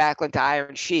Backlund to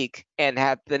Iron Sheik and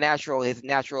have his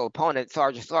natural opponent,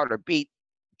 Sergeant Slaughter, beat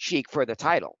Sheik for the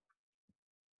title.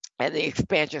 And the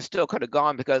expansion still could have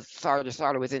gone because Sergeant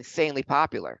Slaughter was insanely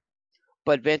popular.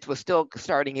 But Vince was still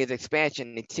starting his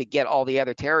expansion to get all the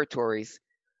other territories,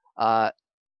 to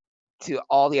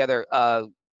all the other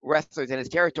wrestlers in his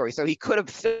territory. So he could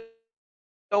have still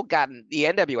gotten the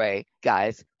NWA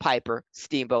guys, Piper,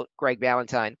 Steamboat, Greg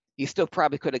Valentine. He still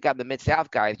probably could have gotten the Mid-South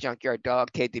guys, Junkyard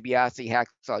Dog, Ted DiBiase,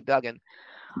 Hacksaw Duggan.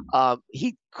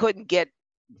 He couldn't get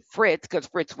Fritz because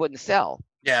Fritz wouldn't sell.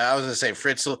 Yeah, I was going to say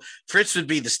Fritz would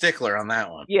be the stickler on that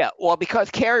one. Yeah, well,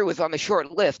 because Kerry was on the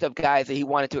short list of guys that he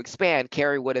wanted to expand,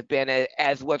 Kerry would have been,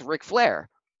 as was Ric Flair,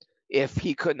 if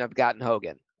he couldn't have gotten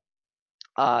Hogan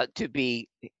to be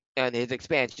in his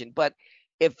expansion. But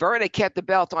if Vern had kept the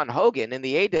belt on Hogan in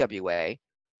the AWA,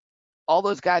 all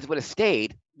those guys would have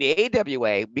stayed. The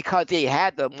AWA, because he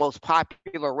had the most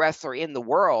popular wrestler in the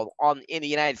world in the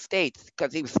United States,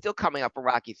 because he was still coming off of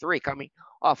Rocky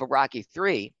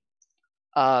III,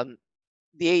 and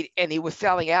he was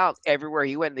selling out everywhere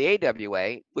he went in the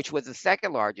AWA, which was the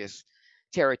second largest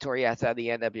territory outside the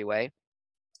NWA.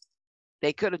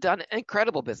 They could have done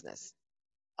incredible business.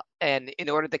 And in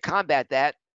order to combat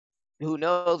that, who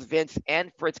knows, Vince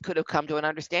and Fritz could have come to an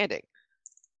understanding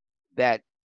that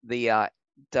the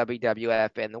WWF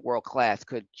and the world class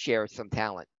could share some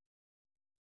talent.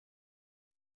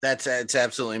 It's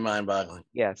absolutely mind-boggling.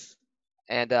 Yes.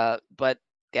 And but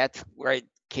that's where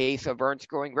case of Vern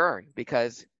screwing Vern,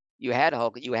 because you had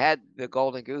Hogan, you had the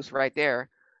Golden Goose right there,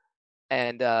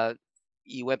 and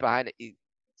you went behind it,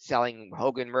 selling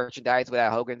Hogan merchandise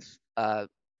without Hogan's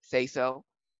say so,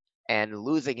 and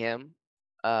losing him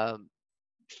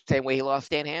same way he lost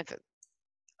Stan Hansen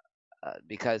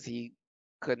because he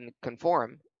couldn't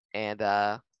conform and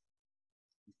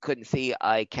couldn't see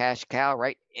a cash cow,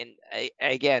 right? And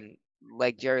again,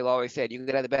 like Jerry Lawler said, you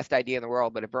could have the best idea in the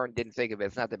world, but if Verne didn't think of it,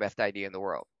 it's not the best idea in the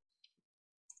world.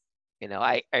 You know,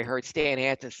 I heard Stan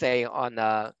Hansen say on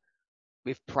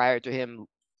prior to him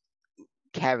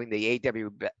having the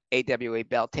AWA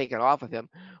belt taken off of him,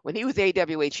 when he was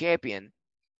AWA champion,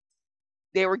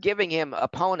 they were giving him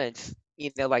opponents,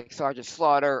 you know, like Sergeant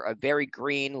Slaughter, Barry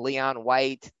Green, Leon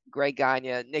White, Greg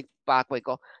Gagne, Nick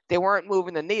Bockwinkel. They weren't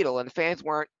moving the needle, and the fans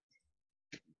weren't,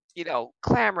 you know,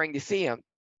 clamoring to see him.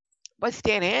 But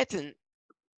Stan Hansen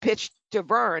pitched to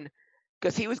Verne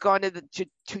because he was going to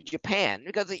Japan,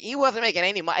 because he wasn't making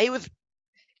any money. He was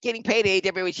getting paid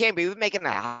AWA champion. He was making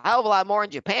a hell of a lot more in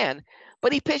Japan.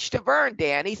 But he pitched to Verne,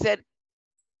 Dan. He said,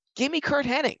 "Give me Curt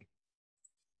Hennig.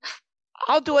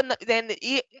 I'll do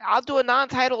a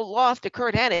non-title loss to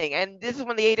Curt Hennig." And this is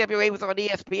when the AWA was on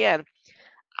ESPN.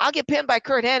 "I'll get pinned by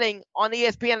Curt Hennig on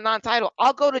ESPN non-title.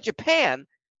 I'll go to Japan.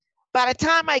 By the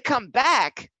time I come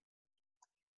back,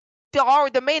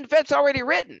 the main event's already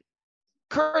written.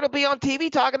 Curt will be on TV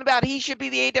talking about he should be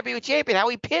the AWA champion, how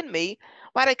he pinned me.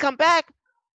 When I come back,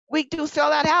 we do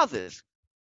sell out houses."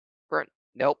 Verne,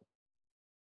 nope.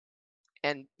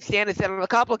 And Stan has said on a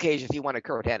couple occasions he wanted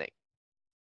Curt Hennig.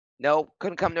 No,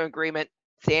 couldn't come to an agreement.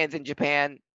 Stan's in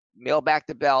Japan, mail back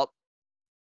the belt.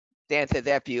 Stan says,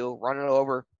 "F you," running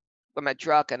over with my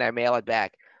truck, and I mail it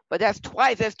back. But that's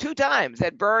twice. That's two times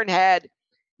that Verne had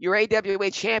your AWA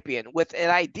champion with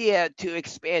an idea to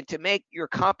expand, to make your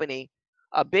company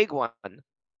a big one.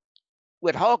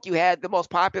 With Hulk, you had the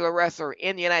most popular wrestler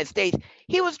in the United States.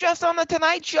 He was just on the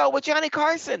Tonight Show with Johnny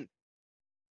Carson.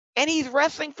 And he's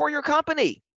wrestling for your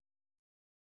company.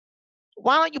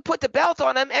 Why don't you put the belt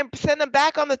on him and send him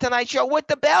back on the Tonight Show with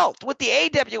the belt, with the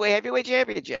AWA Heavyweight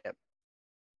Championship?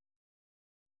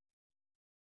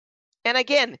 And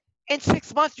again, in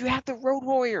 6 months, you have the Road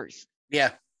Warriors.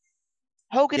 Yeah.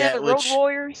 Hogan and the Road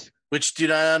Warriors. Which do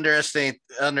not underestimate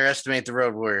the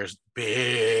Road Warriors.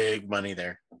 Big money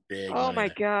there. Big money my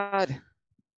there. God.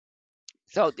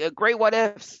 So great what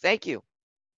ifs. Thank you.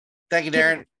 Thank you,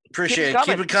 Darren. Appreciate it.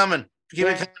 Keep it coming. Keep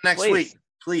it coming next week.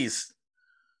 Please.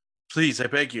 Please, I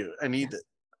beg you. I need it.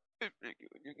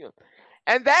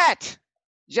 And that,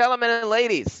 gentlemen and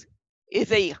ladies, is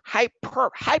a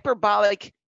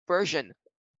hyperbolic version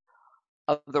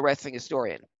of the Wrestling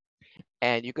Historian.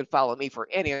 And you can follow me for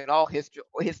any and all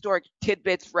historic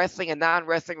tidbits, wrestling and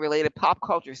non-wrestling related pop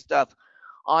culture stuff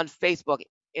on Facebook,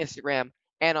 Instagram,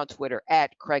 and on Twitter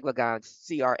at Craig Ligons,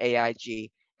 CraigLiggeons.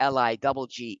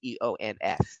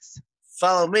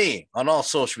 Follow me on all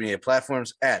social media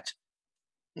platforms at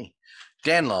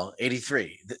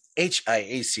DanLaw83. The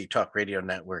HIAC Talk Radio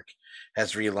Network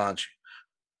has relaunched.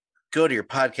 Go to your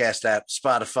podcast app,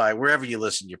 Spotify, wherever you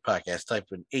listen to your podcast, type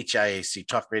in HIAC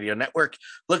Talk Radio Network,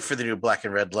 look for the new black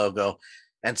and red logo,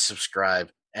 and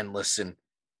subscribe and listen.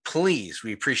 Please,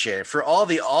 we appreciate it. For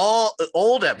all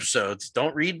old episodes,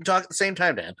 don't read and talk at the same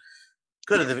time, Dan.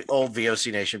 Go to the old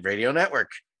VOC Nation Radio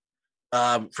Network.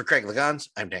 For Craig Ligons,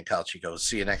 I'm Dan Calchico.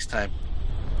 See you next time.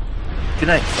 Good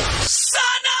night. Son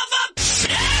of a bitch!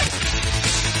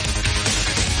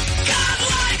 God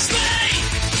likes me!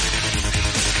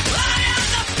 I am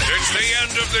the best! It's the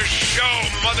end of the show,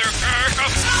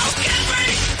 motherfucker! So give me